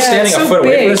Yeah, we're yeah, standing it's a so foot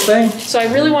away from big. this thing. so I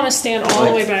really want to stand all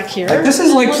the way back here. Like, this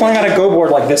is like playing on a go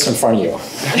board like this in front of you,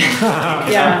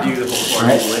 Yeah. Beautiful.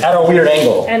 right? At a weird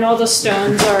angle. And all the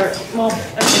stones are well.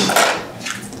 I mean,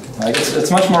 Like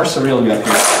it's much more surreal to be up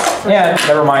here. Yeah,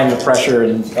 never mind the pressure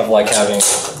of like having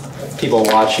people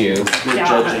watch you yeah.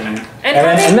 Judging. and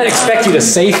then expect you to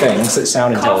say things that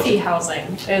sound Coffee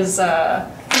intelligent. housing is like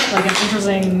an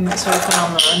interesting sort of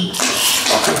phenomenon.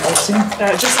 Coffee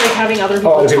housing? Just like having other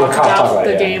people other people talk talk about about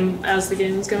the it, yeah. game as the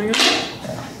game is going on.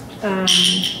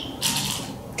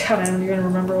 God, I don't even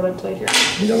remember what I played here.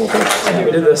 Yeah,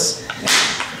 we did this.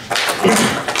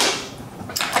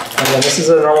 And then this is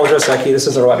a normal Joseki. This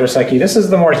is a robot Joseki. This is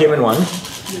the more human one.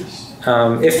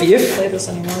 If play this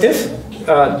anymore.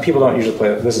 people don't usually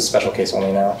play this is special case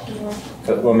only now.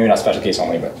 Well, maybe not special case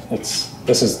only, but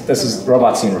this is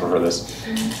robots seem to prefer this.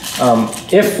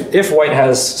 If white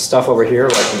has stuff over here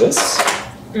like this,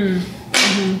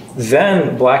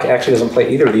 then black actually doesn't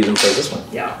play either of these and plays this one.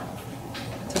 Yeah.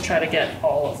 To try to get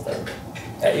all of them.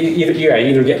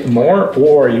 Either get more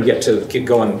or you get to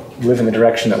go and live in the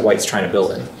direction that white's trying to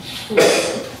build in.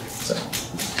 So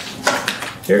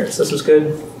here, so this was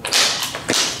good.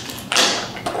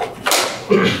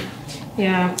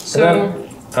 Yeah. So then,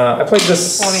 I played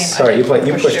this. Sorry, you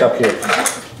pushed up here.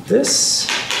 This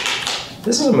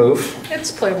is a move.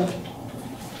 It's playable.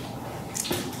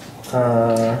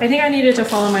 I think I needed to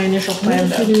follow my initial plan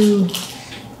though.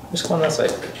 Just go on that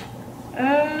side.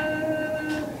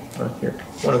 Here,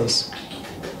 one of these.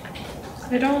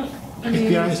 I mean,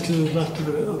 the eyes to the left of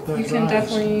the you can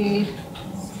definitely.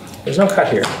 There's no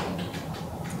cut here.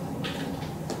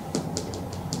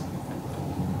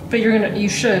 But you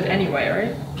should anyway,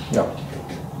 right? No.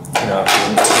 No,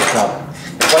 it's not.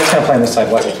 If white's gonna play on this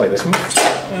side, white will play this move.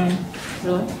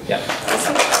 Really? Yeah.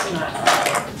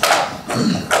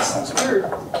 That sounds weird.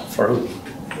 For who?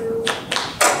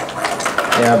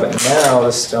 Yeah, but now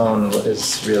the stone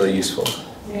is really useful.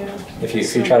 Yeah. If you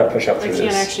try to push up through I this.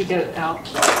 can't actually get it out.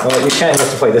 Well, you can. You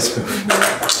have to play this move,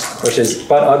 which is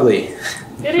but ugly.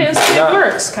 It is. It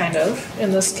works kind of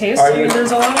in this case. Are you?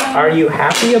 There's a lot of. Are you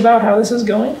happy about how this is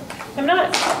going? I'm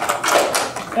not.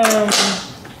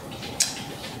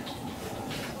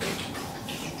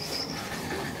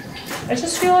 I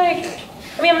just feel like.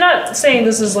 I mean, I'm not saying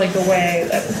this is like the way,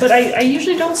 but I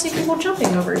usually don't see people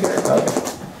jumping over here. Okay.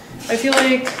 I feel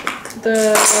like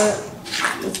the.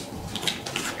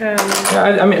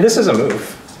 Yeah, I mean, this is a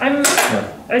move.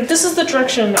 This is the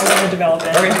direction I want to develop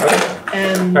in. Okay.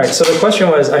 And. All right. So the question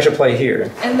was, I should play here.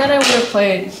 And then I would have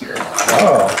played here.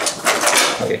 Oh.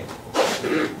 Okay.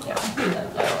 Yeah. And then,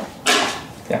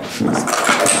 Yeah.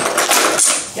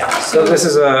 yeah. So this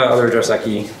is other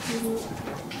Joseki.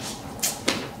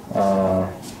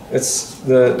 It's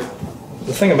the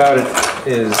thing about it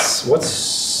is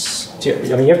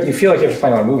you feel like you have to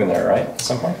plan on a move in there, right? At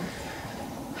some point,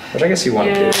 which I guess you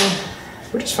want to,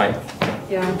 which is fine.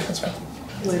 Yeah. That's fine.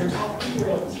 Later.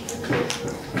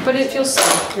 But it feels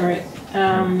safe. You're right.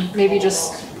 Maybe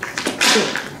just.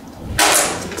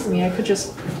 I mean, I could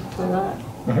just play that.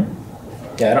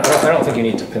 Yeah, I don't think you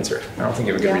need to pincer. I don't think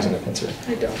you have a good reason to pincer.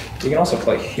 I don't. You can also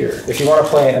play here. If you want to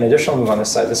play an additional move on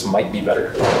this side, this might be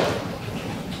better.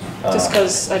 Just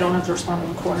because I don't have to respond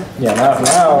in the corner. Yeah, now,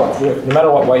 no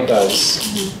matter what white does,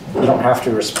 you don't have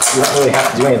to. You don't really have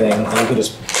to do anything, and you can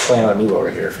just play another move over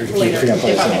here if you're going to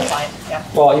play this anyway. Fine. Yeah.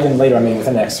 Well, even later, I mean, with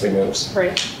the next 3 moves.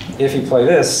 Right. If you play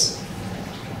this,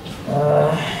 I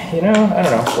don't know.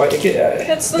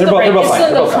 It's they're both fine.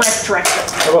 in the correct direction.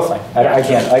 They're both fine.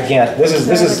 I can't. This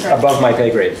is above my pay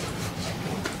grade.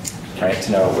 Right,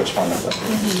 to know which one to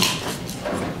play.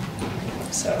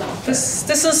 So this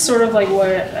is sort of like what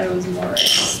I was more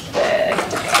expecting.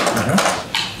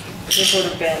 This would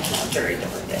have been a very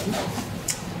different game.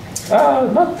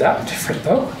 Not that different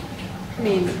though. I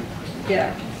mean,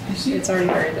 yeah, it's already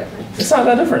very different. It's not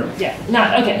that different. Yeah,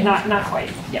 not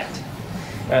quite yet.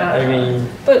 I mean,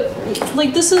 but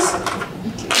like this is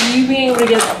you being able to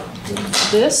get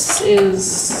this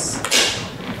is.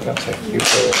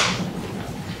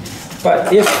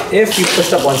 But if you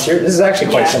pushed up once here, this is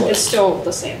actually quite similar. It's still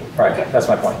the same. Right, Okay. that's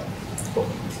my point.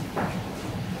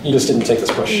 You just didn't take this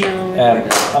push. No,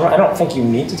 and I don't think you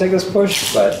need to take this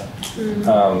push, but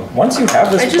once you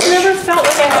have this I just push, never felt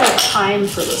like I had time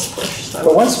for this push.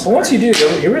 But once you do,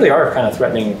 you really are kind of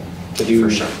threatening to do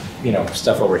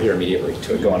stuff over here immediately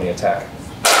to go on the attack.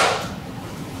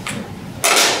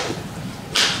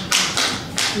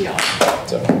 Yeah.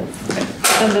 So.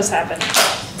 Then this happened.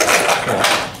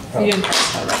 Yeah. You didn't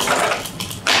press that much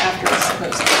after it's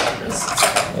supposed to do this.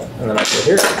 Yeah. And then I go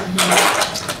here.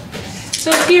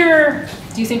 So here,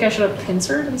 do you think I should have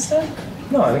pincered instead?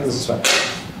 No, I think this is fine.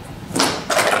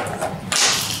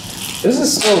 This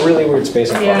is still really weird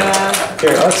spacing. Yeah.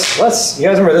 Here, let's. You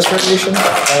guys remember this resolution?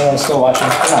 Everyone's still watching.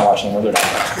 They're not watching. They're not.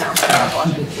 No, I'm not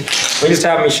watching. We just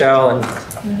have Michelle, and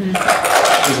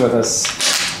she's with us.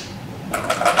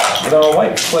 The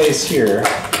white plays here.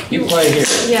 You play here.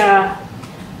 Yeah.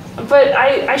 But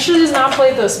I should have not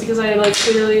played this because I like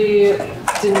clearly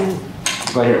didn't.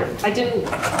 Play here. I didn't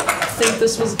think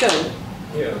this was good.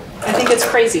 Yeah. I think it's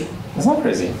crazy. It's not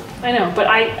crazy. I know, but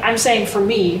I'm saying for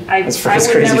me, I It's would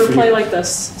crazy never for play you. like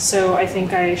this, so I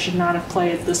think I should not have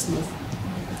played this move.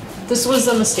 This was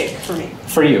a mistake for me.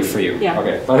 For you. Yeah.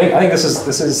 Okay. But I think this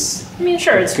is. I mean,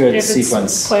 sure, it's good if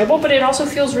sequence. it's playable, but it also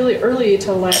feels really early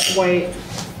to let white,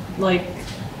 like.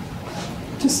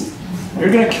 Just you're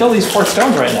gonna kill these 4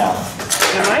 stones right now.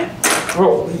 Am I?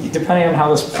 Well, depending on how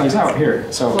this plays out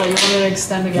here. So. Well, you want me to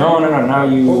extend again? No. Now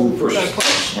you Should I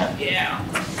push. push? Yeah.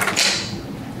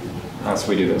 That's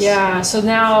we do this. Yeah. So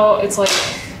now it's like.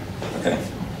 Okay.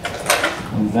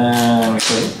 And then we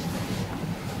put.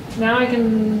 Now I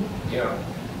can Yeah.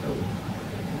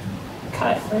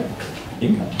 cut, right? You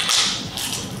can cut.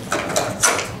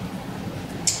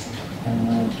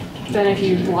 Then if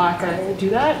you block, I do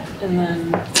that, and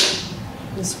then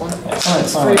this one. Yeah, 3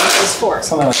 something versus 4.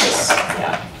 like this.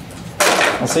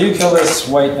 Yeah. And so you kill this,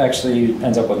 white actually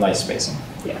ends up with nice spacing.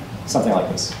 Yeah. Something like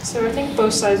this. So I think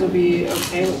both sides would be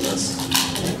okay with this.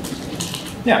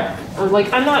 Yeah. Or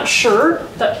like, I'm not sure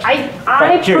that I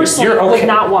But you're personally okay. would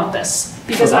not want this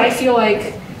because For what? I feel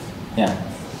like Yeah.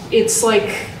 it's like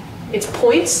it's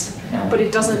points, Yeah. but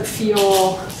it doesn't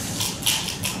feel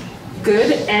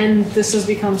good, and this has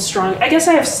become strong. I guess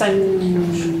I have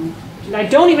I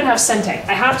don't even have Sente.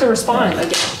 I have to respond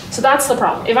again. So that's the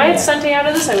problem. If I had Yeah. Sente out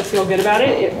of this, I would feel good about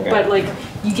it. Okay. But like,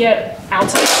 you get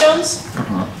outside stones,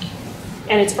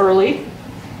 and it's early,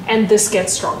 and this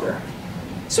gets stronger.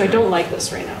 So I don't like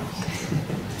this right now.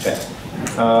 Okay.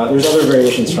 There's other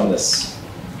variations from this.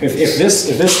 If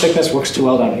this thickness works too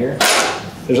well down here,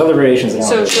 there's other variations. That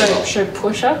So don't work well. should I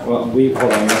push up? Well,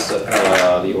 hold on.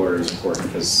 The order is important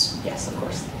because. Yes, of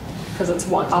course. Because it's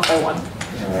off by 1.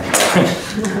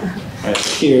 Right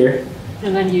here.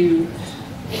 And then you,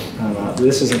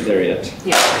 This isn't there yet.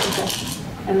 yeah, okay.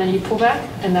 And then you pull back,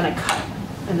 and then I cut,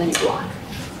 and then you block.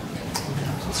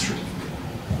 That's true.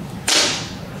 I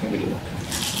think we do that.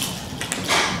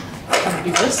 I'm gonna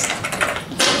do this.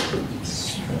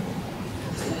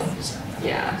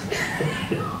 Yeah.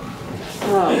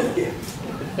 Oh,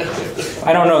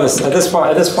 I don't know this at this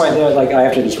point. Like I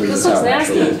have to just read this this looks out.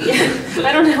 nasty. Actually. Yeah,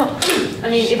 I don't know. I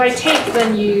mean, if I take,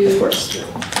 then Of you, course.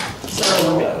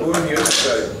 so, We're on the other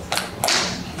side.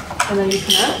 and then you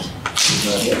connect.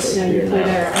 Yes, Yeah, you here play now.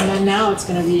 there, and then now it's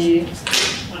gonna be,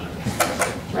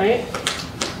 right?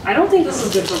 I don't think this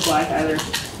is good for black either.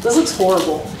 This looks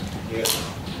horrible. Yeah.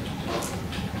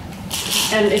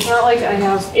 And it's not like I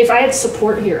have, if I had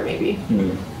support here, maybe.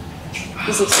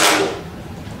 This looks horrible.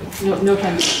 No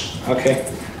can do. Okay.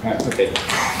 Alright, okay.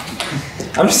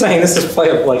 I'm just saying this is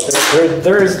playable. Like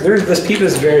there's this piece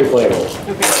is very playable.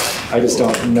 Okay. I just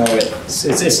don't know it. It's I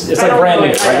like don't brand know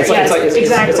new, it right? either. Yes,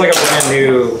 exactly. It's like a brand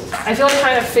new. I feel like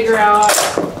trying to figure out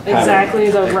exactly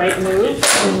the right move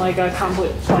in like a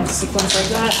complex sequence like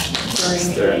that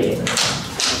during There. a.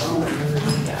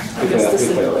 I guess this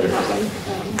we didn't play really later. happen.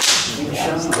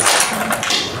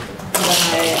 And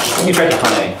then You tried to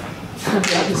play. yeah,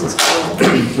 this is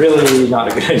horrible. Really not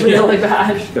a good idea. Really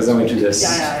bad. Because then we do this.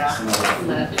 Yeah. And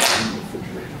then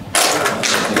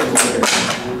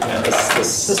Yeah,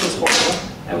 this was horrible.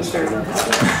 I was very nervous.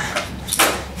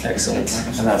 Excellent.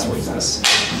 And that's what he does.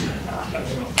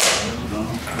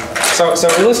 So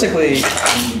realistically,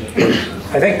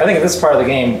 I think at this part of the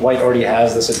game, white already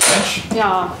has this advantage.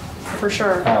 Yeah, for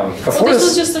sure. Before Well, this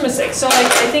was just a mistake. So like,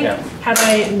 I think Yeah. had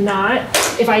I not,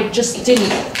 if I just didn't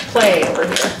play over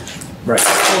here, right,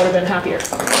 I would have been happier.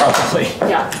 probably.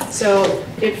 Yeah. So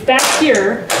if back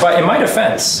here, But in my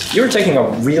defense, you were taking a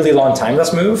really long time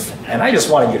this move, and I just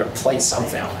wanted you to play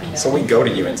something. So we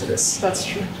goaded you into this. that's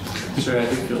true. Sorry, I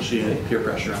did feel she had peer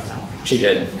pressure on that one. She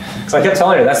did. Because I kept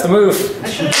telling her, that's the move.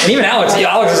 And even Alex is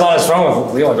on his phone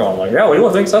with Leela going like, yeah,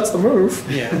 Leela thinks that's the move.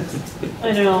 Yeah.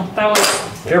 I know that was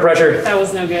Peer pressure.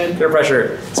 no good. Peer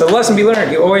pressure. So the lesson be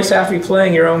learned, you always have to be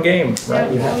playing your own game, right?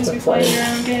 Yeah, You have always to be play. playing your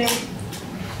own game.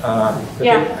 Okay.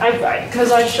 Yeah,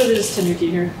 because I should have just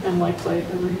Tanuki here and like played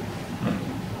over here.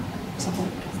 Something.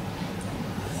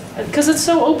 Because it's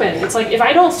so open. It's like if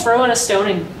I don't throw in a stone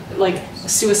and like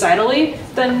suicidally,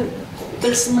 then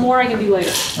there's more I can do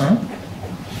later.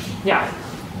 Yeah.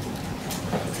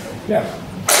 Yeah.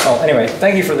 Well, anyway,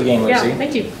 thank you for the game, Lucy. Yeah.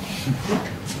 Thank you.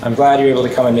 I'm glad you're able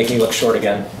to come and make me look short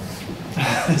again.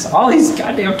 It's all these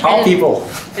goddamn tall people.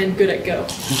 And good at Go.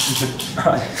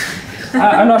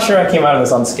 I'm not sure I came out of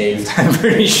this unscathed. I'm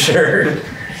pretty sure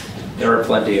there were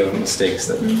plenty of mistakes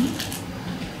that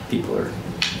people are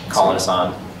calling us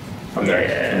on from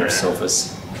their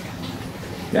sofas.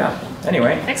 Yeah.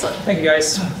 Anyway. Excellent. Thank you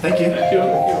guys. Thank you. Thank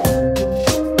you.